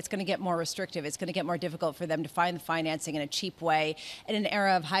 right, that it's going to get more restrictive. It's going to get more difficult for them to find the financing in a cheap way in an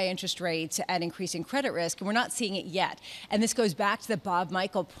era of high interest rates and increasing credit risk. And we're not seeing it yet. And this goes back to the Bob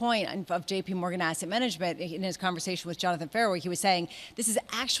Michael point of JP Morgan Asset Management in his conversation with Jonathan Ferro, where he was saying this is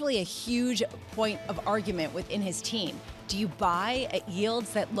actually a huge point of argument within his team. Do you buy at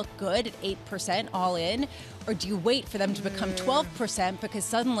yields that look good at 8% all in? Or do you wait for them to become 12% because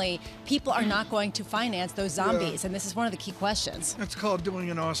suddenly people are not going to finance those zombies? And this is one of the key questions. That's called doing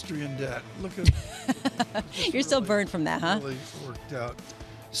an Austrian debt. Look at You're still burned from that, huh? Really worked out.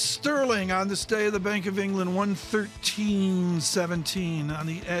 Sterling on this day of the Bank of England, 113.17 on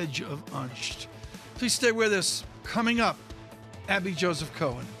the edge of unched. Please stay with us. Coming up, Abby Joseph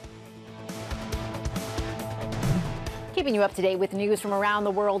Cohen. Keeping you up to date with news from around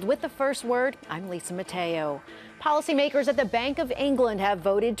the world with the first word, I'm Lisa Mateo. Policymakers at the Bank of England have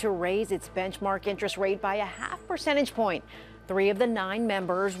voted to raise its benchmark interest rate by a 0.5 percentage point. 3 of the 9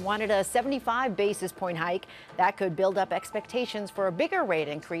 members wanted a 75 basis point hike. That could build up expectations for a bigger rate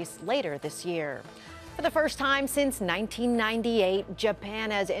increase later this year. For the first time since 1998,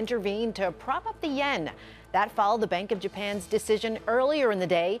 Japan has intervened to prop up the yen. That followed the Bank of Japan's decision earlier in the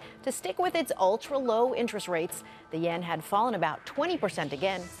day to stick with its ultra-low interest rates. The yen had fallen about 20%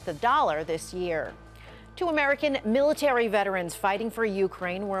 against the dollar this year. 2 American military veterans fighting for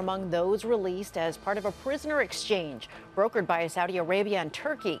Ukraine were among those released as part of a prisoner exchange brokered by Saudi Arabia and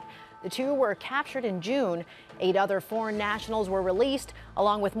Turkey. The 2 were captured in June. 8 other foreign nationals were released,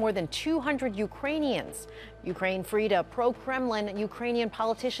 along with more than 200 Ukrainians. Ukraine freed a pro-Kremlin Ukrainian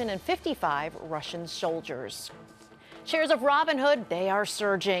politician and 55 Russian soldiers. Shares of Robinhood, they are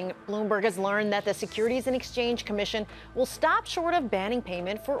surging. Bloomberg has learned that the Securities and Exchange Commission will stop short of banning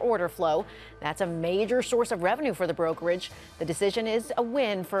payment for order flow. That's a major source of revenue for the brokerage. The decision is a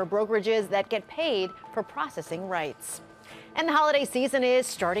win for brokerages that get paid for processing rights. And the holiday season is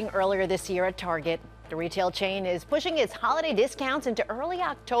starting earlier this year at Target. The retail chain is pushing its holiday discounts into early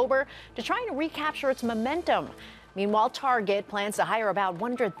October to try and recapture its momentum. Meanwhile, Target plans to hire about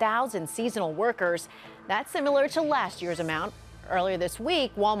 100,000 seasonal workers. That's similar to last year's amount. Earlier this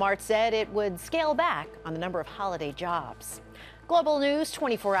week, Walmart said it would scale back on the number of holiday jobs. Global news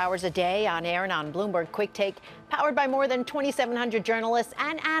 24 hours a day on air and on Bloomberg Quick Take, powered by more than 2,700 journalists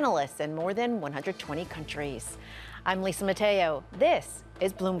and analysts in more than 120 countries. I'm Lisa Mateo. This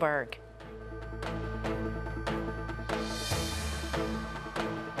is Bloomberg.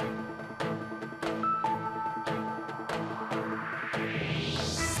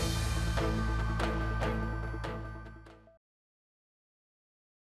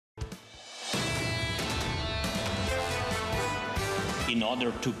 In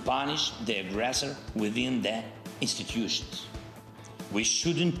order to punish the aggressor within the institutions. We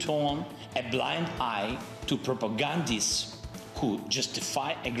shouldn't turn a blind eye to propagandists who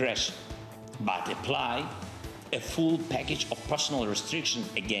justify aggression, but apply a full package of personal restrictions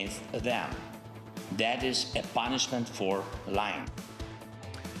against them. That is a punishment for lying.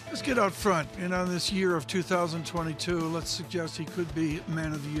 Let's get out front. And on this year of 2022, let's suggest he could be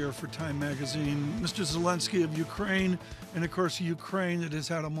Man of the Year for Time Magazine. Mr. Zelensky of Ukraine, and of course, Ukraine that has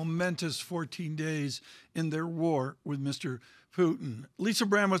had a momentous 14 days in their war with Mr. Putin. Lisa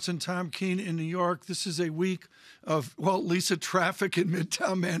Abramowicz and Tom Keene in New York. This is a week of, well, Lisa, traffic in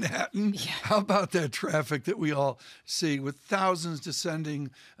Midtown Manhattan. Yeah. How about that traffic that we all see, with thousands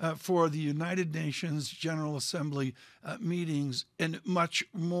descending for the United Nations General Assembly meetings and much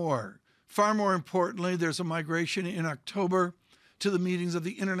more. Far more importantly, there's a migration in October to the meetings of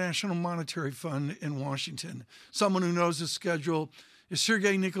the International Monetary Fund in Washington. Someone who knows the schedule is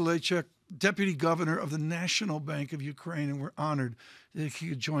Sergei Nikolaevich, Deputy Governor of the National Bank of Ukraine, and we're honored that he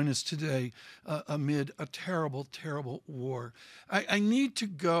could join us today amid a terrible, terrible war. I need to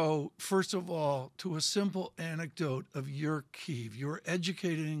go, first of all, to a simple anecdote of your Kyiv. You were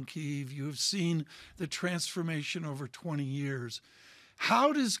educated in Kyiv. You have seen the transformation over 20 years.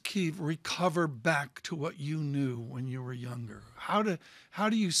 How does Kyiv recover back to what you knew when you were younger? How do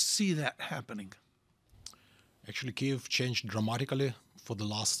you see that happening? Actually, Kyiv changed dramatically for the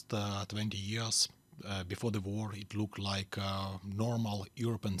last 20 years. Before the war, it looked like a normal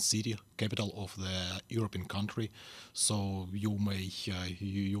European city, capital of the European country. So you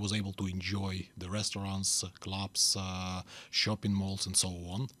was able to enjoy the restaurants, clubs, shopping malls, and so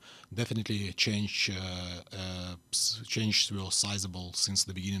on. Definitely change was sizable since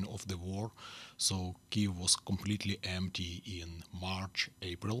the beginning of the war. So Kyiv was completely empty in March,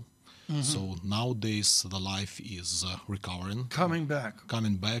 April. Mm-hmm. So nowadays the life is recovering, coming back,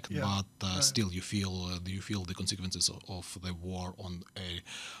 yeah. But right. Still you feel the consequences of the war on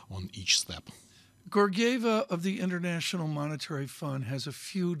each step. Georgieva of the International Monetary Fund has a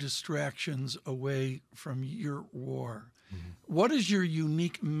few distractions away from your war. Mm-hmm. What is your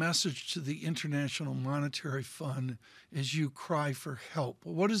unique message to the International Monetary Fund as you cry for help?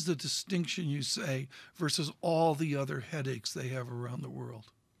 What is the distinction you say versus all the other headaches they have around the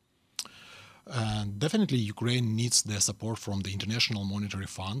world? Definitely, Ukraine needs the support from the International Monetary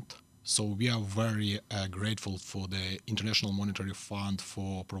Fund. So we are very grateful for the International Monetary Fund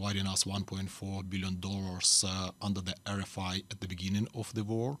for providing us $1.4 billion under the RFI at the beginning of the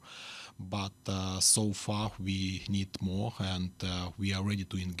war. But so far we need more, and we are ready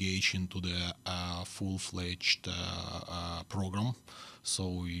to engage into the full-fledged program.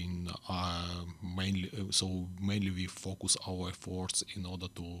 So mainly we focus our efforts in order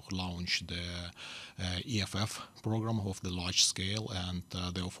to launch the EFF program of the large scale, and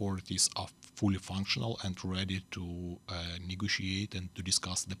the authorities are fully functional and ready to negotiate and to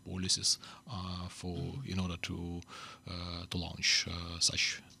discuss the policies in order to launch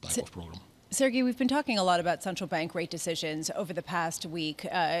such type of program. Sergei, we've been talking a lot about central bank rate decisions over the past week,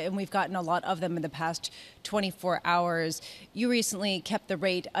 and we've gotten a lot of them in the past 24 hours. You recently kept the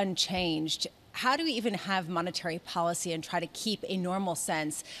rate unchanged. How do we even have monetary policy and try to keep a normal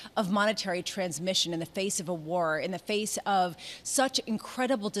sense of monetary transmission in the face of a war, in the face of such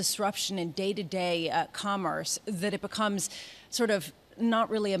incredible disruption in day-to-day commerce that it becomes sort of not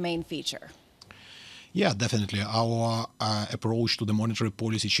really a main feature? Yeah, definitely. Our approach to the monetary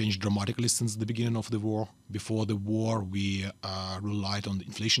policy changed dramatically since the beginning of the war. Before the war, we relied on the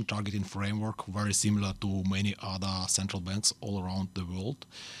inflation targeting framework, very similar to many other central banks all around the world.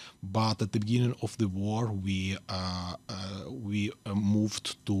 But at the beginning of the war, we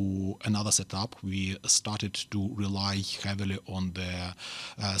moved to another setup. We started to rely heavily on the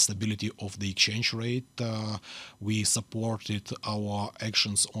stability of the exchange rate. We supported our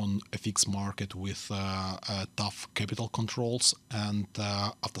actions on a fixed market with tough capital controls. And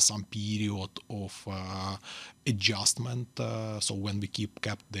after some period of adjustment, so when we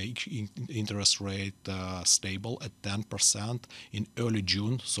kept the interest rate stable at 10% in early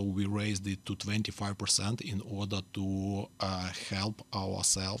June, so we raised it to 25% in order to help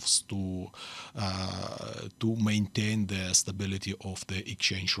ourselves to maintain the stability of the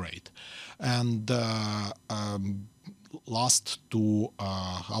exchange rate. And our last two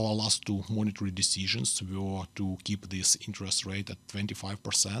monetary decisions were to keep this interest rate at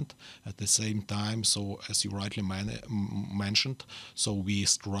 25% at the same time. So as you rightly mentioned, so we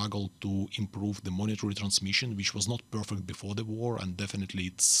struggled to improve the monetary transmission, which was not perfect before the war, and definitely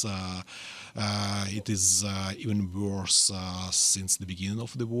it is even worse since the beginning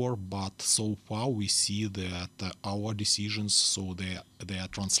of the war. But so far we see that our decisions, so they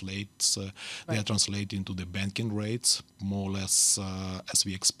translate into the banking rates. more or less as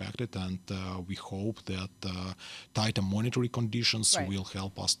we expected, and we hope that tighter monetary conditions will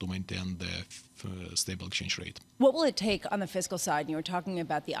help us to maintain the stable exchange rate. What will it take on the fiscal side? You were talking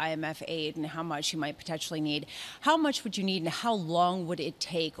about the IMF aid and how much you might potentially need. How much would you need, and how long would it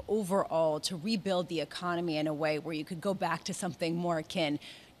take overall to rebuild the economy in a way where you could go back to something more akin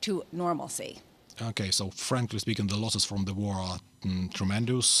to normalcy? Okay, so frankly speaking, the losses from the war are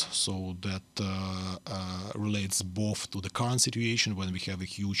tremendous. So that relates both to the current situation when we have a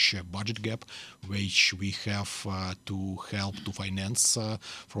huge budget gap, which we have to help to finance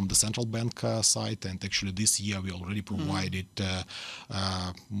from the central bank side. And actually, this year we already provided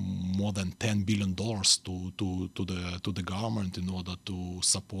more than $10 billion to the government in order to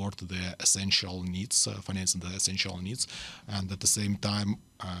support the essential needs, financing the essential needs, and at the same time.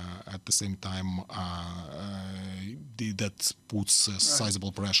 That puts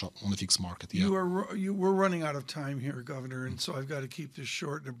sizable pressure on the fixed market. Yeah. We're running out of time here, Governor, and so I've got to keep this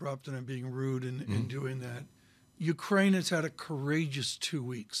short and abrupt, and I'm being rude in doing that. Ukraine has had a courageous 2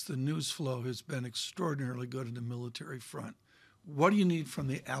 weeks. The news flow has been extraordinarily good in the military front. What do you need from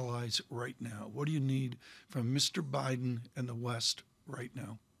the allies right now? What do you need from Mr. Biden and the West right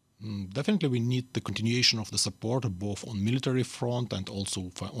now? Definitely, we need the continuation of the support both on military front and also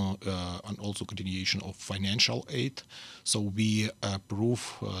continuation of financial aid. So we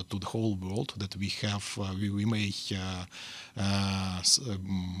prove to the whole world that we have we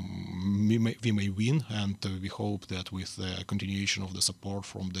may win, and we hope that with the continuation of the support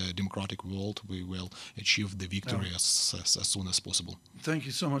from the democratic world, we will achieve the victory as soon as possible. Thank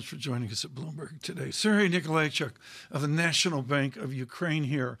you so much for joining us at Bloomberg today. Sergei Nikolaichuk of the National Bank of Ukraine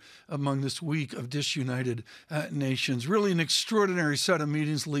here among this week of disunited nations. Really an extraordinary set of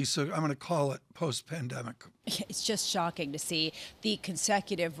meetings, Lisa. I'm going to call it post-pandemic. It's just shocking to see the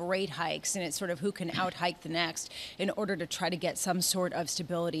consecutive rate hikes, and it's sort of who can out-hike the next in order to try to get some sort of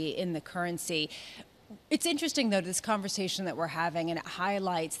stability in the currency. It's interesting, though, this conversation that we're having, and it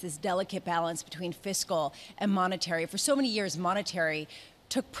highlights this delicate balance between fiscal and monetary. For so many years, monetary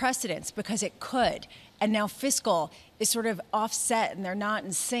took precedence because it could, and now fiscal is sort of offset, and they're not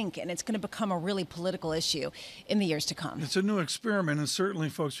in sync, and it's going to become a really political issue in the years to come. It's a new experiment, and certainly,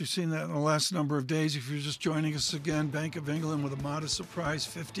 folks, we've seen that in the last number of days. If you're just joining us again, Bank of England with a modest surprise,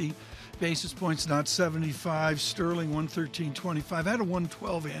 50 basis points, not 75. Sterling, 113.25. Had a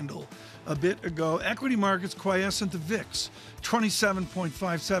 112 handle a bit ago. Equity markets quiescent. The VIX,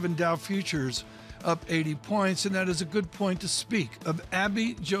 27.57. Dow futures up 80 points, and that is a good point to speak of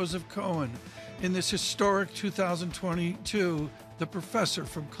Abby Joseph Cohen in this historic 2022, the professor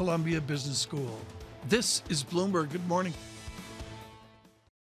from Columbia Business School. This is Bloomberg. Good morning.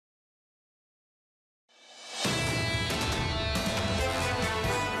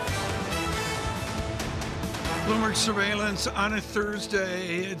 Bloomberg surveillance on a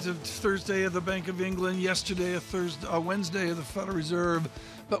Thursday. It's a Thursday of the Bank of England. Yesterday, a Wednesday of the Federal Reserve.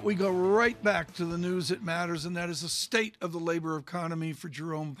 But we go right back to the news that matters, and that is the state of the labor economy for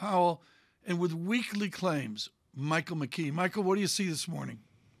Jerome Powell. And with weekly claims, Michael McKee. Michael, what do you see this morning?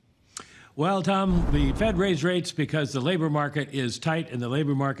 Well, Tom, the Fed raised rates because the labor market is tight, and the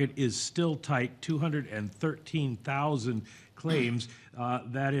labor market is still tight. 213,000 claims.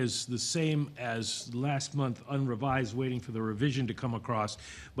 That is the same as last month, unrevised, waiting for the revision to come across.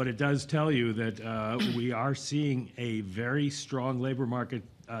 But it does tell you that we are seeing a very strong labor market,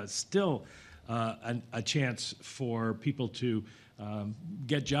 still a chance for people to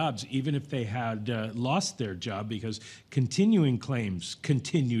get jobs, even if they had lost their job, because continuing claims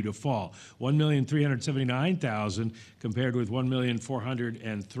continue to fall. 1,379,000 compared with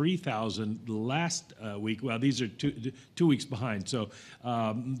 1,403,000 last week. Well, these are two weeks behind, so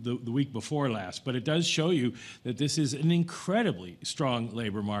the week before last. But it does show you that this is an incredibly strong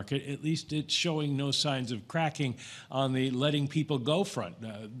labor market. At least it's showing no signs of cracking on the letting people go front.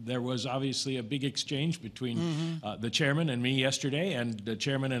 There was obviously a big exchange between the chairman and me yesterday, and the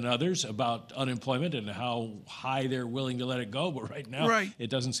chairman and others about unemployment and how high they're willing to let it go. But right now, it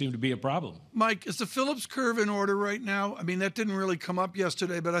doesn't seem to be a problem. Mike, is the Phillips curve in order right now? I mean, that didn't really come up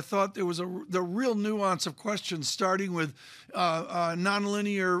yesterday, but I thought there was the real nuance of questions, starting with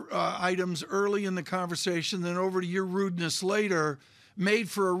nonlinear items early in the conversation, then over to your rudeness later, made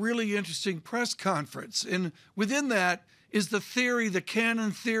for a really interesting press conference. And within that is the theory, the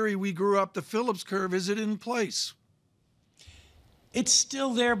canon theory we grew up, the Phillips curve. Is it in place? It's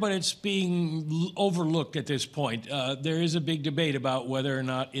still there, but it's being overlooked at this point. There is a big debate about whether or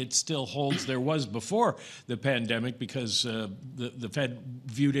not it still holds. There was before the pandemic, because the Fed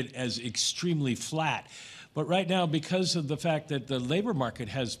viewed it as extremely flat. But right now, because of the fact that the labor market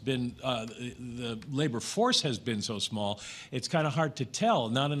has been, the labor force has been so small, it's kind of hard to tell.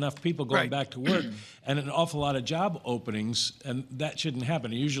 Not enough people going back to work and an awful lot of job openings, and that shouldn't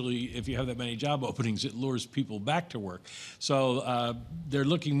happen. Usually, if you have that many job openings, it lures people back to work. So they're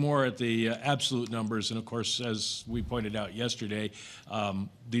looking more at the absolute numbers, and of course, as we pointed out yesterday,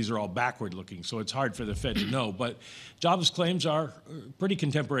 these are all backward looking, so it's hard for the Fed to know. But jobs claims are pretty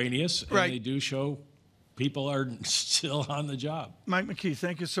contemporaneous, and they do show people are still on the job. Mike McKee,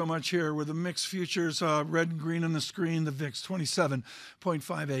 thank you so much here with the mixed futures, red and green on the screen, the VIX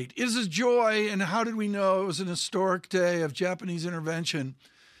 27.58. Is this joy, and how did we know it was an historic day of Japanese intervention?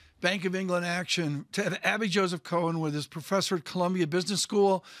 Bank of England action. To have Abby Joseph Cohen with his professor at Columbia Business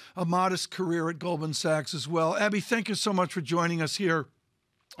School, a modest career at Goldman Sachs as well. Abby, thank you so much for joining us here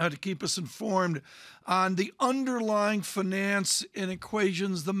to keep us informed on the underlying finance and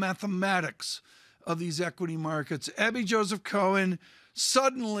equations, the mathematics of these equity markets. Abby Joseph Cohen,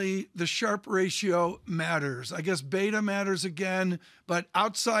 suddenly the Sharpe ratio matters. I guess beta matters again, but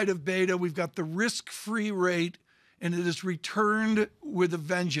outside of beta, we've got the risk-free rate, and it is returned with a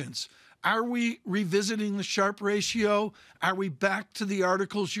vengeance. Are we revisiting the Sharpe ratio? Are we back to the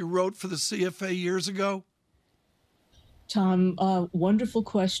articles you wrote for the CFA years ago? Tom, wonderful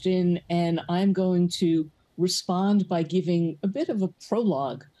question, and I'm going to respond by giving a bit of a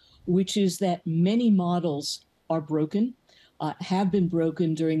prologue, which is that many models are broken, have been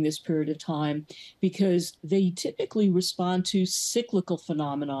broken during this period of time because they typically respond to cyclical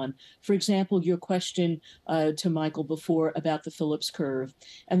phenomenon. For example, your question to Michael before about the Phillips curve.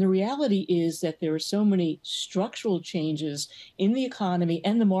 And the reality is that there are so many structural changes in the economy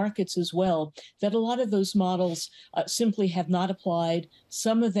and the markets as well that a lot of those models simply have not applied.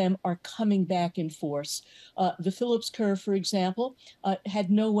 Some of them are coming back in force. The Phillips curve, for example, had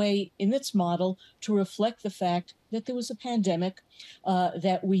no way in its model to reflect the fact that there was a pandemic,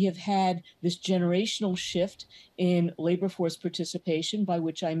 that we have had this generational shift in labor force participation, by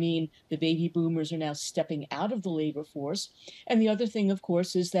which I mean the baby boomers are now stepping out of the labor force. And the other thing, of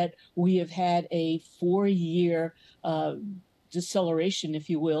course, is that we have had a 4-year deceleration, if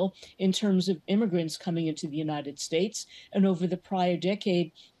you will, in terms of immigrants coming into the United States. And over the prior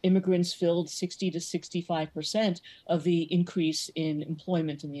decade, immigrants filled 60 to 65% of the increase in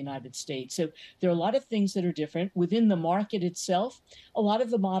employment in the United States. So there are a lot of things that are different. Within the market itself, a lot of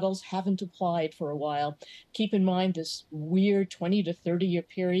the models haven't applied for a while. Keep in mind this weird 20 to 30-year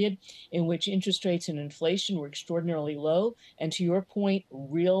period in which interest rates and inflation were extraordinarily low. And to your point,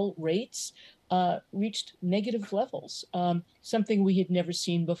 real rates reached negative levels, something we had never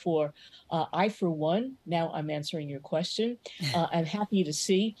seen before. I, for one, now I'm answering your question, I'm happy to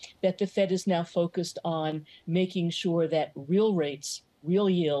see that the Fed is now focused on making sure that real rates, real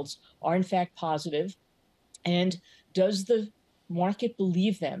yields are in fact positive. And does the market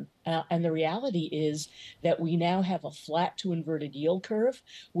believe them? And the reality is that we now have a flat to inverted yield curve,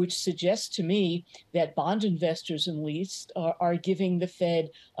 which suggests to me that bond investors, at least, are giving the Fed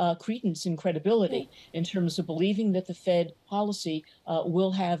credence and credibility in terms of believing that the Fed policy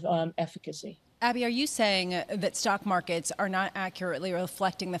will have efficacy. Abby, are you saying that stock markets are not accurately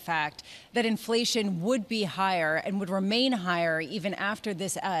reflecting the fact that inflation would be higher and would remain higher even after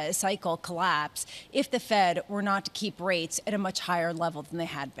this cycle collapse if the Fed were not to keep rates at a much higher level than they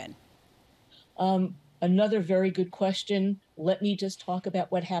had been? Another very good question. Let me just talk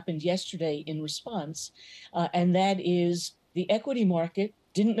about what happened yesterday in response, and that is the equity market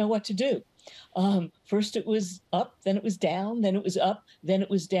didn't know what to do. First it was up, then it was down, then it was up, then it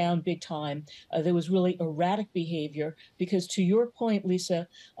was down big time. There was really erratic behavior because, to your point, Lisa,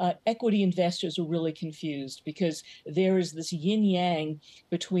 equity investors are really confused because there is this yin-yang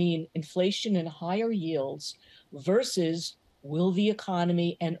between inflation and higher yields versus will the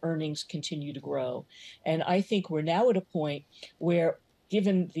economy and earnings continue to grow? And I think we're now at a point where,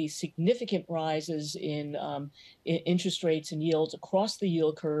 given the significant rises in interest rates and yields across the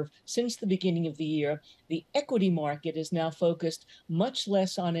yield curve since the beginning of the year, the equity market is now focused much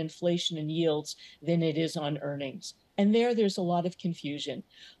less on inflation and yields than it is on earnings. And there's a lot of confusion.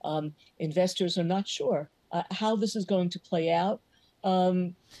 Investors are not sure how this is going to play out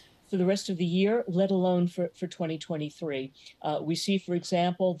for the rest of the year, let alone for 2023. We see, for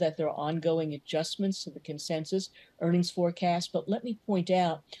example, that there are ongoing adjustments to the consensus earnings forecast. But let me point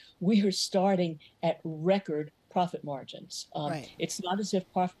out, we are starting at record profit margins. It's not as if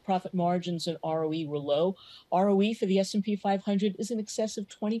profit margins and ROE were low. ROE for the S&P 500 is in excess of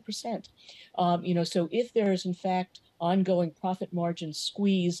 20%. So if there is, in fact, ongoing profit margin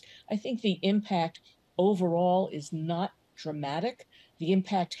squeeze, I think the impact overall is not dramatic. The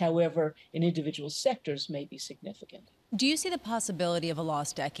impact, however, in individual sectors may be significant. Do you see the possibility of a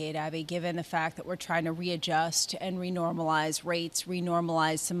lost decade, Abby, given the fact that we're trying to readjust and renormalize rates,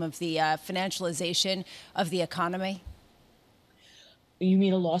 renormalize some of the financialization of the economy? You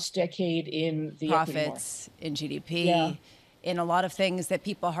mean a lost decade in the profits, in GDP, in a lot of things that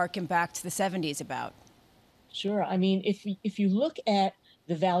people harken back to the 70s about? Sure. I mean, if you look at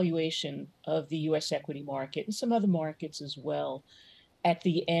the valuation of the U.S. equity market and some other markets as well, at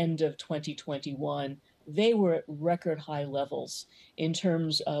the end of 2021, they were at record high levels in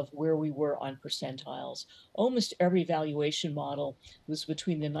terms of where we were on percentiles. Almost every valuation model was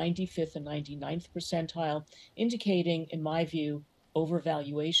between the 95th and 99th percentile, indicating, in my view,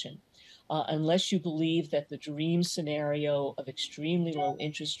 overvaluation. Unless you believe that the dream scenario of extremely low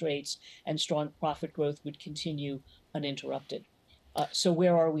interest rates and strong profit growth would continue uninterrupted. So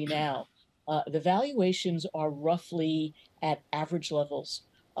where are we now? The valuations are roughly at average levels.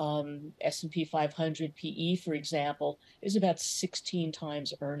 S&P 500 PE, for example, is about 16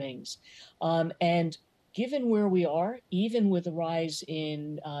 times earnings. And given where we are, even with a rise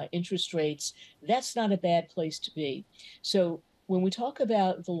in interest rates, that's not a bad place to be. So when we talk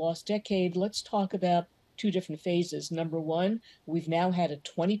about the lost decade, let's talk about two different phases. Number one, we've now had a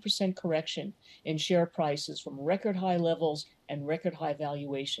 20% correction in share prices from record high levels and record high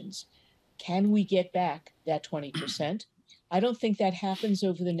valuations. Can we get back that 20%? I don't think that happens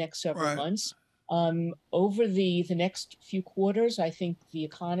over the next several months. Over the next few quarters, I think the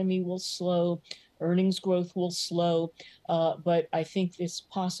economy will slow, earnings growth will slow, but I think it's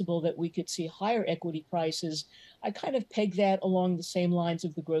possible that we could see higher equity prices. I kind of peg that along the same lines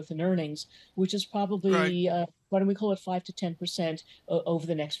of the growth in earnings, which is probably, why don't we call it 5 to 10% over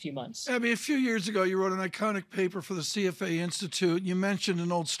the next few months. Abby, a few years ago, you wrote an iconic paper for the CFA Institute. You mentioned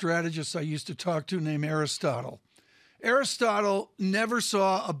an old strategist I used to talk to named Aristotle. Aristotle never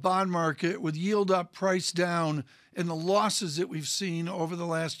saw a bond market with yield up, price down, and the losses that we've seen over the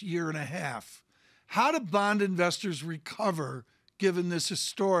last year and a half. How do bond investors recover given this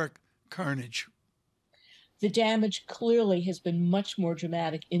historic carnage? The damage clearly has been much more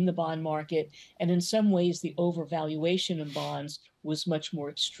dramatic in the bond market, and in some ways the overvaluation in bonds was much more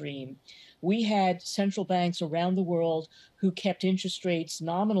extreme. We had central banks around the world who kept interest rates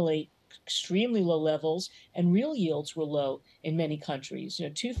nominally extremely low levels, and real yields were low in many countries. You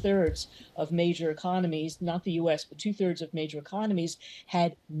know, 2/3 of major economies, not the U.S., but 2/3 of major economies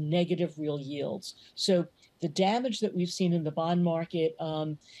had negative real yields. So the damage that we've seen in the bond market,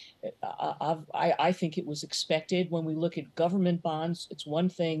 I think it was expected. When we look at government bonds, it's one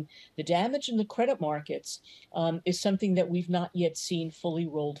thing. The damage in the credit markets is something that we've not yet seen fully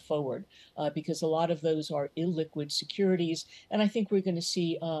rolled forward because a lot of those are illiquid securities, and I think we're going to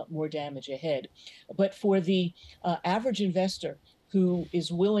see more damage ahead. But for the average investor who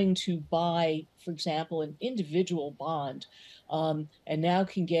is willing to buy, for example, an individual bond, and now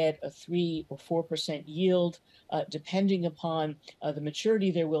can get a 3 or 4% yield, depending upon the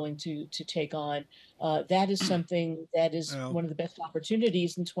maturity they're willing to take on. That is something that is one of the best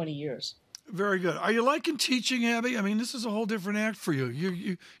opportunities in 20 years. Very good. Are you liking teaching, Abby? I mean, this is a whole different act for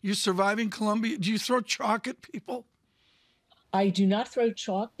you. You surviving Columbia. Do you throw chalk at people? I do not throw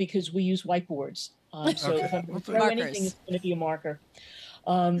chalk because we use whiteboards. So if I'm going to throw anything, it's going to be a marker.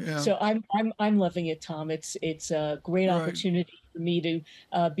 So I'm loving it, Tom. It's a great opportunity for me to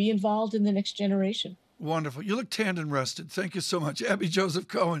be involved in the next generation. Wonderful. You look tanned and rested. Thank you so much. Abby Joseph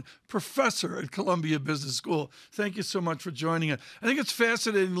Cohen, professor at Columbia Business School. Thank you so much for joining us. I think it's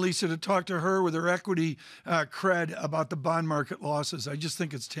fascinating, Lisa, to talk to her with her equity cred about the bond market losses. I just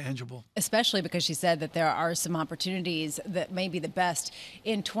think it's tangible. Especially because she said that there are some opportunities that may be the best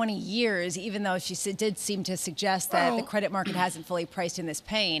in 20 years, even though she did seem to suggest that the credit market hasn't fully priced in this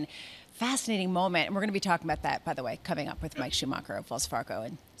pain. Fascinating moment. And we're going to be talking about that, by the way, coming up with Mike Schumacher of Wells Fargo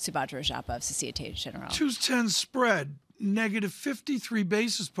and Subhadra Rajappa of Societe Generale. 210 spread, negative 53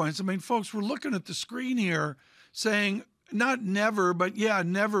 basis points. I mean, folks, we're looking at the screen here saying, not never, but yeah,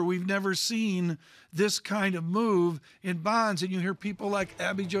 never. We've never seen this kind of move in bonds. And you hear people like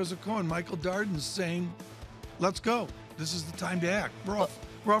Abby Joseph Cohen, Michael Darden saying, let's go. This is the time to act. We're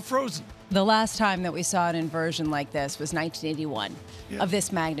all frozen. The last time that we saw an inversion like this was 1981 of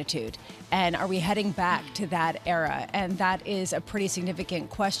this magnitude. And are we heading back to that era? And that is a pretty significant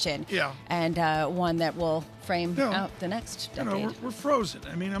question. And one that will frame out the next decade. We're frozen.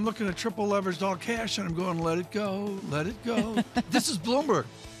 I mean, I'm looking at triple leveraged all cash and I'm going, let it go, let it go. This is Bloomberg.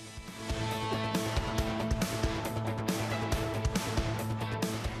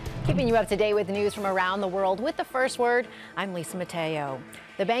 Keeping you up to date with news from around the world with the first word, I'm Lisa Mateo.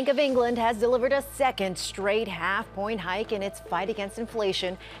 The Bank of England has delivered a second straight half-point hike in its fight against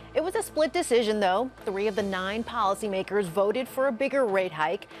inflation. It was a split decision, though. 3 of the 9 policymakers voted for a bigger rate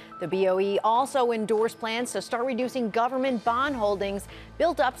hike. The BOE also endorsed plans to start reducing government bond holdings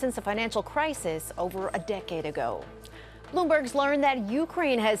built up since the financial crisis over a decade ago. Bloomberg's learned that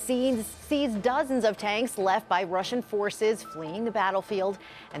Ukraine has seized dozens of tanks left by Russian forces fleeing the battlefield,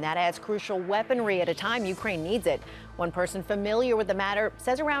 and that adds crucial weaponry at a time Ukraine needs it. One person familiar with the matter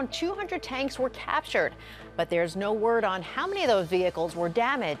says around 200 tanks were captured, but there's no word on how many of those vehicles were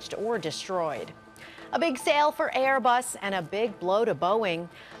damaged or destroyed. A big sale for Airbus and a big blow to Boeing.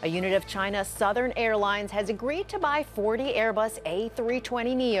 A unit of China's Southern Airlines has agreed to buy 40 Airbus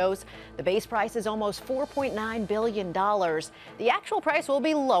A320neos. The base price is almost $4.9 billion. The actual price will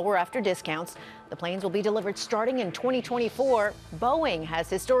be lower after discounts. The planes will be delivered starting in 2024. Boeing has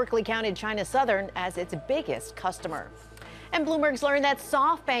historically counted China Southern as its biggest customer. And Bloomberg's learned that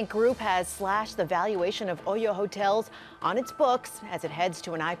SoftBank Group has slashed the valuation of Oyo Hotels on its books as it heads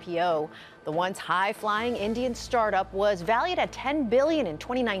to an IPO. The once high-flying Indian startup was valued at $10 billion in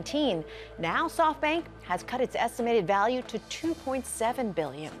 2019. Now SoftBank has cut its estimated value to $2.7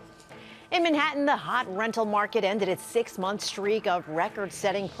 billion. In Manhattan, the hot rental market ended its 6-month streak of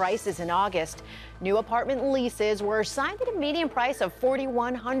record-setting prices in August. New apartment leases were signed at a median price of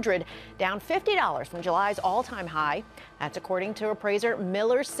 $4,100, down $50 from July's all-time high. That's according to appraiser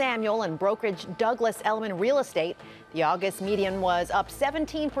Miller Samuel and brokerage Douglas Elliman Real Estate. The August median was up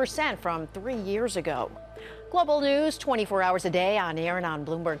 17% from 3 years ago. Global news 24 hours a day on air and on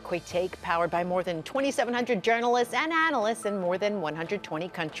Bloomberg Quick Take, powered by more than 2,700 journalists and analysts in more than 120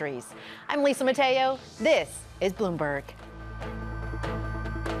 countries. I'm Lisa Mateo. This is Bloomberg.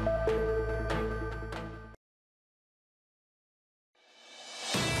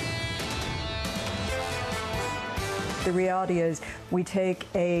 The reality is we take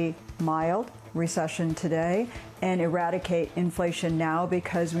a mild recession today and eradicate inflation now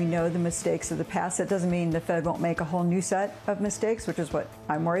because we know the mistakes of the past. That doesn't mean the Fed won't make a whole new set of mistakes, which is what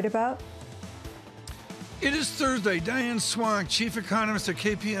I'm worried about. It is Thursday. Diane Swank, chief economist at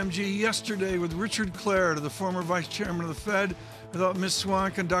KPMG, yesterday with Richard Clarida, the former vice chairman of the Fed. I thought Ms.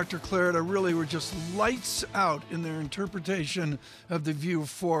 Swank and Dr. Clarida really were just lights out in their interpretation of the view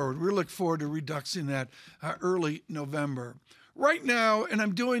forward. We look forward to reducing that early November. Right now, and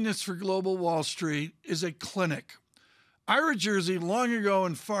I'm doing this for Global Wall Street, is a clinic. Ira Jersey, long ago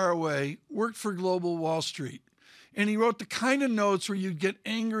and far away, worked for Global Wall Street. And he wrote the kind of notes where you'd get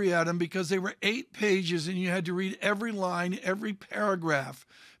angry at him because they were 8 pages and you had to read every line, every paragraph,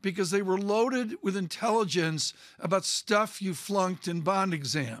 because they were loaded with intelligence about stuff you flunked in bond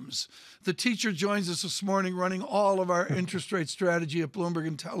exams. The teacher joins us this morning running all of our interest rate strategy at Bloomberg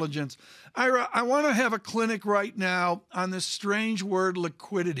Intelligence. Ira, I want to have a clinic right now on this strange word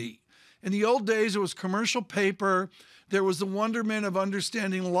liquidity. In the old days, it was commercial paper. There was the wonderment of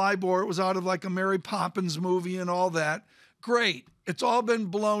understanding LIBOR. It was out of like a Mary Poppins movie and all that. Great. It's all been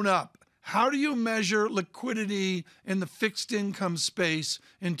blown up. How do you measure liquidity in the fixed income space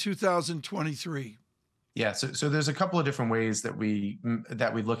in 2023? Yeah, so there's a couple of different ways that we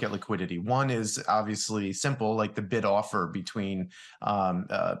look at liquidity. One is obviously simple, like the bid offer between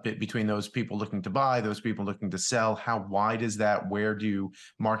those people looking to buy, those people looking to sell. How wide is that? Where do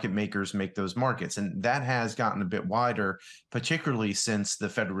market makers make those markets? And that has gotten a bit wider, particularly since the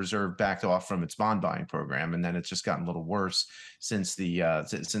Federal Reserve backed off from its bond buying program, and then it's just gotten a little worse since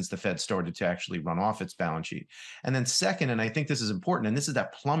the Fed started to actually run off its balance sheet. And then second, and I think this is important, and this is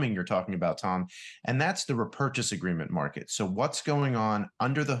that plumbing you're talking about, Tom, and that's the repurchase agreement market. So what's going on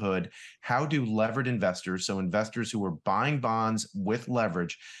under the hood? How do levered investors, so investors who are buying bonds with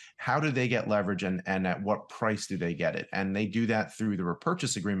leverage, how do they get leverage and at what price do they get it? And they do that through the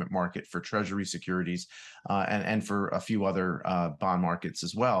repurchase agreement market for Treasury securities and for a few other bond markets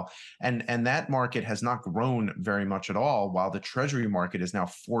as well. And that market has not grown very much at all, while the Treasury market is now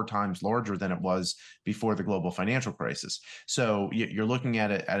 4 times larger than it was before the global financial crisis. So you're looking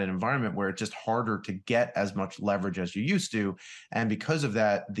at it at an environment where it's just harder to get as much leverage as you used to. And because of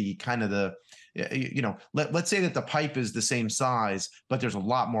that, let's say that the pipe is the same size, but there's a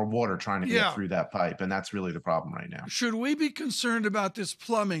lot more water trying to get through that pipe. And that's really the problem right now. Should we be concerned about this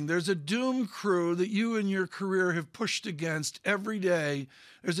plumbing? There's a doom crew that you in your career have pushed against every day.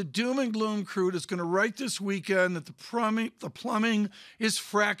 There's a doom and gloom crew that's going to write this weekend that the plumbing is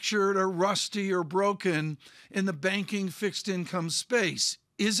fractured or rusty or broken in the banking fixed income space.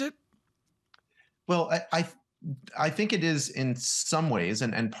 Is it? Well, I think it is in some ways,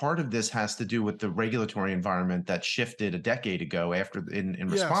 and part of this has to do with the regulatory environment that shifted a decade ago in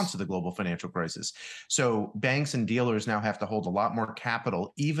response to the global financial crisis. So banks and dealers now have to hold a lot more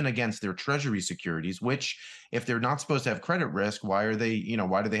capital, even against their treasury securities, which, if they're not supposed to have credit risk, why do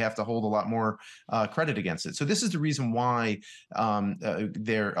they have to hold a lot more credit against it? So this is the reason why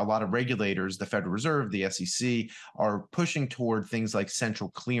there a lot of regulators, the Federal Reserve, the SEC, are pushing toward things like central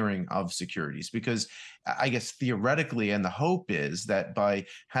clearing of securities, because I guess theoretically, and the hope is that by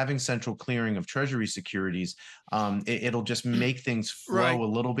having central clearing of treasury securities, it'll just make things flow a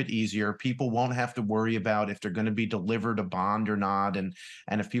little bit easier. People won't have to worry about if they're going to be delivered a bond or not, and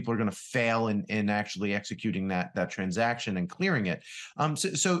if people are going to fail in actually executing that transaction and clearing it.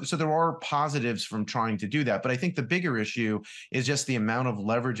 So there are positives from trying to do that, but I think the bigger issue is just the amount of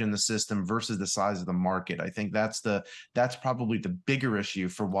leverage in the system versus the size of the market. I think that's probably the bigger issue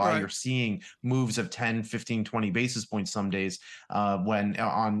for why you're seeing moves of 10, 15, 20 basis points some days when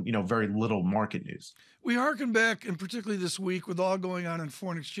on very little market news. We harken back, and particularly this week with all going on in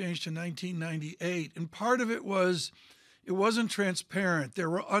foreign exchange, to 1998, and part of it was it wasn't transparent. There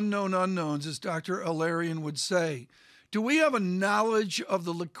were unknown unknowns, as Dr. Alarian would say. Do we have a knowledge of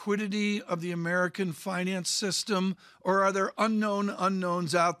the liquidity of the American finance system, or are there unknown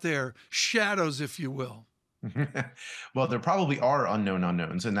unknowns out there, shadows, if you will? Well, there probably are unknown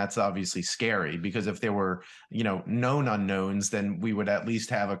unknowns, and that's obviously scary, because if there were, known unknowns, then we would at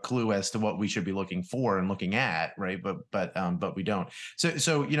least have a clue as to what we should be looking for and looking at, right? But we don't.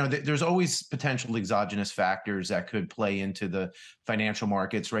 So there's always potential exogenous factors that could play into the financial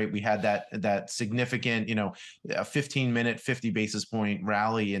markets, right? We had that significant, a 15-minute, 50 basis point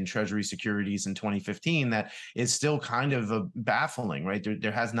rally in Treasury securities in 2015 that is still kind of baffling, right?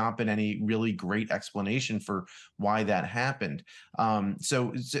 There has not been any really great explanation for why that happened.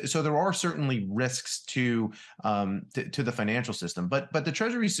 So there are certainly risks to the financial system, but the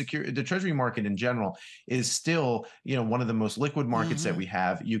Treasury market in general is still one of the most liquid markets that we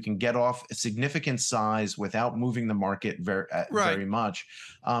have. You can get off a significant size without moving the market very much,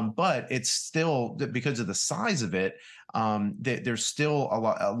 but it's still, because of the size of it, there's still a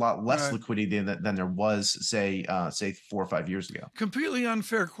lot less liquidity than there was, say 4 or 5 years ago. Completely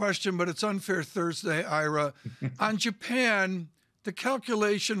unfair question, but it's Unfair Thursday, Ira. On Japan, the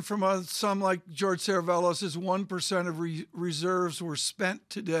calculation from some like George Saravelos is 1% of reserves were spent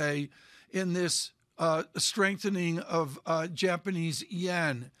today in this strengthening of Japanese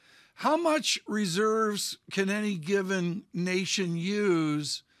yen. How much reserves can any given nation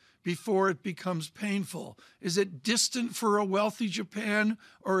use before it becomes painful? Is it distant for a wealthy Japan,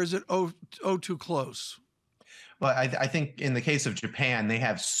 or is it too close? Well, I think in the case of Japan, they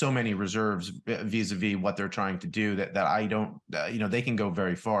have so many reserves vis-a-vis what they're trying to do that I don't, they can go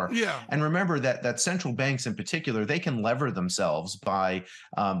very far. Yeah. And remember that central banks in particular, they can lever themselves by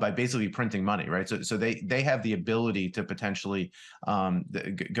basically printing money, right? So they have the ability to potentially go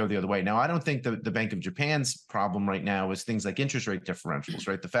the other way. Now, I don't think the Bank of Japan's problem right now is things like interest rate differentials,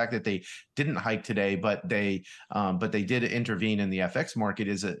 right? The fact that they didn't hike today, but they did intervene in the FX market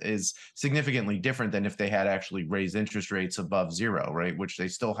is significantly different than if they had actually raised interest rates above zero, right? Which they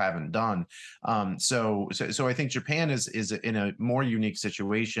still haven't done. So I think Japan is in a more unique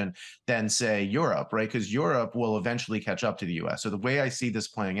situation than, say, Europe, right? Because Europe will eventually catch up to the US. So the way I see this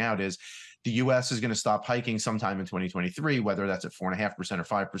playing out is the U.S. is going to stop hiking sometime in 2023, whether that's at 4.5% or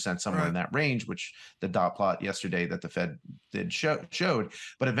 5%, somewhere in that range, which the dot plot yesterday that the Fed did showed.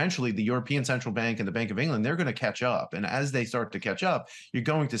 But eventually, the European Central Bank and the Bank of England, they're going to catch up. And as they start to catch up, you're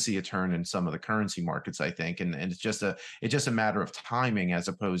going to see a turn in some of the currency markets, I think. And it's just a matter of timing as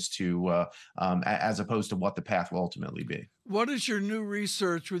opposed to what the path will ultimately be. What is your new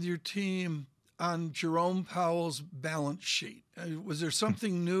research with your team on Jerome Powell's balance sheet? Was there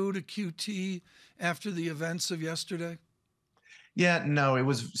something new to QT after the events of yesterday? Yeah, no, it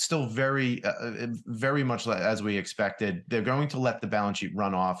was still very much as we expected. They're going to let the balance sheet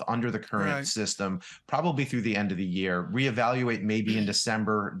run off under the current system, probably through the end of the year, reevaluate maybe in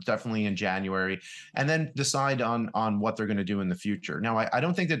December, definitely in January, and then decide on what they're going to do in the future. Now, I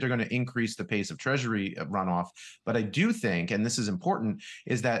don't think that they're going to increase the pace of Treasury runoff, but I do think, and this is important,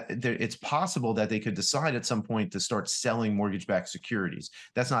 is that it's possible that they could decide at some point to start selling mortgage-backed securities.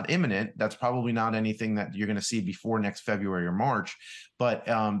 That's not imminent. That's probably not anything that you're going to see before next February or March. March.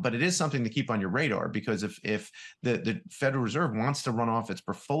 But it is something to keep on your radar, because if the Federal Reserve wants to run off its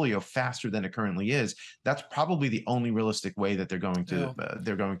portfolio faster than it currently is, that's probably the only realistic way that they're going to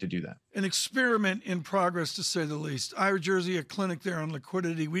do that. An experiment in progress, to say the least. Ira Jersey, a clinic there on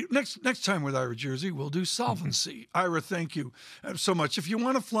liquidity. Next time with Ira Jersey, we'll do solvency. Ira, thank you so much. If you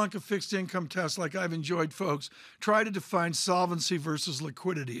want to flunk a fixed income test like I've enjoyed, folks, try to define solvency versus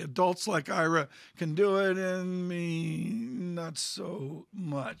liquidity. Adults like Ira can do it, and me not so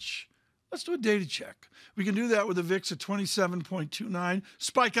much. Let's do a data check. We can do that with the VIX at 27.29.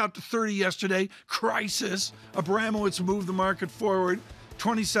 Spike out to 30 yesterday. Crisis. Abramowicz moved the market forward.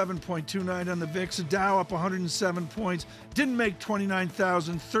 27.29 on the VIX. Dow up 107 points. Didn't make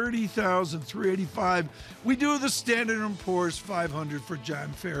 29,000. 30,385. We do the Standard & Poor's 500 for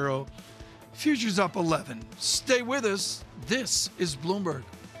John Ferro. Futures up 11. Stay with us. This is Bloomberg.